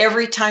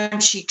every time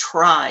she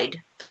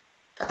tried,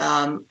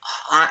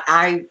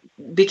 I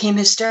became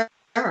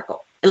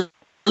hysterical,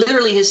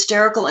 literally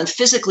hysterical and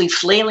physically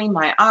flailing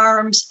my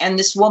arms. And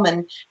this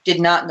woman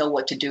did not know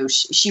what to do.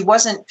 She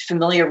wasn't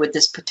familiar with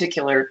this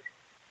particular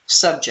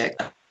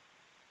subject,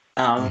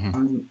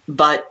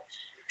 but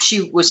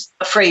she was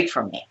afraid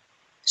for me.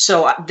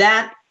 So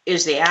that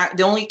is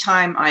the only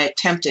time I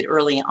attempted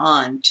early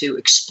on to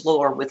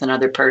explore with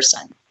another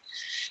person.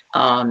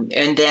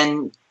 And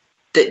then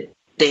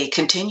they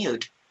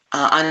continued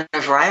on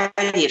a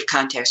variety of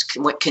contexts,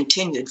 what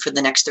continued for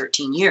the next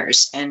 13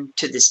 years and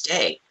to this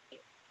day.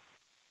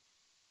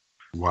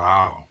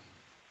 Wow.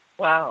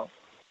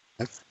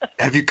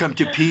 Have you come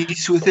to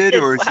peace with it,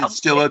 or is it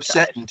still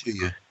upsetting to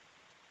you?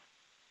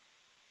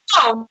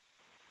 Oh,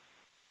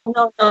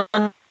 no.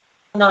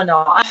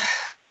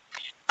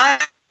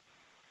 I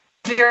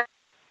very,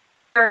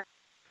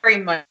 very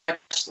much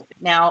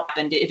now,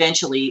 and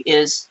eventually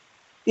is,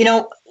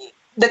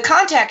 the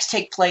contacts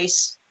take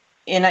place.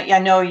 And I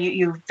know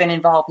you've been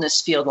involved in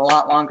this field a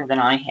lot longer than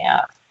I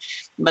have,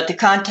 but the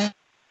contacts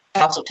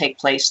also take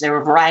place. There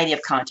are a variety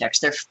of contacts.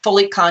 They're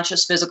fully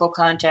conscious physical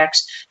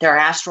contacts. There are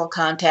astral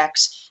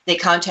contacts. They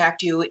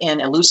contact you in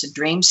a lucid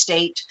dream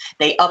state.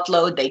 They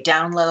upload, they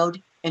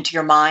download into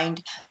your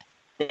mind.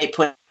 They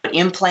put put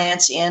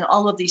implants in.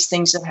 All of these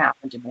things have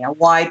happened to me, a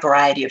wide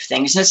variety of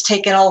things. And it's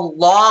taken a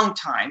long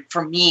time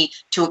for me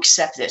to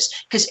accept this.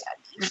 Because,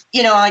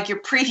 like your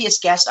previous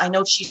guest, I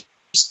know she's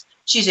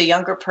a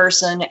younger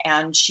person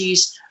and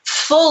she's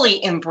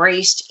fully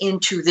embraced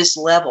into this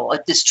level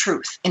at this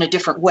truth in a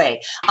different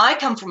way. I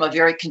come from a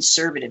very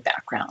conservative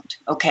background.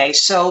 Okay.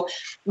 So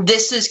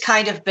this has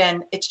kind of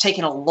it's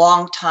taken a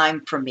long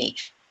time for me.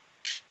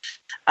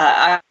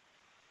 I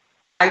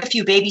have a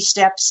few baby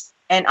steps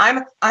and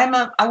I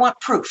want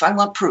proof. I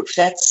want proof.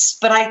 That's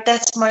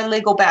my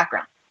legal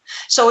background.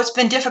 So it's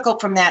been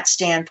difficult from that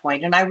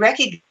standpoint. And I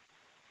recognize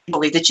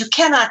that you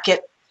cannot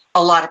get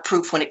a lot of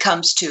proof when it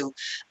comes to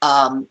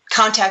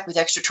contact with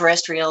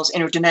extraterrestrials,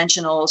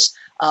 interdimensionals,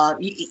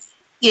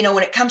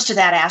 when it comes to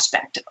that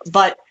aspect.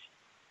 But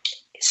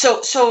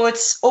so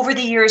it's over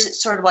the years,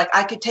 it's sort of like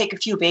I could take a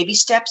few baby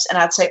steps and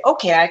I'd say,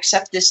 okay, I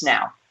accept this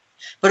now.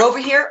 But over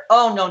here,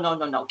 oh,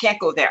 no, can't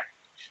go there.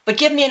 But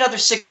give me another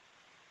 6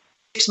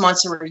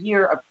 months or a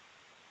year,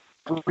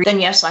 then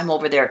yes, I'm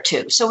over there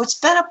too. So it's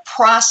been a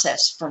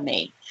process for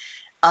me.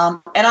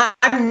 And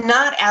I'm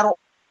not at all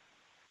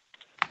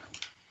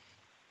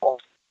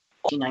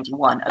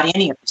 1991 of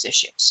any of these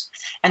issues.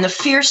 And the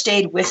fear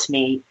stayed with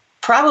me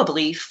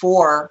probably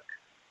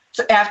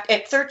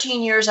at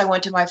 13 years, I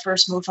went to my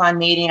first MUFON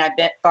meeting. I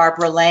met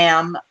Barbara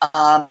Lamb.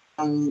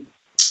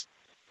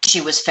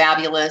 She was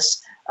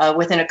fabulous.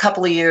 Within a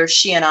couple of years,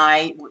 she and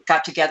I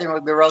got together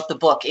and we wrote the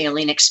book,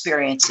 Alien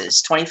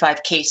Experiences,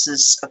 25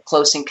 Cases of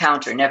Close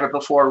Encounter, Never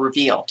Before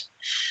Revealed.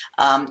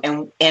 I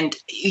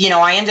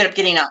ended up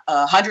getting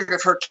 100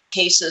 of her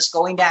cases,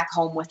 going back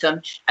home with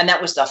them. And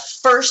that was the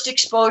first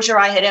exposure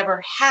I had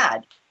ever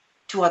had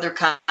to other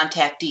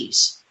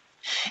contactees.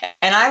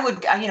 And I'd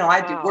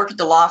work at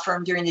the law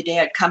firm during the day.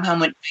 I'd come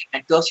home and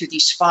I'd go through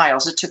these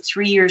files. It took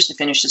 3 years to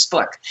finish this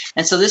book.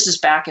 And so this is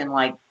back in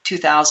like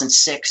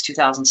 2006,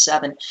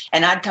 2007.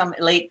 And I'd come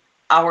late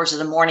hours of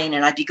the morning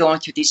and I'd be going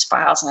through these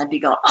files and I'd be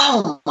going,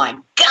 oh my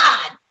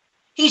God,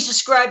 he's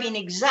describing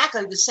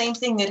exactly the same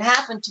thing that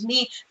happened to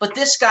me. But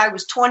this guy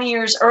was 20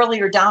 years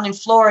earlier down in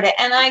Florida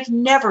and I've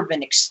never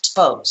been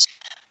exposed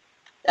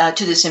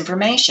to this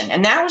information.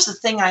 And that was the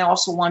thing I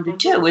also wanted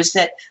to do, is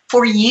that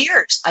for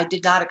years I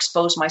did not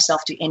expose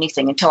myself to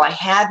anything until I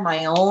had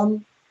my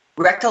own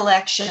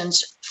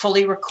recollections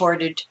fully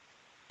recorded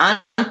on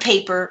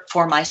paper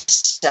for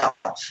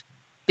myself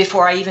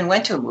before I even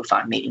went to a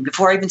MUFON meeting,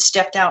 before I even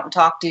stepped out and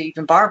talked to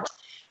even Barbara.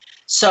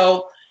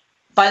 So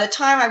by the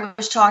time I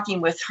was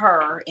talking with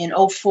her in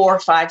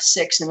 04, 05,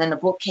 06, and then the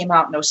book came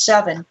out in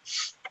 07,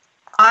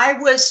 I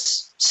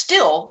was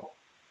still,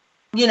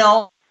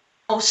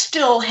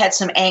 still had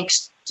some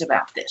angst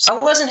about this. I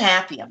wasn't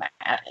happy about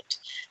it.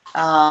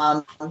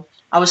 I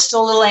was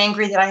still a little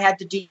angry that I had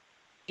to deal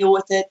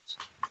with it.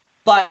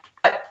 But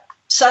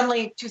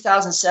suddenly,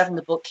 2007,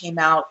 the book came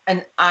out,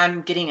 and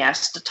I'm getting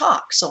asked to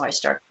talk. So I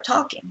start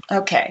talking.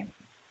 Okay.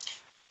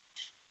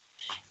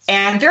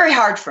 And very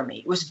hard for me.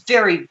 It was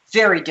very,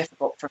 very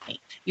difficult for me.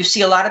 You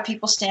see a lot of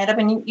people stand up,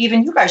 and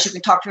even you guys, you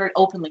can talk very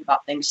openly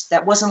about things.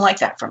 That wasn't like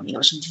that for me. It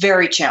was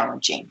very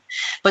challenging.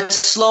 But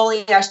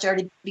slowly, I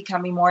started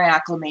becoming more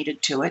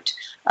acclimated to it.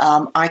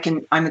 I'm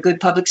a good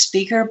public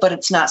speaker, but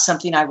it's not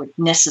something I would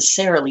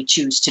necessarily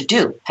choose to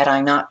do had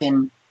I not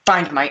been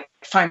find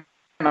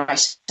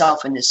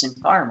myself in this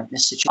environment,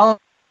 this situation.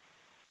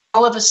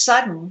 All of a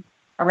sudden,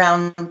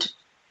 around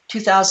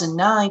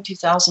 2009,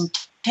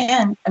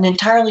 2010, an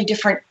entirely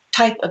different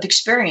type of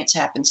experience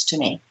happens to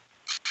me.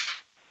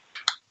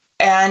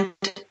 And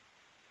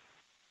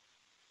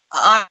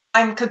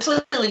I'm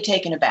completely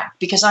taken aback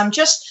because I'm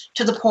just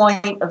to the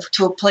point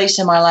to a place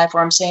in my life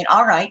where I'm saying,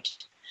 all right,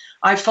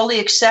 I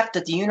fully accept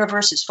that the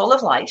universe is full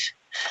of life,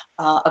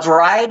 a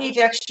variety of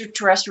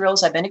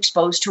extraterrestrials I've been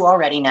exposed to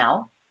already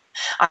now.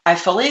 I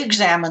fully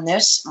examine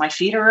this. My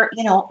feet are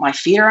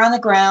on the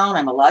ground.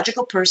 I'm a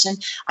logical person.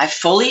 I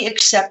fully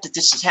accept that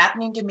this is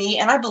happening to me,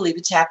 and I believe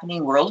it's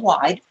happening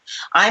worldwide.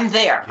 I'm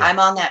there. Yeah. I'm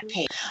on that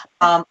page.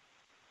 I've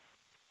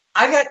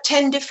got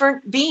 10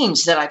 different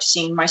beings that I've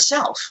seen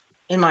myself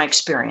in my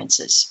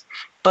experiences.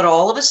 But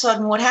all of a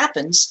sudden, what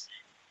happens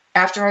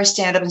after I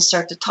stand up and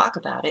start to talk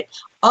about it,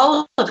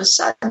 all of a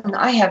sudden,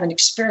 I have an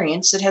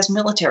experience that has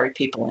military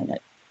people in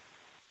it.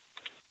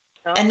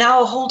 Oh. And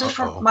now a whole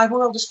different, my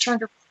world is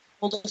turned around.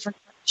 Different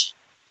direction.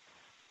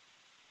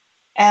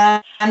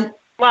 And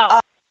wow.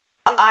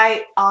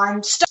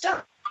 I'm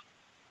stuck.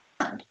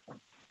 Go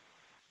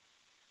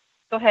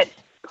ahead.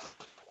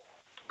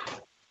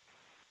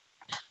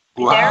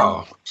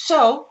 Wow.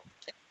 So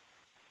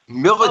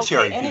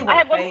military. Okay. Anyway, I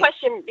have one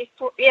question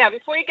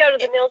before you go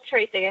to the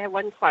military thing. I have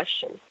one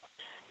question.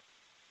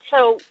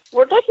 So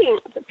we're looking.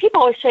 People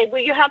always say,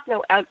 "Well, you have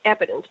no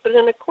evidence," but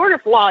in a court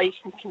of law, you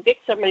can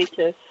convict somebody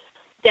to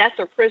death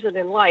or prison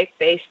in life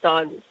based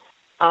on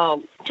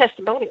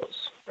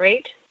testimonials,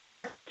 right?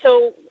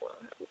 So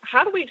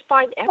how do we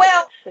find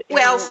evidence?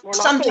 Well, we're not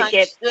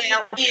sometimes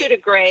shoot a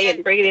gray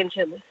and bring it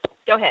into the...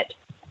 Go ahead.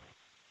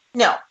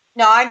 No,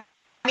 I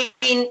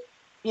mean,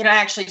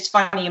 actually, it's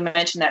funny you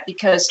mentioned that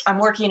because I'm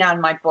working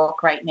on my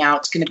book right now.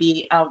 It's going to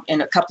be out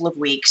in a couple of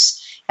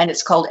weeks, and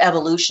it's called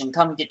Evolution,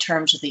 Coming to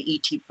Terms with the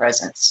ET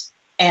Presence.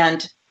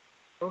 And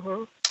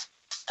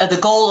the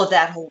goal of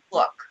that whole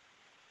book,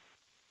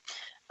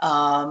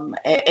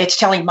 it's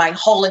telling my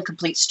whole and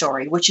complete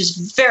story, which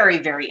is very,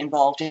 very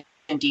involved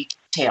and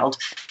detailed,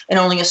 and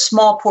only a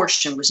small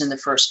portion was in the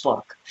first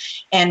book.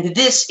 And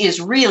this is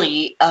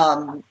really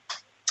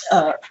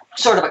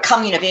sort of a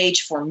coming of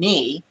age for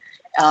me.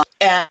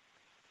 And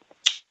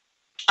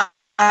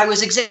I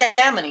was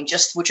examining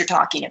just what you're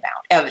talking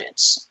about,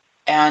 evidence.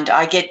 And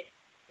I get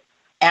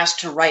asked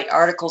to write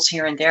articles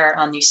here and there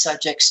on these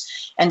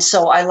subjects. And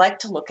so I like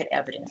to look at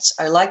evidence.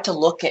 I like to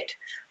look at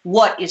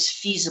what is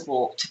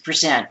feasible to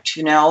present,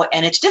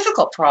 and it's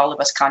difficult for all of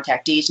us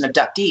contactees and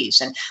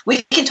abductees. And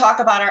we can talk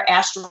about our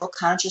astral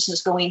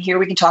consciousness going here.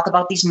 We can talk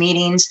about these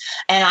meetings.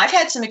 And I've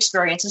had some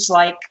experiences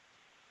like,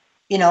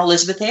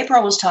 Elizabeth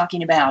April was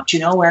talking about,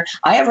 where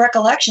I have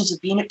recollections of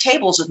being at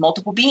tables with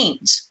multiple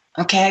beings.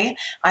 Okay,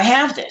 I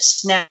have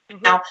this. Now,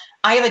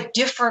 I have a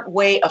different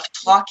way of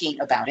talking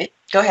about it.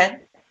 Go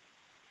ahead.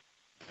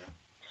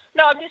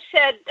 No, I just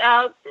said,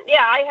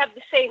 I have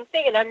the same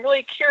thing, and I'm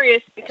really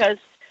curious because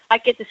I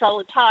get this all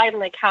the time,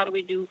 like how do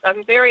we do,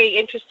 I'm very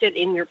interested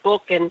in your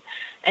book and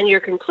your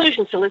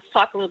conclusions, so let's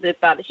talk a little bit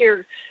about it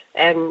here.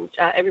 And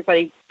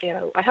everybody,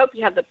 I hope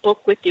you have the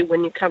book with you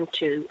when you come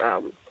to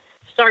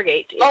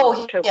Stargate in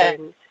October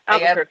in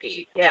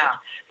Albuquerque. Yeah,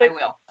 but, I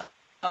will.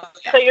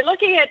 So you're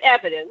looking at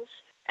evidence,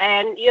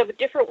 and you have a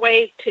different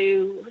way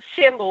to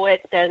symbol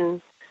it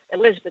than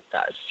Elizabeth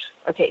does.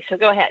 Okay, so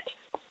go ahead.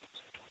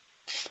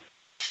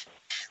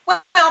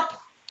 Well,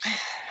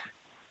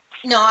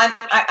 no,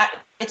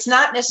 it's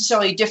not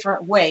necessarily a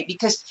different way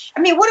because,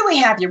 what do we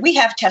have here? We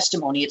have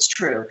testimony, it's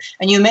true.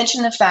 And you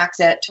mentioned the fact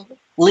that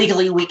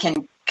legally we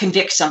can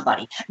convict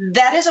somebody.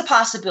 That is a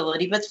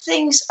possibility, but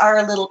things are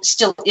a little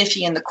still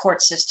iffy in the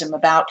court system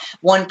about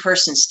one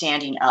person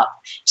standing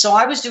up. So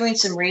I was doing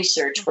some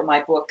research for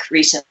my book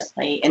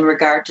recently in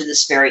regard to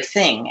this very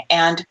thing.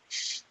 And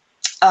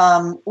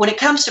when it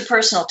comes to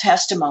personal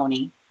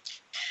testimony,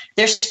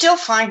 they're still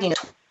finding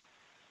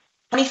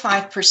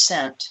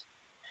 25%.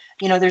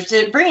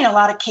 They're bringing a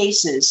lot of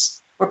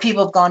cases where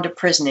people have gone to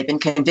prison. They've been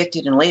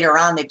convicted, and later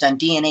on they've done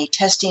DNA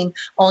testing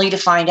only to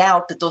find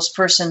out that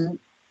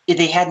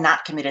they had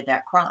not committed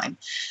that crime.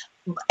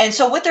 And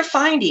so what they're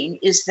finding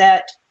is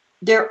that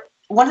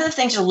one of the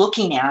things they're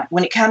looking at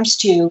when it comes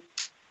to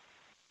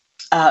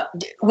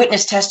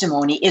witness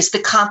testimony is the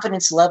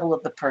confidence level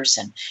of the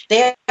person.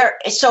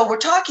 So we're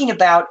talking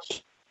about,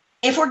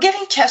 if we're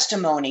giving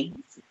testimony,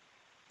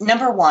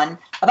 number one,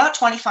 about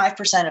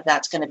 25% of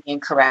that's going to be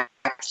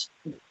incorrect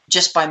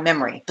just by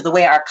memory, but the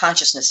way our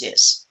consciousness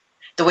is,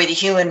 the way the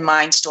human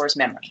mind stores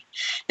memory.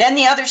 Then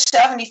the other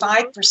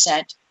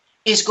 75%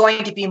 is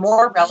going to be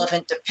more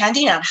relevant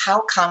depending on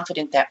how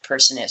confident that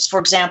person is. For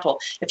example,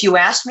 if you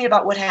asked me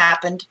about what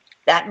happened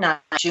that night,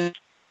 June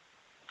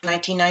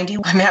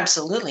 1991, I'm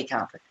absolutely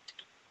confident.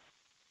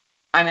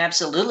 I'm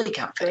absolutely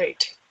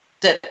confident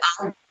that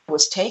I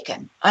was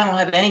taken. I don't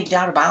have any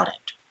doubt about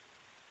it.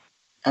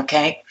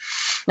 Okay?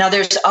 Now,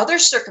 there's other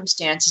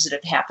circumstances that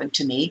have happened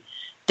to me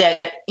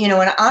that,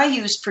 and I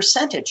use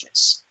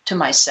percentages to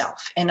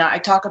myself, and I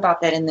talk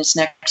about that in this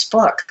next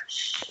book.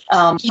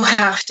 You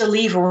have to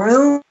leave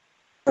room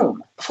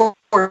for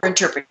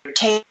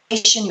interpretation.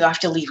 You have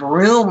to leave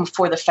room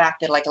for the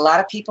fact that, like a lot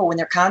of people, when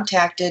they're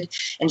contacted,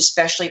 and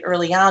especially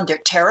early on, they're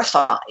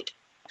terrified.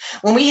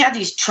 When we have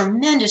these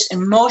tremendous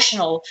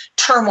emotional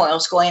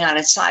turmoils going on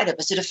inside of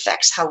us, it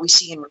affects how we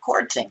see and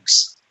record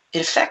things.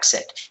 It affects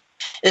it.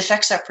 It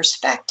affects our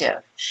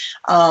perspective.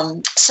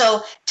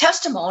 So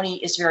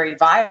testimony is very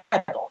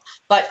vital.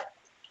 But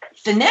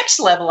the next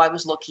level I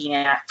was looking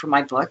at for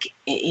my book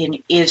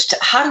is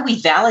how do we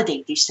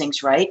validate these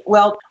things, right?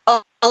 Well,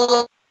 a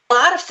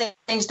lot of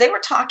things they were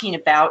talking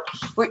about,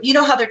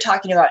 how they're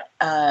talking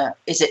about,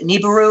 is it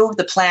Nibiru,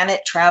 the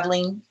planet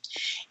traveling?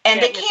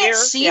 And they can't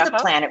see the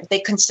planet. They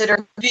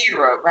consider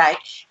Nibiru, right?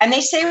 And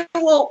they say,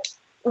 well,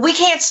 we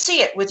can't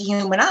see it with the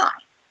human eye.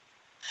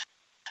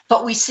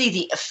 But we see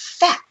the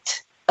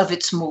effect of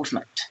its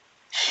movement.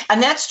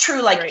 And that's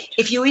true. Like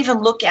if you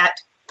look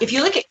at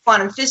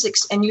quantum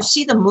physics and you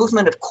see the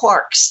movement of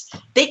quarks,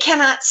 they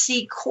cannot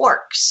see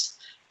quarks.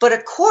 But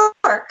a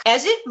quark,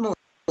 as it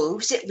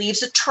moves, it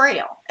leaves a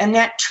trail. And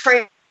that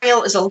trail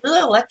is a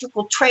little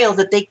electrical trail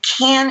that they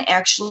can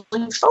actually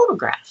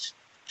photograph.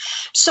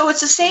 So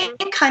it's the same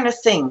kind of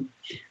thing.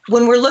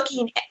 When we're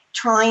looking at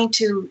trying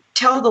to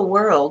tell the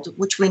world,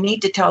 which we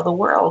need to tell the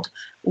world,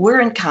 we're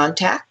in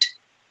contact.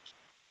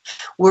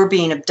 We're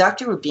being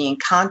abducted. We're being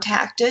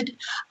contacted.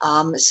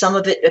 Some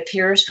of it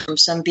appears from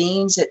some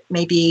beings that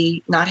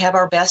maybe not have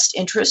our best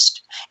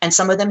interest, and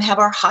some of them have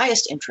our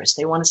highest interest.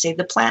 They want to save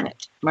the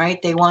planet,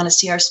 right? They want to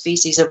see our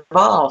species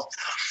evolve.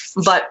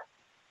 But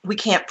we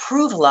can't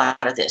prove a lot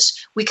of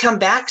this. We come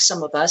back,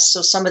 some of us,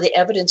 so some of the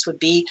evidence would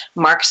be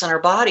marks on our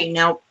body.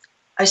 Now,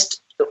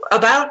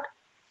 about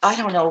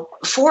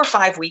 4 or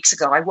 5 weeks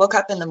ago, I woke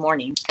up in the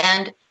morning,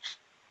 and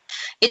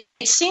it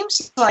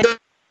seems like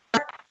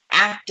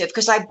active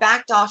because I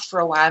backed off for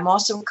a while. I'm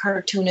also a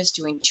cartoonist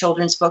doing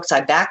children's books. I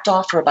backed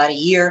off for about a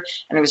year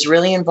and I was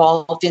really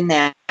involved in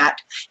that.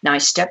 Now I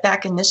step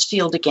back in this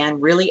field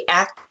again really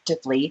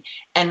actively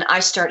and I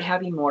start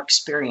having more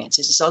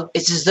experiences. So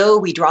it's as though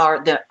we draw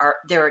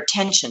their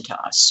attention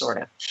to us, sort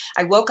of.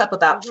 I woke up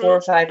about 4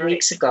 or 5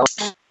 weeks ago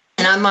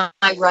and on my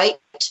right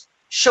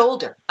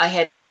shoulder I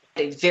had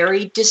a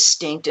very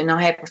distinct, and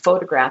I have a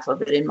photograph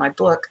of it in my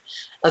book,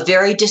 a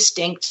very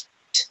distinct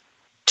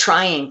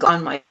triangle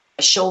on my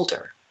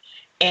shoulder,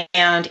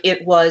 and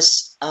it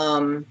was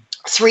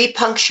 3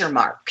 puncture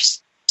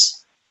marks.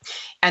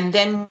 And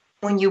then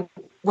when you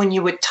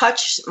would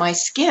touch my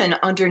skin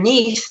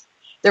underneath,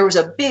 there was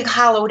a big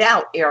hollowed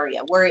out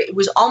area where it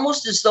was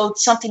almost as though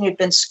something had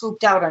been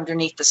scooped out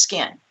underneath the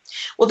skin.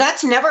 Well,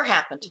 that's never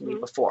happened to me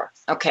before.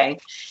 Okay,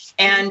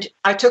 and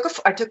I took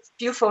a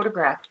few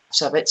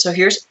photographs of it. So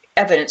here's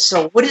evidence.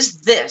 So what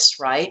is this,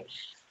 right?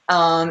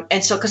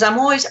 And so, because I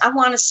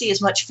want to see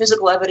as much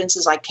physical evidence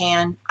as I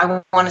can.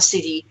 I want to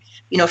see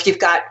if you've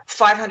got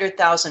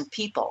 500,000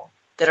 people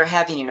that are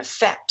having an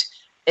effect,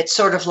 it's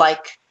sort of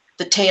like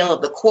the tail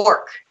of the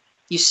cork.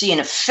 You see an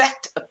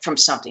effect from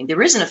something.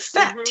 There is an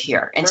effect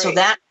here. And so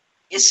that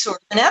is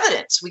sort of an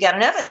evidence. We got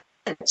an evidence.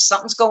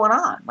 Something's going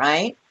on,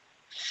 right?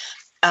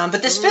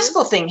 But this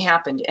physical thing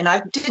happened, and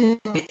I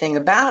didn't know anything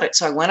about it.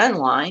 So I went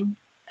online.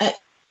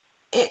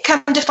 It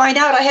come to find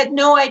out I had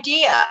no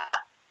idea.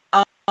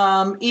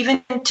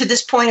 Even to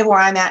this point of where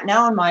I'm at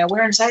now in my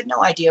awareness, I had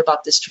no idea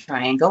about this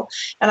triangle.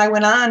 And I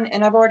went on,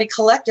 and I've already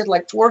collected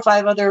like 4 or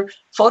 5 other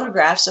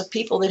photographs of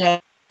people that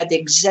had the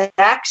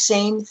exact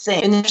same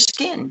thing in their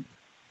skin.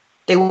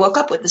 They woke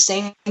up with the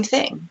same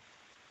thing.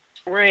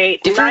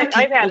 Right. Different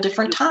I've people, had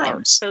different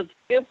times. So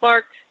scoop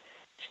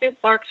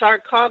marks are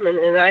common,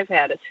 and I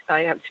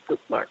have scoop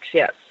marks,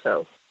 yes.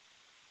 So.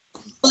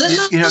 Well,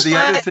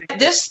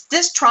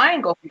 this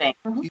triangle thing.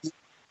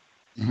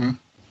 Mm-hmm.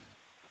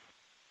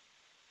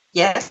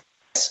 Yes.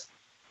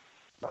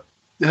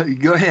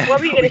 Go ahead. What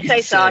were you going to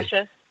say,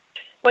 Sasha?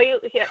 Well,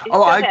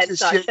 go ahead,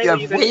 Sasha.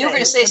 You were going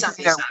to say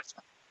something, Sasha.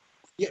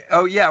 Yeah,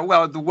 oh, yeah.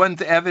 Well, the one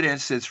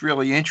evidence that's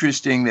really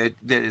interesting that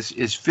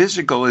is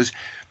physical is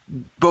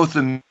both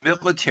the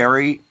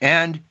military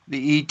and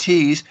the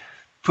ETs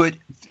put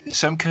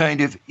some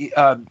kind of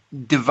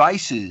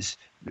devices,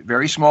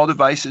 very small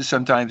devices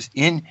sometimes,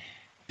 in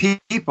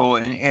people.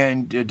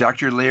 And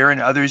Dr. Lear and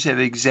others have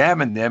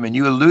examined them. And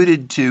you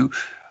alluded to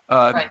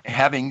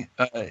having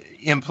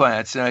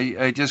implants. And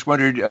I just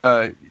wondered,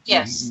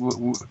 yes.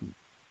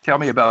 Tell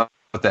me about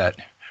that.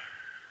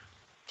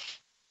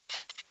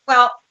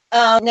 Well,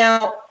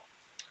 now,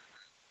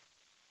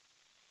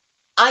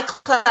 I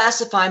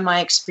classify my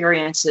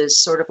experiences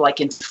sort of like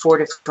in 4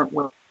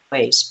 different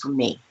ways for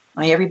me.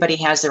 Everybody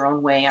has their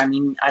own way. I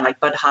mean, I like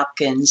Bud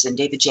Hopkins and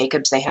David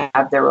Jacobs. They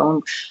have their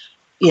own,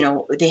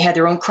 they had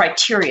their own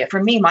criteria.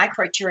 For me, my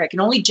criteria, I can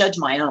only judge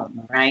my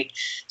own, right?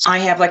 So I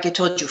have, like I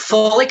told you,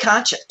 fully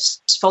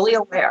conscious, fully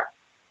aware.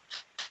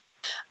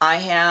 I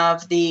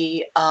have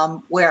the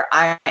where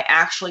I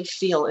actually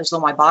feel as though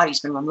my body's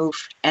been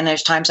removed. And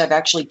there's times I've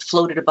actually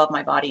floated above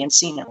my body and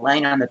seen it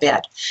laying on the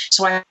bed.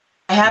 So I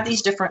have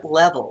these different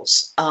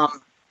levels.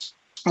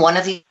 One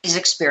of these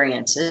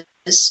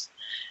experiences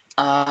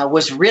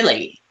was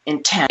really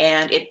intense.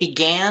 And it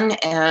began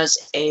as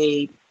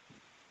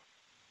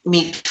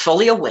me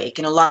fully awake.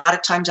 And a lot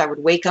of times I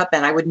would wake up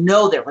and I would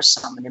know there was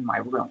someone in my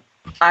room.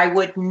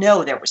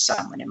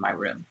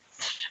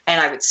 And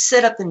I would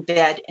sit up in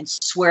bed and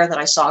swear that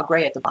I saw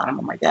Gray at the bottom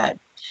of my bed.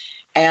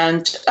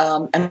 And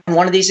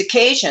one of these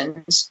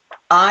occasions,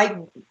 I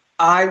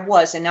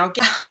was, and now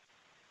again,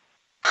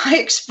 I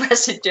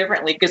express it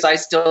differently because I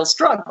still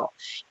struggle.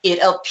 It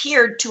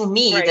appeared to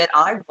me that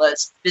I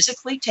was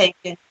physically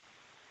taken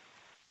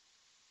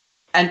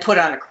and put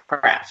on a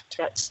craft.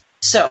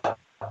 So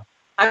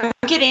I'm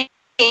getting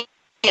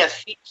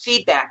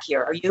feedback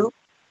here. Are you?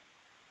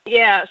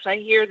 Yes, I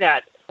hear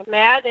that.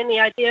 Matt, any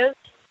ideas?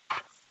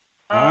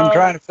 I'm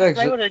trying to fix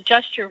it. I would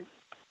adjust your.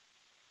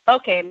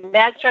 Okay,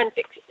 Matt's trying to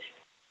fix it.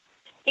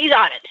 He's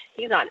on it.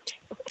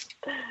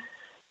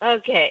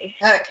 Okay.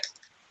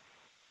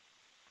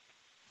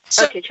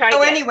 So, okay, try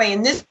again. Anyway,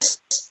 in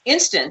this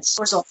instance,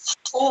 there was a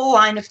whole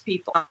line of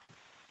people.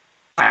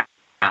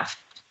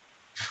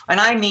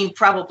 And I mean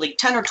probably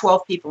 10 or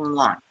 12 people in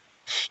line.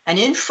 And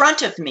in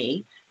front of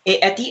me,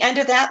 at the end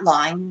of that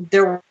line,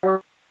 there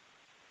were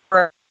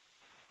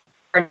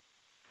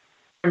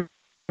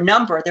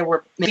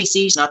maybe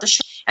C's, not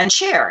the and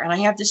chair. And I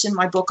have this in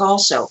my book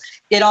also.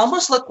 It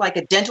almost looked like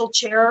a dental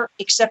chair,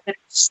 except that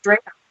it's straight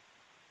up.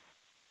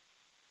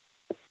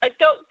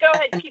 Go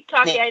ahead, keep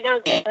talking. I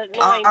know it's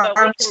annoying,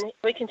 but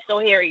we can still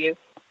hear you.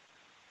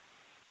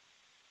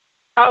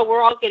 Oh,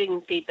 we're all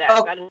getting feedback.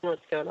 I don't know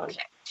what's going on.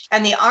 Okay.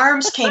 And the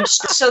arms came,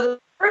 so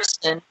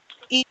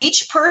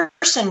each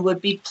person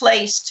would be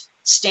placed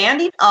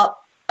standing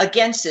up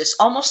against this,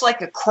 almost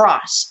like a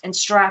cross, and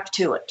strapped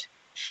to it.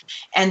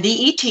 And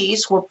the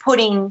ETs were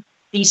putting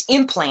these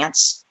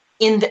implants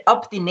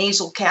up the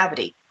nasal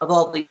cavity of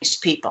all these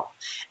people.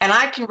 And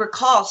I can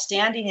recall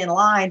standing in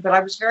line, but I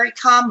was very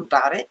calm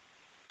about it.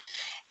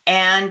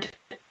 And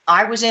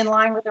I was in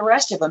line with the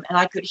rest of them, and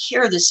I could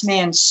hear this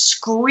man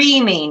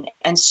screaming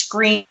and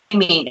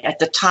screaming at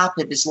the top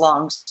of his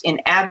lungs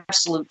in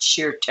absolute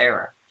sheer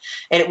terror.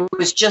 And it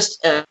was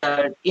just a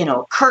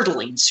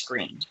curdling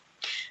scream.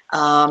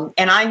 And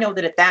I know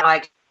that at that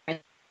I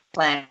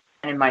implant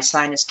in my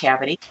sinus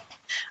cavity.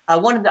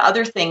 One of the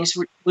other things,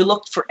 we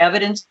looked for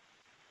evidence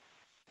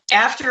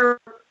after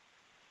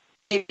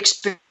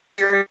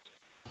experience,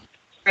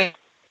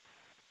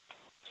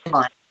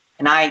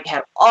 and I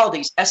had all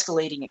these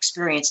escalating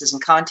experiences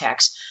and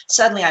contacts.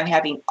 Suddenly I'm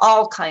having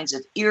all kinds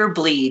of ear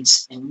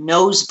bleeds and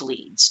nose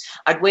bleeds.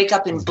 I'd wake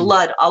up in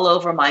blood all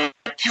over my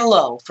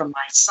pillow from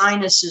my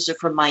sinuses or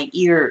from my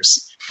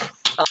ears.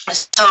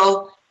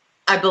 So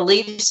I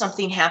believe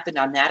something happened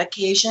on that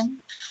occasion.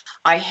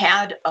 I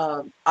had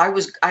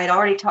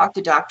already talked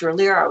to Dr.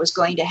 Lear. I was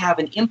going to have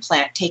an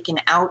implant taken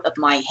out of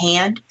my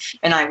hand,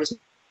 and I was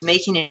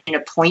making an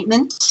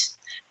appointment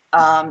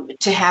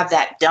to have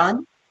that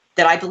done.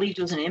 That I believed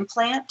was an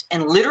implant,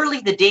 and literally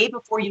the day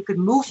before you could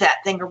move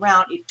that thing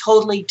around, it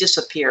totally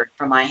disappeared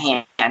from my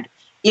hand.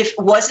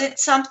 Was it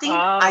something?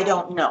 I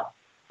don't know,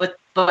 but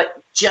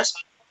just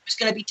when it was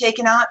going to be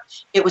taken out,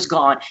 it was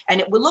gone,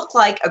 and it would look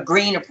like a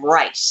grain of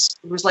rice.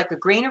 It was like a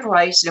grain of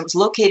rice, and it was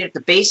located at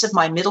the base of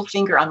my middle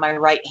finger on my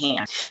right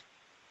hand.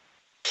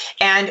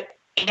 And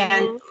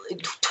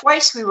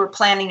twice we were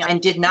planning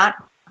and did not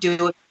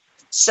do it.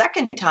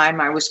 Second time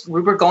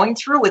we were going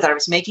through with it. I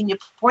was making the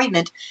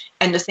appointment,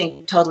 and the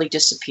thing totally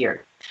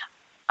disappeared.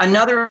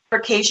 Another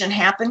occasion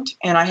happened,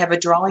 and I have a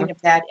drawing of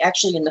that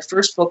actually in the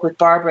first book with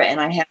Barbara, and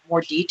I have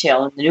more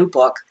detail in the new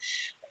book,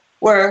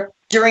 where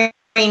during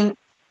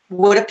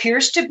what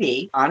appears to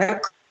be on a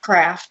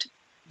craft,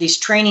 these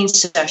training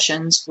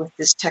sessions with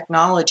this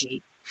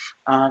technology,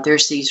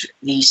 there's these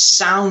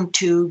sound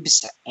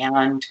tubes,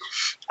 and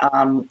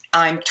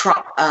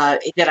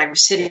that I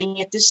was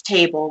sitting at this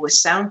table with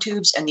sound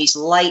tubes and these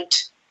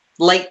light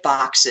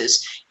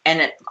boxes,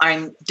 and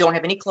I don't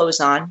have any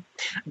clothes on.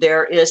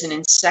 There is an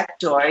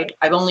insectoid.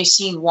 I've only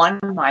seen one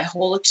my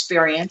whole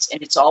experience,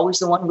 and it's always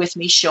the one with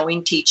me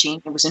showing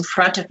teaching. It was in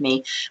front of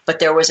me, but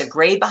there was a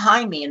gray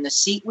behind me, and the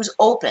seat was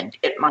opened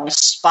at my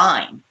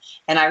spine.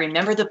 And I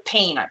remember the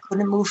pain. I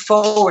couldn't move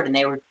forward, and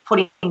they were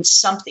putting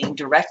something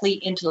directly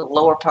into the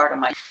lower part of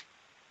my.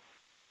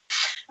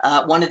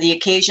 One of the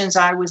occasions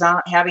I was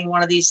out having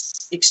one of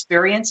these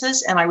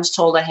experiences, and I was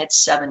told I had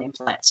 7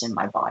 implants in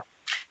my body.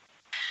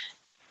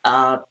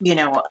 Okay,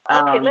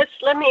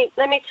 let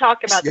me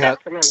talk about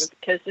that for a moment,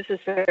 because this is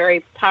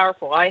very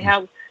powerful. I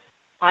have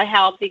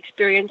the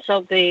experience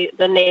of the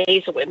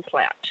nasal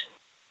implant,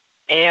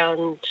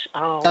 and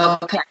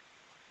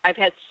I've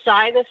had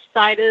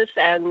sinusitis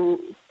and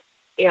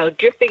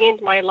dripping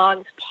into my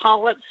lungs,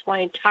 polyps my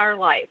entire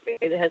life.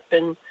 It has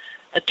been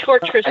a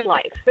torturous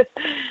life,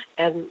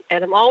 and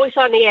I'm always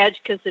on the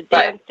edge because the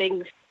damn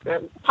things,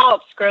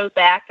 polyps grow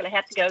back, and I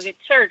have to go get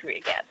surgery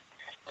again.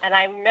 And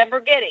I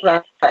remember getting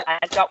it. I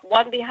got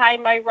one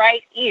behind my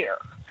right ear.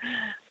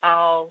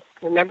 I'll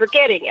remember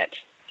getting it.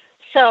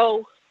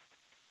 So,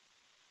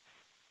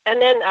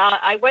 and then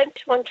I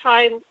went one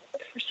time.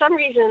 For some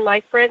reason,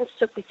 my friends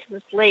took me to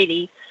this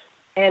lady,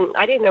 and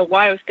I didn't know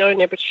why I was going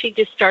there, but she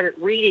just started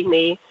reading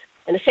me.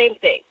 And the same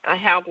thing. I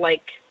have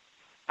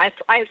I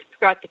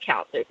forgot to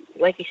count.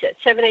 Like you said,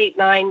 7, 8,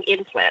 9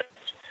 implants.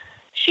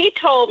 She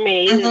told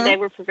me that they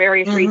were for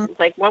various reasons.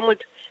 Like one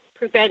would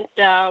prevent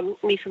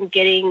me from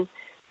getting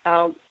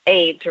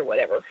AIDS or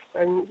whatever.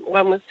 And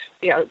one was,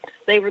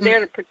 they were there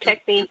to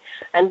protect me.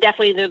 And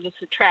definitely there was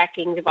a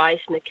tracking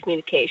device and the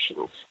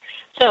communications.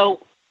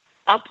 So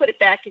I'll put it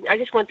back. I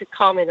just want to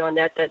comment on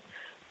that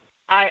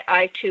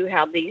I too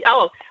have these.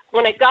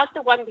 When I got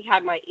the one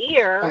behind my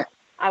ear,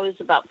 I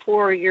was about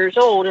 4 years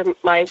old, and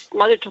my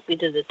mother took me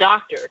to the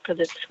doctor because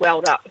it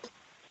swelled up.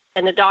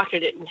 And the doctor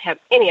didn't have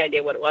any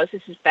idea what it was.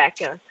 This is back,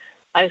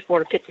 I was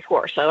born in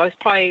 54, so it was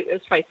probably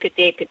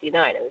 58,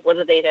 59. I mean, what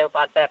did they know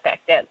about that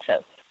back then?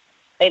 So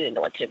they didn't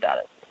know what to do about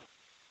it.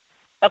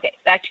 Okay,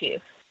 back to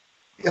you.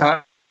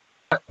 I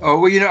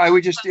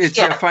would just,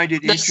 I find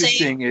it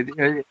interesting.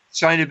 It's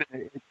kind of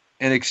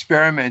an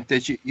experiment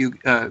that you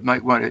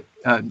might want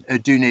to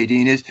do,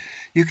 Nadine, is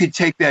you could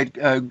take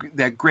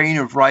that grain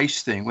of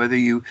rice thing, whether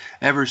you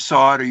ever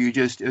saw it or you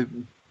just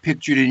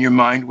pictured in your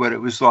mind what it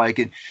was like.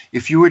 And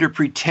if you were to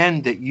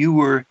pretend that you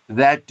were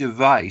that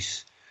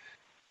device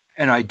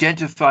and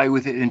identify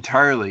with it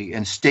entirely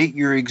and state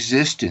your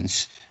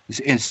existence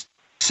and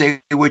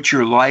say what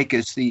you're like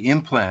as the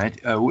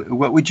implant,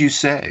 what would you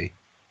say?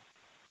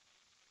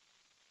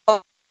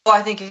 Oh,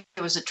 I think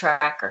it was a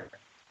tracker.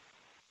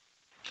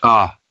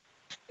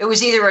 It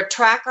was either a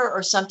tracker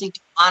or something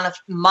to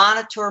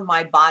monitor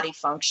my body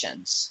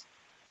functions.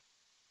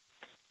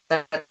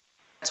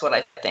 That's what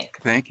I think.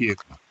 Thank you.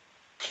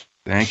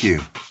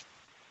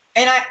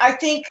 And I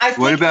think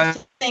what about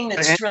the thing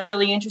that's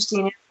really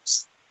interesting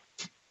is,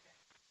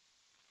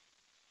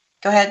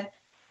 go ahead.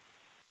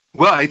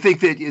 Well, I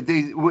think that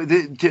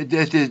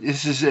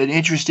this is an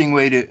interesting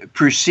way to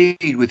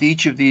proceed with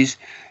each of these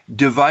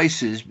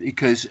devices,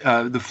 because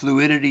the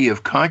fluidity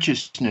of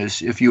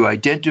consciousness, if you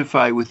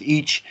identify with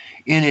each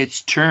in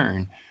its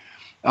turn,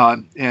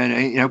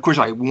 and of course,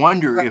 I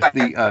wonder if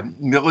the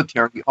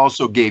military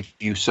also gave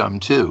you some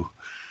too.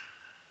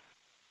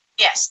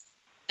 Yes,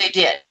 they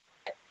did.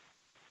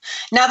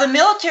 Now, the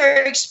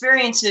military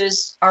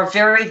experiences are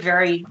very,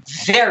 very,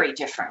 very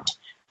different.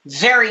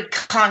 Very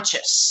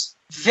conscious.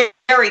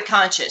 Very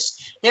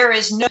conscious. There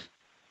is no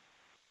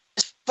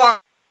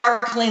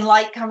sparkling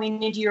light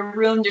coming into your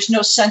room. There's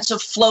no sense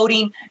of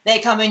floating. They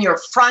come in your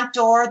front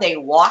door. They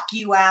walk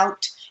you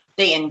out.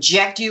 They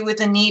inject you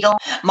with a needle.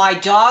 My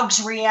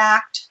dogs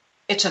react.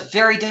 It's a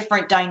very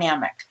different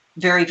dynamic.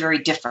 Very, very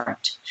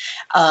different.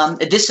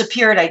 This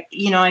appeared, I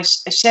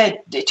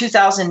said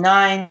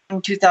 2009,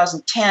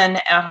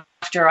 2010,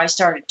 after I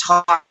started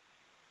talking,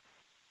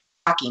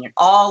 and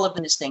all of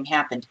this thing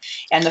happened.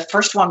 And the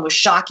first one was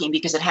shocking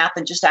because it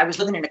happened I was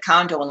living in a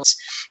condo,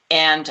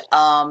 and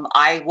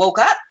I woke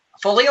up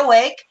fully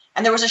awake,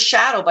 and there was a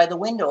shadow by the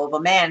window of a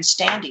man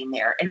standing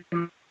there.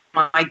 And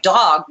my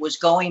dog was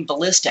going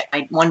ballistic.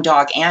 One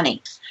dog,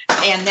 Annie.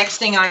 And next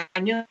thing I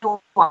knew,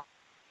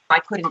 I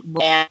couldn't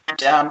move.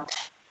 And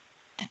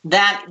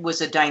that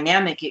was a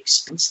dynamic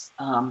experience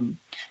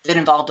that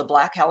involved a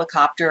black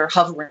helicopter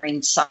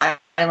hovering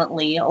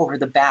silently over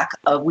the back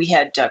of, we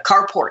had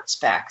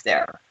carports back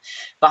there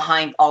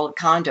behind all the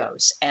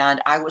condos.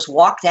 And I was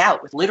walked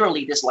out with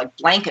literally this like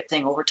blanket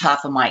thing over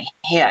top of my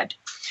head.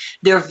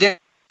 They're very,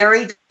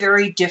 very,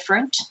 very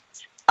different.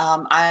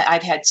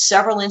 I've had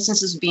several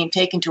instances of being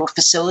taken to a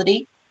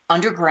facility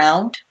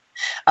underground,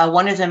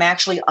 one of them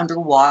actually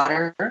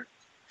underwater.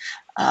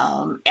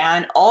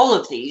 And all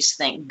of these,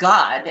 thank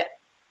God,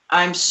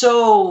 I'm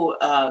so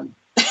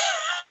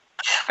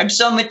I'm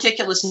so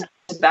meticulous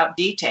about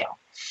detail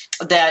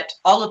that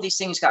all of these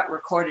things got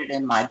recorded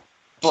in my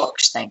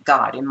books, thank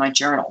God, in my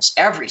journals,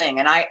 everything.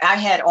 And I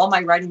had all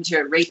my writing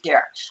material right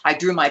there. I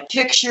drew my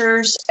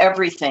pictures,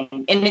 everything.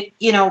 And it,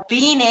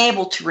 being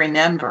able to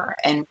remember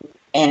and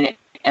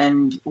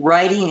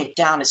writing it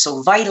down is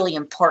so vitally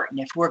important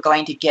if we're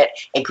going to get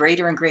a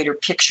greater and greater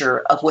picture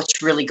of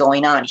what's really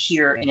going on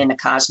here and in the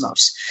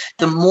cosmos.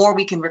 The more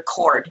we can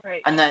record,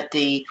 right, and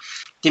the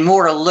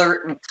more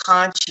alert and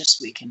conscious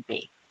we can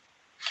be.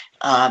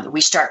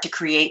 We start to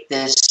create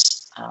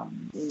this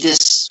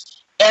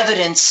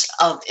evidence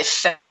of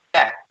effect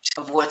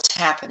of what's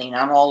happening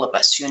on all of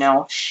us,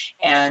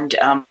 and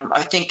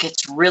I think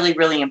it's really,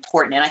 really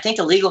important. And I think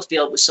the legal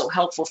field was so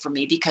helpful for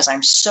me because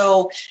I'm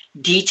so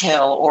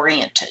detail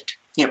oriented,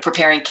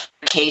 preparing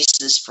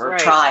cases for a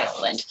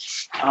trial, and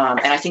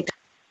I think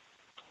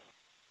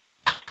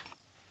that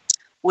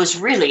was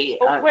really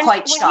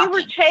quite shocking. When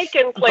you were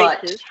taken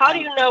places, how do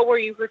you know where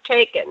you were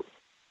taken?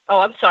 Oh,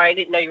 I'm sorry, I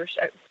didn't know you were.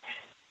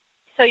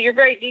 So you're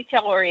very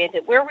detail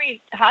oriented. Where were you?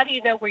 How do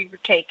you know where you were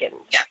taken?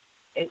 Yeah.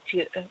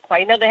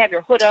 I know they have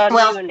your hood on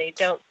you and they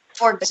don't.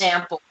 For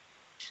example,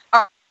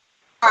 all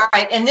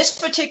right, in this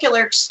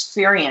particular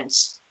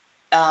experience,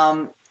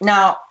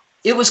 now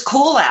it was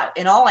cool out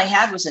and all I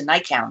had was a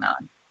nightgown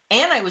on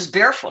and I was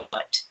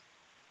barefoot.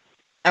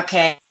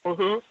 Okay.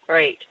 Mm-hmm.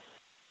 Right.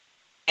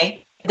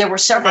 Okay. There were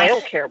several. They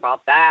don't care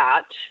about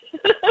that.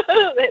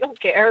 They don't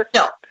care.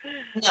 No.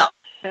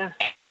 Yeah.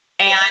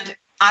 And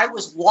I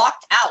was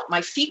walked out.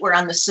 My feet were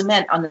on the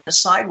cement on the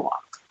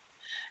sidewalk.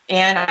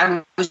 And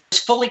I was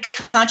fully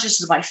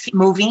conscious of my feet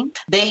moving.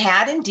 They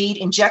had indeed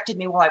injected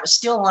me while I was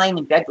still lying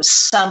in bed with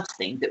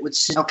something that would,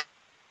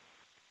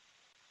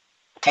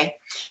 okay.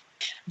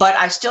 But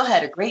I still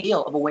had a great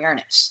deal of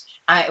awareness.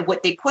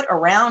 What they put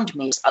around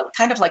me is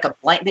kind of like a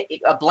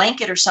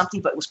blanket or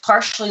something, but it was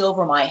partially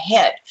over my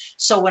head.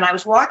 So when I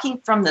was walking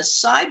from the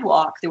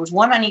sidewalk, there was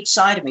one on each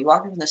side of me,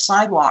 walking from the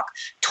sidewalk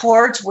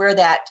towards where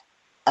that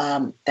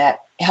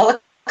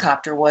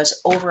helicopter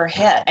was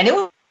overhead. And it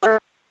was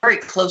very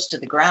close to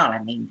the ground. I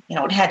mean,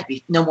 it had to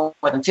be no more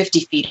than 50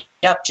 feet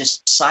up,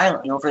 just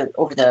silently over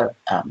the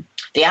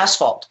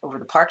asphalt, over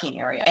the parking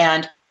area.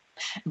 And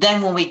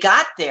then when we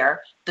got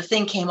there, the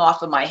thing came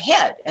off of my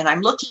head, and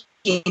I'm looking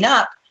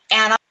up,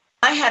 and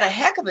I had a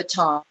heck of a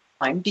time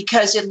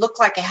because it looked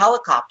like a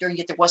helicopter, and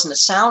yet there wasn't a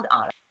sound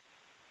on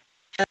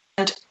it.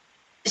 And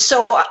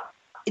so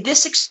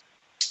this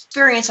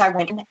experience, I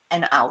went in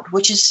and out,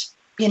 which is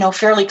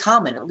fairly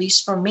common, at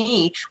least for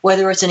me,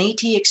 whether it's an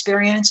ET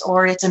experience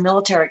or it's a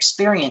military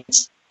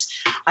experience.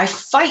 I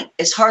fight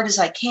as hard as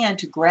I can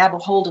to grab a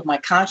hold of my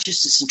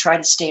consciousness and try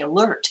to stay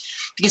alert,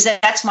 because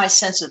that's my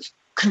sense of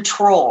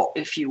control,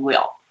 if you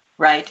will,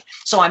 right?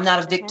 So I'm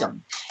not a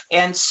victim.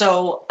 And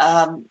so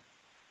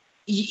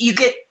you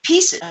get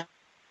pieces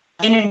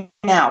in and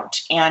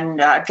out. And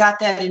I've got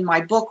that in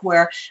my book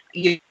where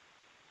you're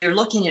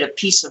looking at a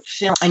piece of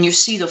film and you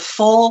see the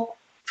full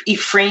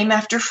frame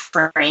after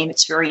frame.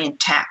 It's very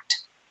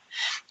intact.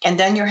 And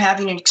then you're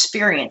having an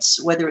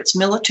experience, whether it's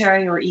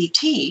military or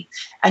ET,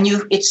 and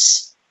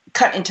it's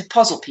cut into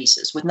puzzle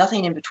pieces with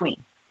nothing in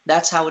between.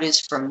 That's how it is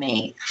for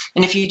me.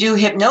 And if you do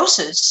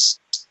hypnosis,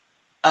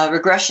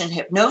 regression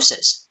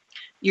hypnosis,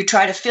 you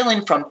try to fill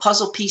in from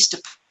puzzle piece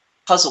to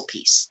puzzle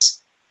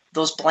piece,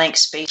 those blank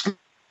spaces.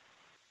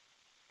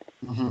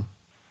 Mm-hmm.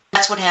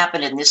 That's what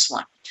happened in this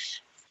one.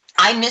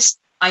 I miss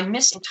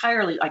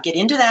entirely. I get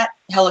into that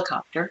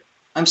helicopter.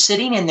 I'm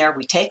sitting in there.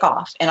 We take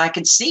off, and I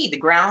can see the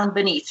ground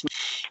beneath me.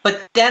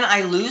 But then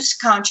I lose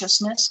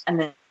consciousness, and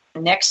the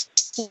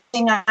next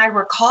thing I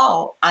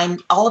recall,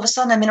 all of a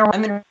sudden I'm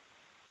in a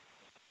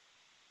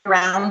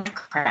ground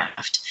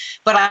craft.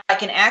 But I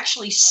can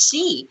actually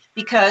see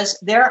because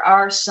there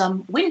are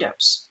some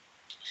windows.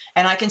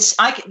 And I can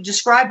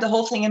describe the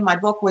whole thing in my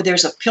book where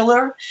there's a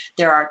pillar.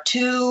 There are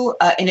two,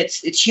 and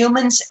it's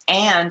humans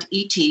and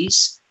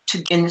ETs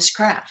in this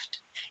craft.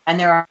 And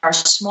there are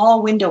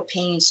small window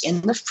panes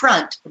in the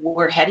front.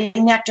 We're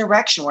heading that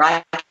direction where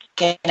I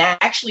can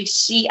actually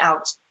see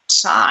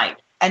outside.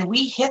 And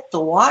we hit the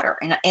water.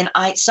 And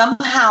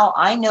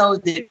I know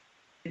that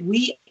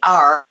we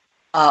are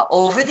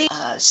over the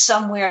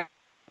somewhere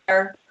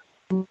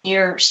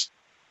near,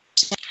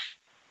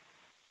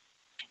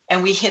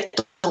 and we hit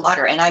the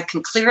water. And I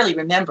can clearly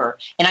remember,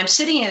 and I'm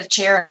sitting in a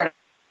chair,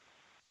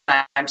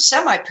 and I'm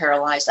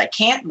semi-paralyzed. I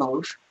can't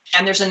move.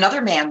 And there's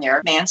another man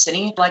there,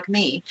 sitting like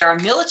me. There are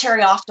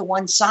military off to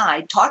one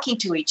side talking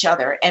to each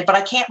other, but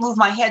I can't move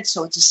my head,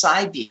 so it's a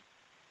side view.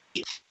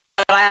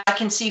 But I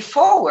can see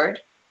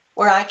forward,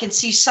 where I can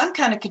see some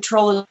kind of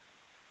control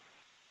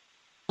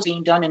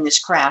being done in this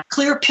craft.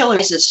 Clear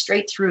pillars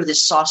straight through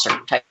this saucer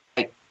type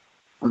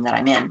room that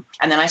I'm in.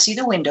 And then I see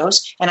the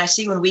windows, and I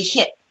see when we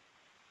hit.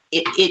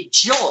 It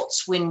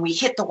jolts when we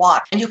hit the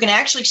water. And you can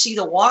actually see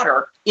the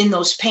water in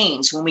those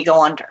panes when we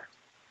go under.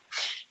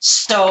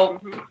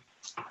 So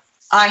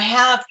I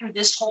have, through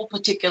this whole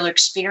particular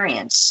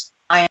experience,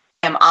 I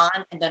am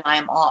on and then I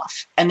am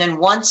off. And then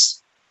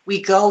once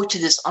we go to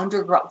this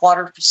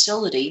underwater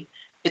facility,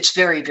 it's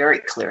very, very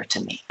clear to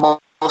me.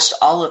 Most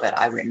all of it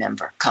I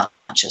remember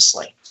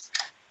consciously.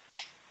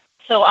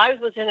 So I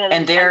was in an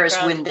and there is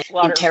when they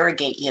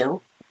interrogate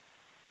you.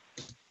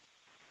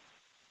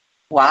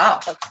 Wow.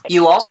 Okay.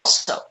 You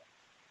also.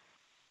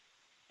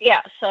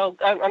 Yeah, so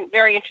I'm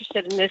very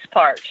interested in this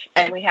part.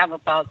 And we have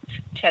about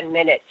 10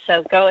 minutes,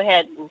 so go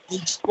ahead.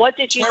 What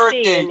did you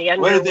see in the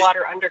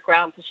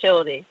underground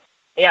facility?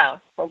 Yeah,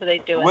 what were they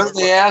doing? What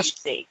did they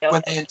ask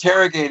when they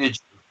interrogated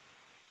you?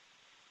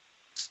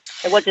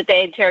 And what did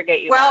they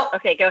interrogate you about?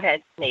 Okay, go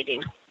ahead,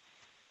 Nadine.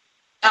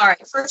 All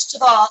right, first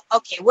of all,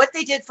 what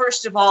they did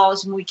first of all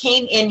is when we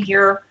came in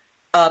here,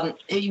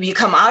 you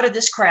come out of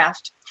this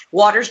craft,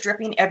 water's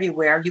dripping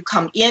everywhere. You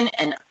come in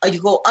and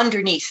you go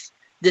underneath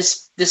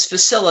this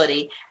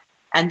facility,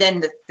 and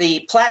then the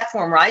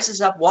platform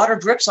rises up, water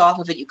drips off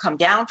of it. You come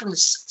down from the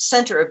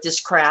center of this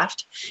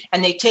craft,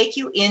 and they take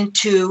you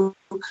into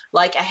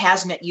like a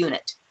hazmat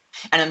unit.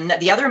 And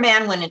the other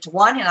man went into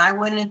one, and I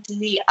went into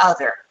the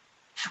other,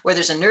 where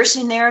there's a nurse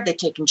in there. They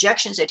take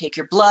injections, they take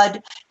your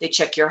blood, they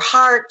check your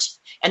heart,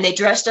 and they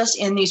dressed us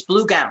in these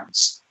blue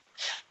gowns.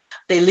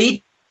 They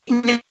lead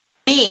me,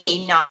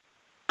 now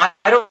I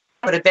don't,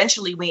 but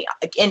eventually we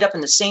end up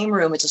in the same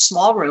room. It's a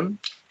small room.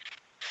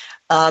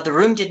 The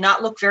room did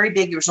not look very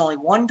big. There was only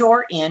one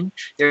door in.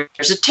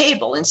 There's a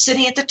table, and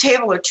sitting at the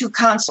table are two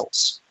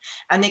consoles.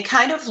 And they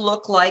kind of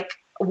look like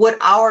what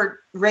our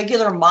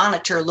regular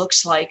monitor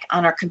looks like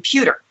on our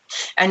computer.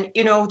 And,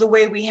 the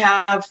way we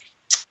have,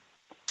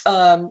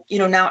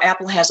 now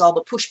Apple has all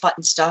the push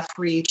button stuff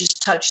where you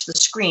just touch the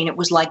screen. It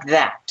was like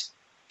that.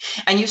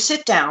 And you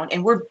sit down,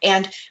 and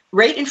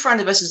right in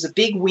front of us is a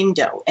big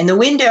window, and the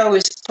window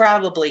is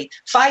probably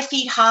 5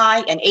 feet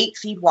high and 8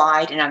 feet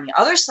wide, and on the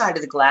other side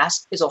of the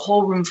glass is a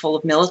whole room full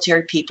of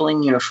military people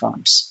in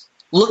uniforms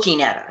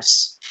looking at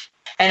us.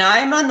 And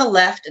I'm on the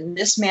left, and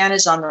this man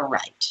is on the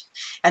right,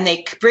 and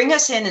they bring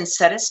us in and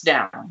set us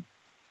down,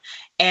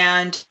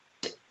 and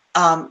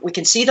we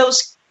can see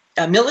those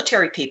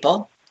military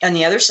people on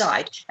the other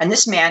side, and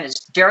this man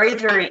is very,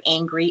 very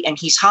angry, and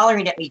he's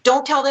hollering at me,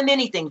 "Don't tell them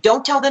anything,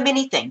 don't tell them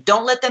anything,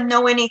 don't let them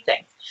know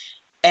anything."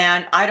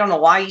 And I don't know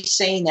why he's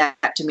saying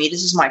that to me.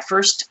 This is my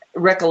first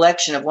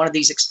recollection of one of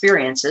these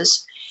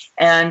experiences,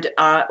 and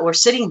we're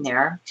sitting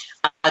there.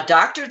 A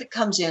doctor that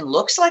comes in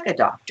looks like a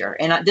doctor,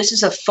 and this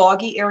is a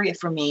foggy area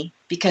for me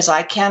because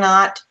I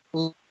cannot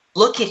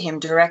look at him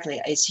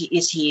directly. Is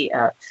he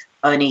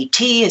an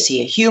ET? Is he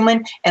a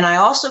human? And I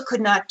also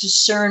could not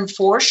discern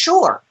for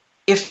sure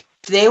if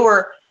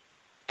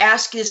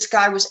this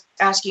guy was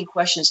asking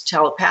questions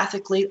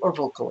telepathically or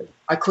vocally.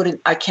 I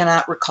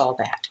cannot recall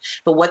that.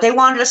 But what they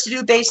wanted us to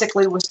do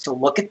basically was to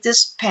look at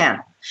this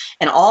panel,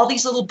 and all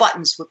these little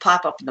buttons would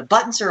pop up, and the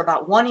buttons are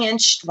about 1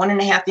 inch,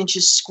 1.5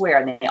 inches square,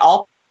 and they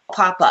all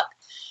pop up.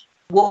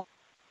 What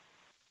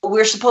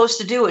we're supposed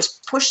to do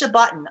is push the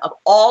button of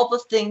all the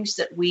things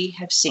that we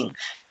have seen.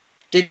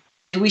 Did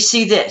we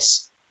see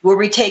this? Were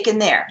we taken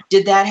there?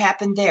 Did that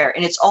happen there?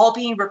 And it's all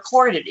being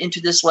recorded into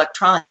this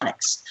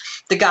electronics.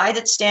 The guy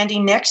that's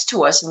standing next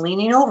to us and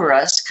leaning over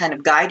us, kind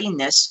of guiding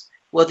this,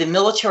 while the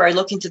military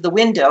looking through the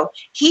window,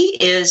 he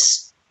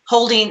is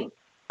holding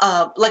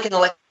like an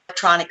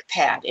electronic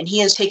pad, and he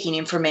is taking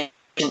information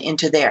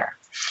into there.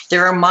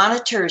 There are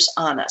monitors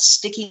on us,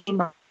 sticky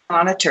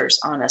monitors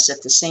on us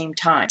at the same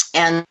time.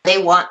 And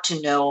they want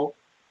to know,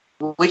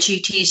 which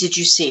ETs did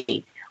you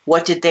see?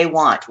 What did they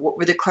want? What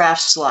were the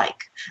crafts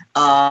like?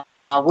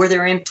 Were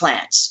there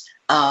implants?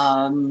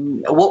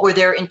 What were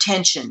their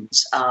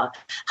intentions?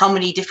 How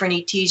many different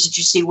ETs did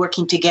you see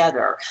working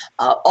together?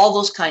 All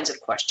those kinds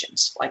of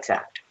questions like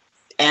that.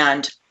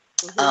 And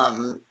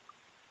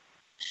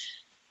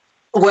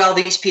well,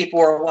 these people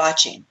are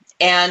watching.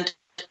 And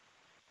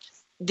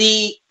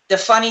the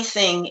funny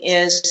thing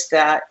is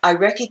that I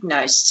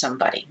recognized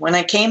somebody when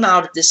I came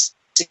out of this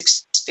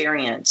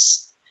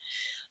experience.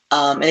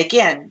 And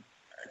again,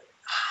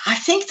 I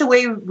think the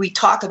way we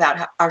talk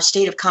about our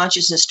state of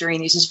consciousness during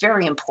these is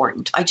very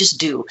important. I just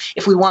do.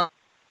 If we want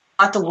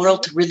the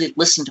world to really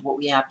listen to what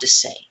we have to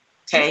say.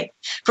 Okay?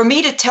 For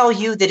me to tell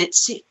you that it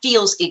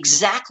feels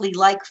exactly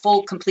like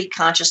full, complete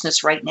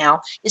consciousness right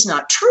now is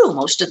not true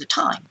most of the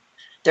time.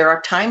 There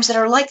are times that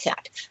are like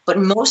that. But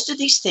most of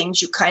these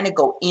things, you kind of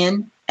go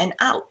in and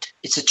out.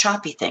 It's a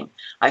choppy thing.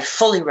 I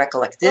fully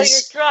recollect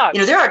this. Well,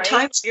 you're drugged, there are right?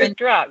 times you're when,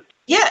 drugged.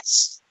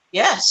 Yes.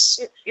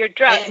 You're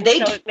drugged,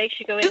 and so it makes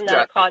you go in and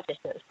out of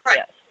consciousness. Right.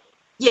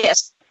 Yes.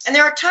 Yes. And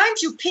there are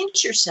times you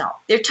pinch yourself.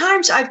 There are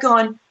times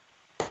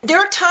there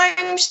are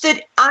times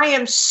that I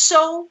am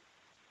so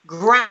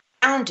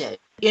grounded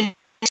in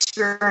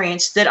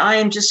experience that I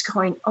am just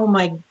going, oh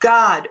my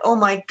God,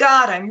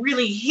 I'm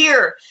really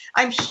here.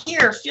 I'm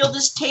here. Feel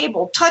this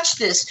table. Touch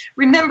this.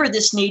 Remember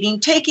this, Nadine.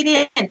 Take it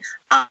in.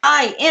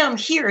 I am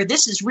here.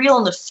 This is real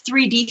in the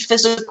 3D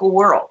physical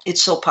world.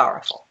 It's so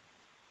powerful.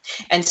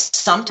 And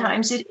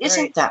sometimes it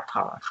isn't that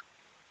powerful,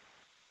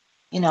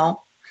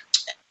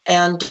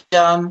 And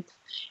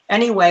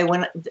anyway,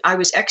 when I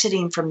was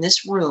exiting from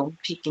this room,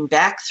 peeking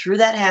back through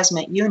that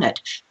hazmat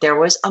unit, there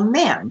was a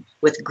man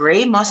with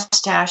gray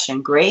mustache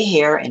and gray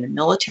hair in a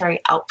military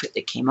outfit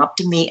that came up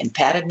to me and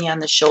patted me on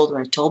the shoulder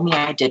and told me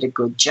I did a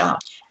good job.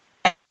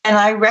 And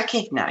I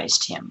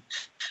recognized him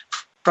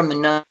from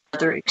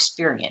another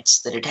experience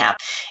that had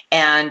happened.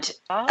 And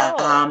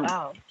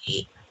wow.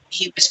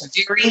 He was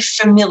very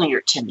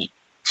familiar to me.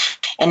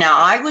 And now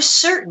I was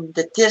certain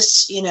that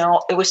this,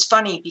 it was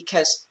funny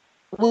because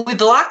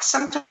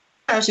sometimes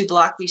we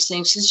block these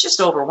things. It's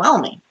just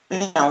overwhelming,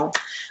 and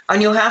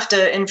you'll have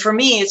to, and for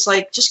me, it's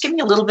like, just give me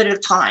a little bit of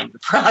time to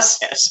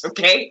process,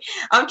 okay?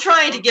 I'm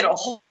trying to get a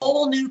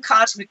whole new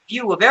cosmic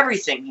view of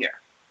everything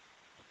here.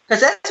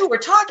 Because that's what we're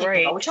talking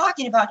about. We're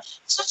talking about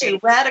such a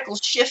radical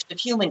shift of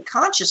human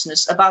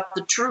consciousness about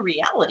the true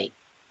reality.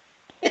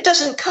 It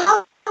doesn't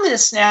come in a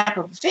snap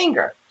of a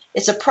finger.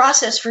 It's a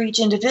process for each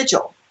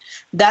individual.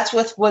 That's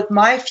what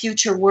my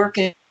future work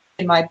in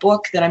my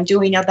book that I'm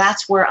doing now,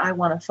 that's where I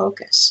want to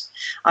focus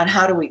on.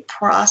 How do we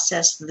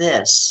process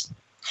this,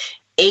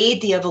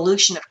 aid the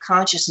evolution of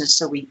consciousness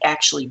so we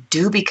actually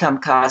do become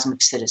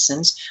cosmic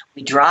citizens.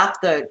 We drop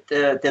the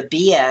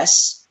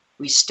BS.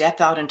 We step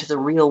out into the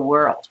real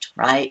world,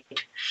 right?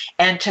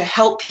 And to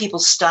help people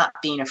stop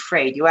being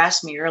afraid. You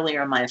asked me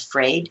earlier, am I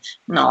afraid?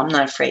 No, I'm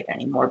not afraid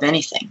anymore of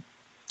anything.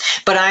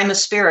 But I'm a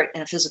spirit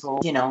in a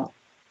physical,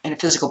 in a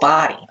physical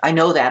body. I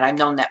know that. I've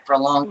known that for a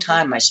long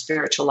time. My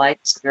spiritual life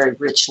is a very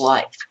rich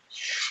life.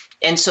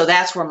 And so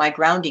that's where my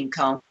grounding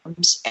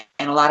comes,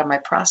 and a lot of my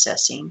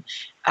processing.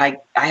 I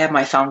have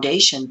my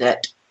foundation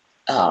that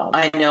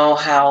I know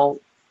how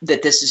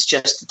that this is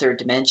just the third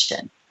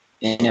dimension,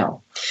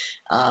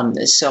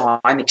 So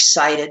I'm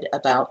excited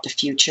about the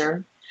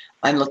future.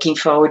 I'm looking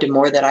forward to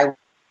more that I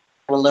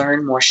will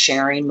learn, more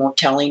sharing, more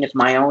telling of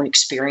my own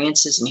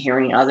experiences and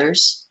hearing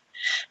others.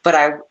 But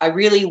I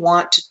really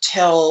want to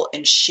tell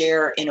and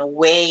share in a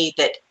way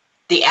that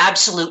the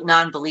absolute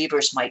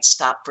non-believers might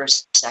stop for a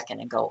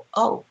second and go,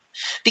 oh,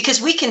 because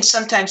we can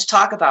sometimes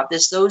talk about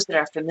this, those that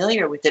are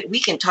familiar with it, we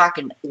can talk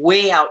in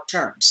way out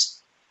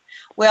terms.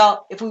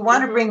 Well, if we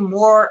want to bring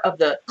more of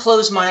the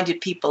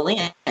closed-minded people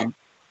in,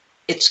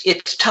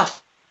 it's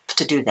tough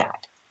to do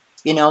that.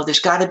 There's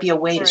got to be a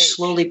way to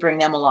slowly bring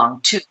them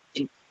along too.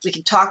 We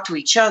can talk to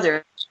each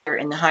other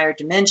in the higher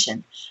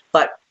dimension,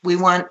 but we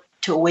want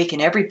to awaken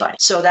everybody.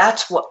 So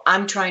that's what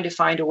I'm trying to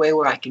find a way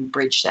where I can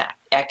bridge that,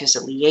 act as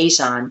a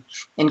liaison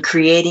in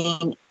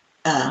creating,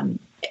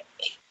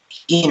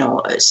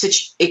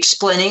 such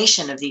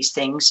explanation of these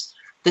things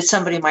that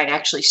somebody might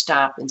actually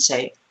stop and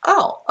say,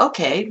 oh,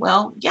 okay,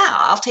 well, yeah,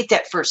 I'll take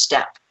that first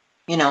step,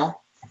 The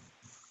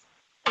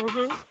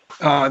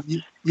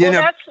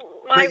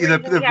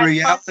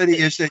reality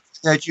is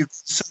that you're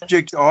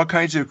subject to all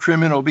kinds of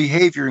criminal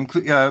behavior,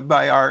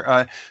 by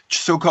our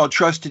so-called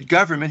trusted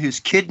government, who's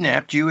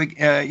kidnapped you,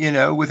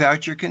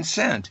 without your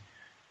consent.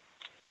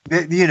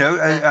 And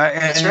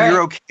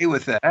you're okay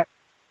with that.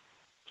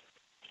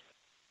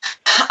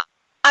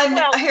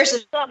 Here's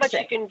the not much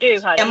thing. you can do,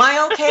 honey. Am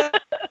I okay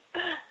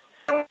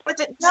with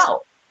it?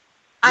 No.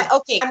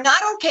 I'm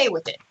not okay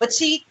with it. But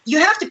see, you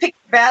have to pick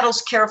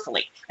battles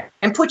carefully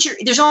and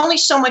there's only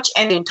so much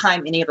energy and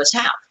time any of us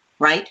have,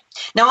 right?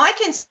 Now I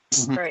can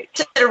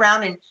sit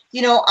around and,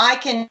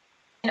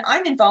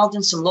 I'm involved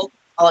in some local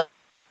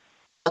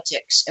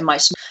politics and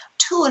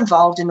too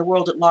involved in the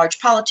world at large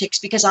politics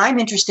because I'm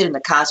interested in the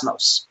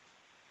cosmos.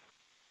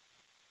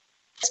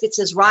 it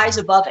says rise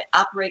above it,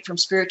 operate from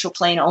spiritual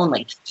plane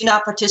only. Do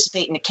not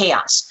participate in the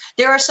chaos.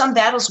 There are some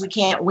battles we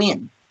can't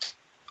win.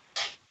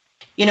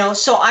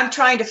 So I'm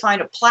trying to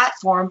find a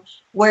platform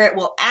where it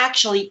will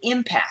actually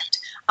impact.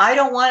 I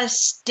don't want to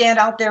stand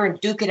out there and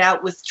duke it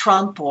out with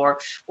Trump or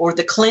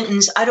the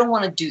Clintons. I don't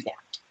want to do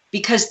that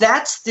because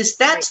that's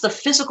the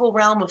physical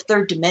realm of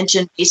third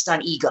dimension based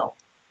on ego.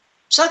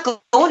 It's not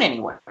going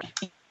anywhere.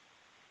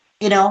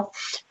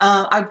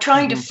 I'm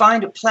trying to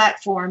find a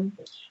platform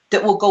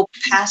that will go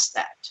past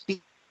that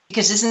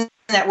because isn't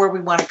that where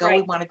we want to go?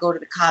 We want to go to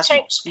the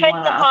cosmos. We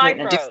want to operate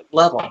on a different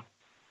level.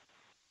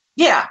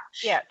 Yeah.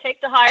 Yeah,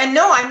 take the higher. And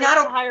no, I'm not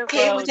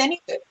okay with any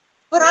of it.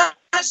 But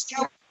honestly,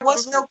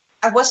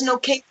 I wasn't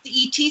okay with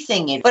the ET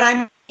thing. But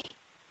I'm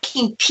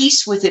making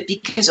peace with it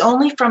because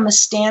only from a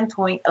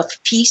standpoint of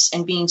peace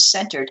and being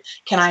centered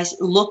can I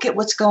look at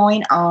what's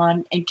going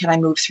on and can I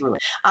move through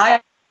it. I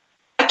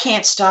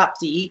can't stop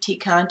the ET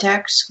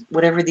contacts,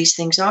 whatever these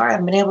things are. I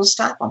haven't been able to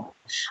stop them.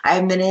 I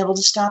haven't been able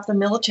to stop the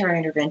military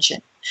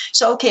intervention.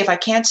 So, okay, if I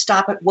can't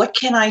stop it, what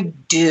can I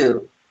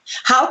do?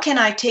 How can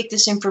I take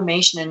this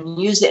information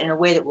and use it in a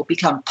way that will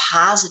become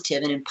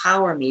positive and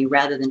empower me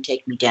rather than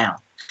take me down?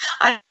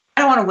 I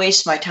don't want to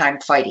waste my time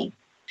fighting.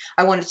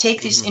 I want to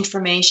take this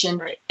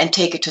information and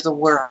take it to the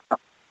world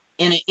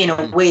in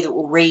a way that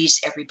will raise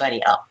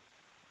everybody up.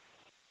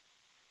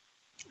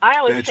 I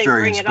always say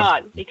bring it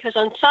on because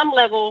on some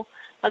level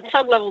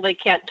they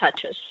can't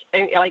touch us,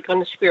 like on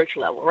the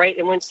spiritual level, right?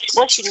 And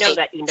once you know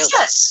that, you know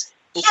that.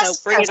 And so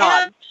bring it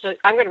on. So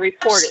I'm going to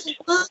report it.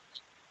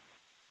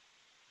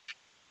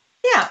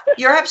 Yeah,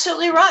 you're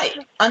absolutely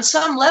right. On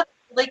some level,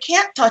 they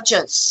can't touch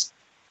us.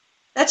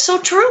 That's so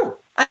true.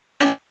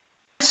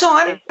 So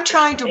I'm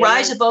trying to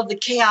rise above the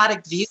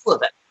chaotic view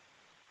of it.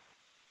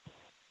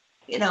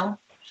 And how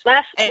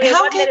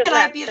can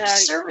I be of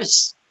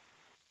service?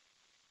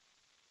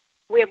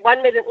 We have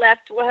 1 minute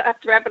left. We'll have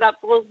to wrap it up.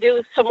 We'll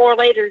do some more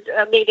later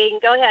meeting.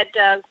 Go ahead.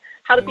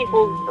 How do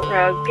people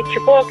get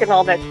your book and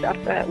all that stuff?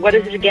 What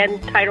is it again?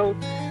 Title?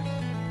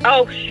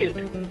 Oh, shoot.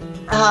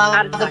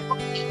 The book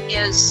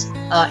is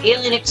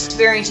Alien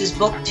Experiences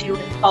Book 2.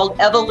 It's called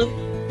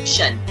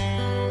Evolution.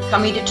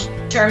 Coming to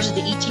terms with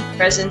the ET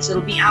presence.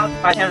 It'll be out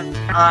on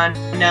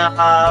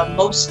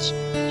most,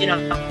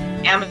 Amazon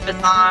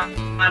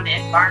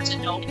and Barnes &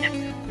 Noble.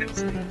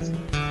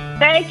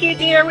 Thank you,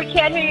 dear. We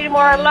can't hear you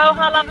anymore.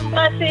 Aloha, love, and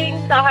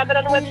blessings. I'll have it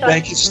on the website.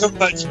 Thank you so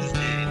much.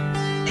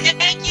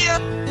 Thank you.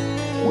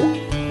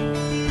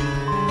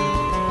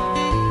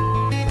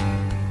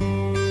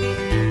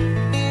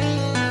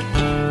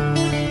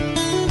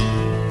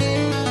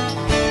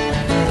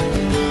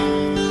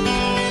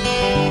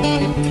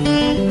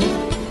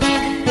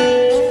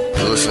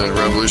 Listen to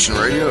Revolution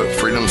Radio at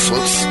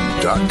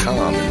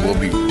freedomslips.com, and we'll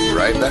be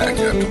right back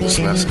after this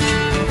message.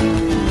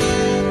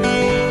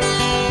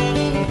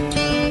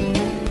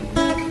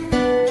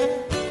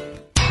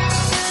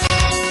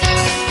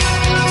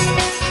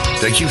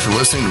 Thank you for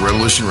listening to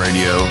Revolution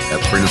Radio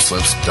at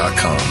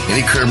freedomslips.com.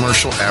 Any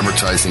commercial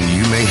advertising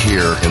you may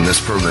hear in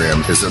this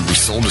program is of the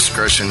sole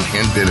discretion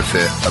and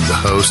benefit of the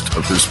host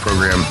of whose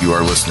program you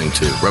are listening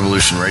to.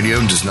 Revolution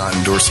Radio does not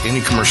endorse any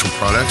commercial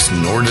products,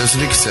 nor does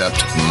it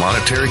accept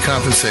monetary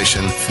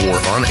compensation for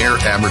on-air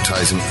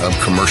advertising of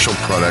commercial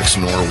products,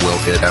 nor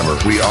will it ever.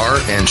 We are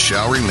and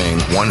shall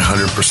remain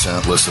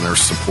 100% listener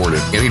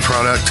supported. Any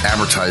product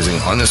advertising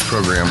on this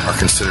program are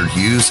considered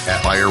used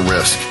at higher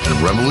risk, and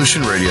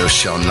Revolution Radio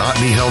shall not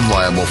be held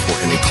liable for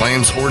any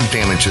claims or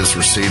damages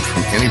received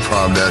from any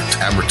product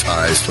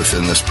advertised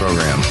within this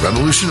program.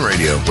 Revolution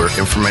Radio, where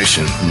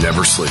information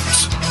never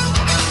sleeps.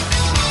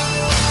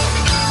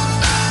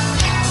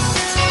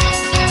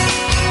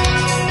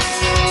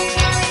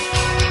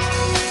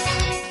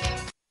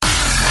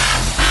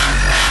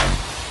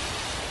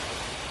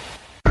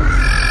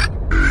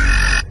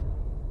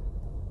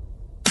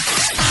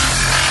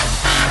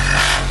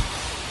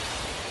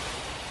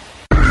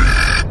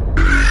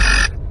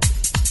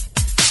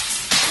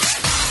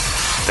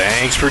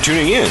 Thanks for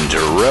tuning in to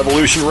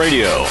Revolution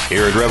Radio.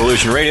 Here at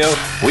Revolution Radio,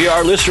 we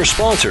are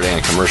listener-sponsored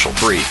and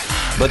commercial-free,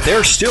 but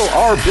there still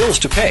are bills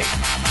to pay.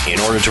 In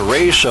order to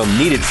raise some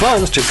needed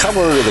funds to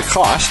cover the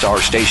cost,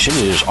 our station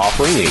is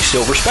offering a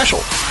silver special.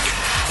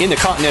 In the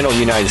continental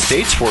United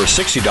States for a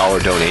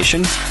 $60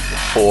 donation,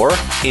 or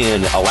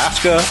in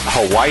Alaska,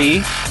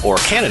 Hawaii, or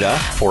Canada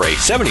for a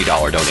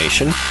 $70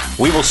 donation,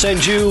 we will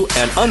send you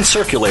an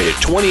uncirculated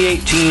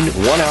 2018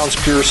 1-ounce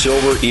pure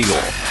silver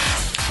Eagle.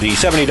 The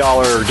 $70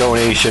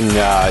 donation,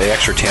 the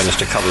extra 10 is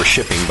to cover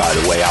shipping, by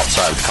the way,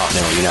 outside of the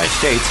continental United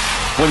States.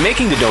 When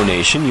making the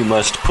donation, you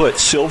must put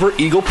Silver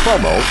Eagle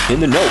promo in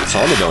the notes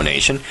on the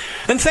donation.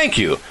 And thank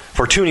you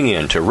for tuning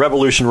in to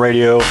Revolution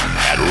Radio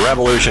at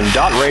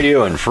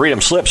revolution.radio and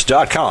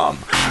freedomslips.com.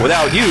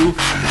 Without you,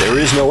 there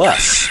is no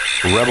us.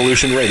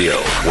 Revolution Radio,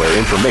 where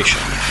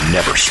information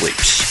never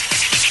sleeps.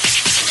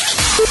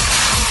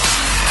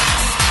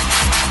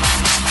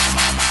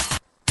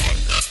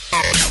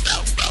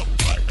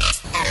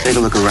 Take a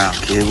look around,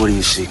 kid. What do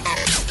you see?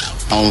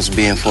 Homes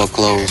being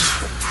foreclosed,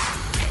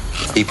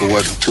 People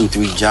working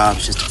 2-3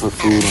 jobs just to put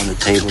food on the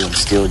table and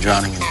still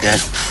drowning in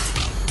debt.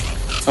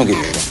 Don't get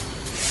me wrong.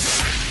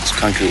 This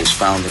country was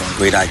founded on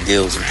great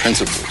ideals and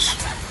principles.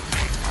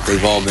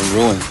 They've all been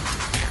ruined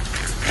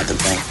by the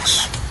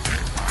banks.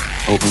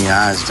 Open your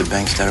eyes to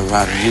banks that are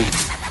robbing you.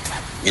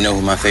 You know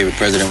who my favorite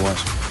president was?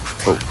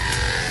 Oh,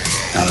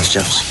 Thomas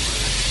Jefferson.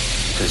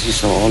 Because he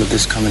saw all of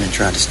this coming and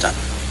tried to stop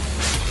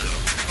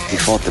it. He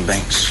fought the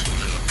banks.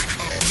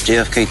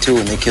 JFK too,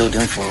 and they killed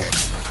him for it.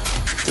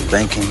 The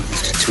banking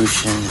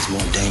institution is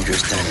more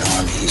dangerous than an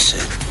army, he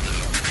said.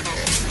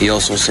 He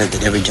also said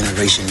that every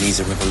generation needs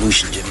a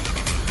revolution, Jimmy.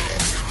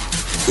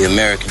 The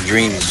American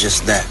dream is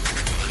just that.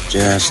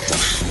 Just a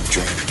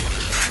dream.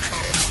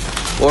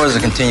 War is a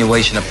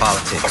continuation of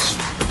politics,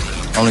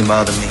 only by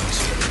other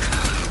means.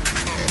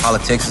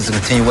 Politics is a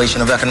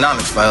continuation of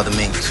economics by other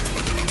means.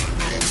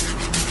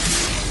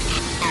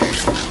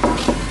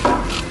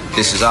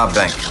 This is our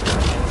bank.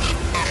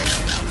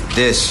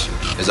 This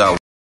is our